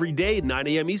live every day at 9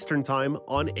 a.m. Eastern Time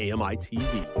on AMI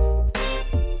TV.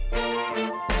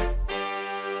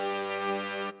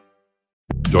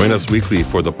 Join us weekly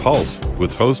for The Pulse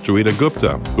with host Joeita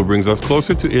Gupta, who brings us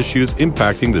closer to issues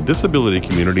impacting the disability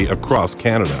community across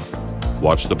Canada.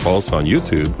 Watch The Pulse on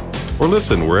YouTube or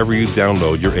listen wherever you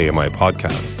download your AMI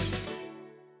podcasts.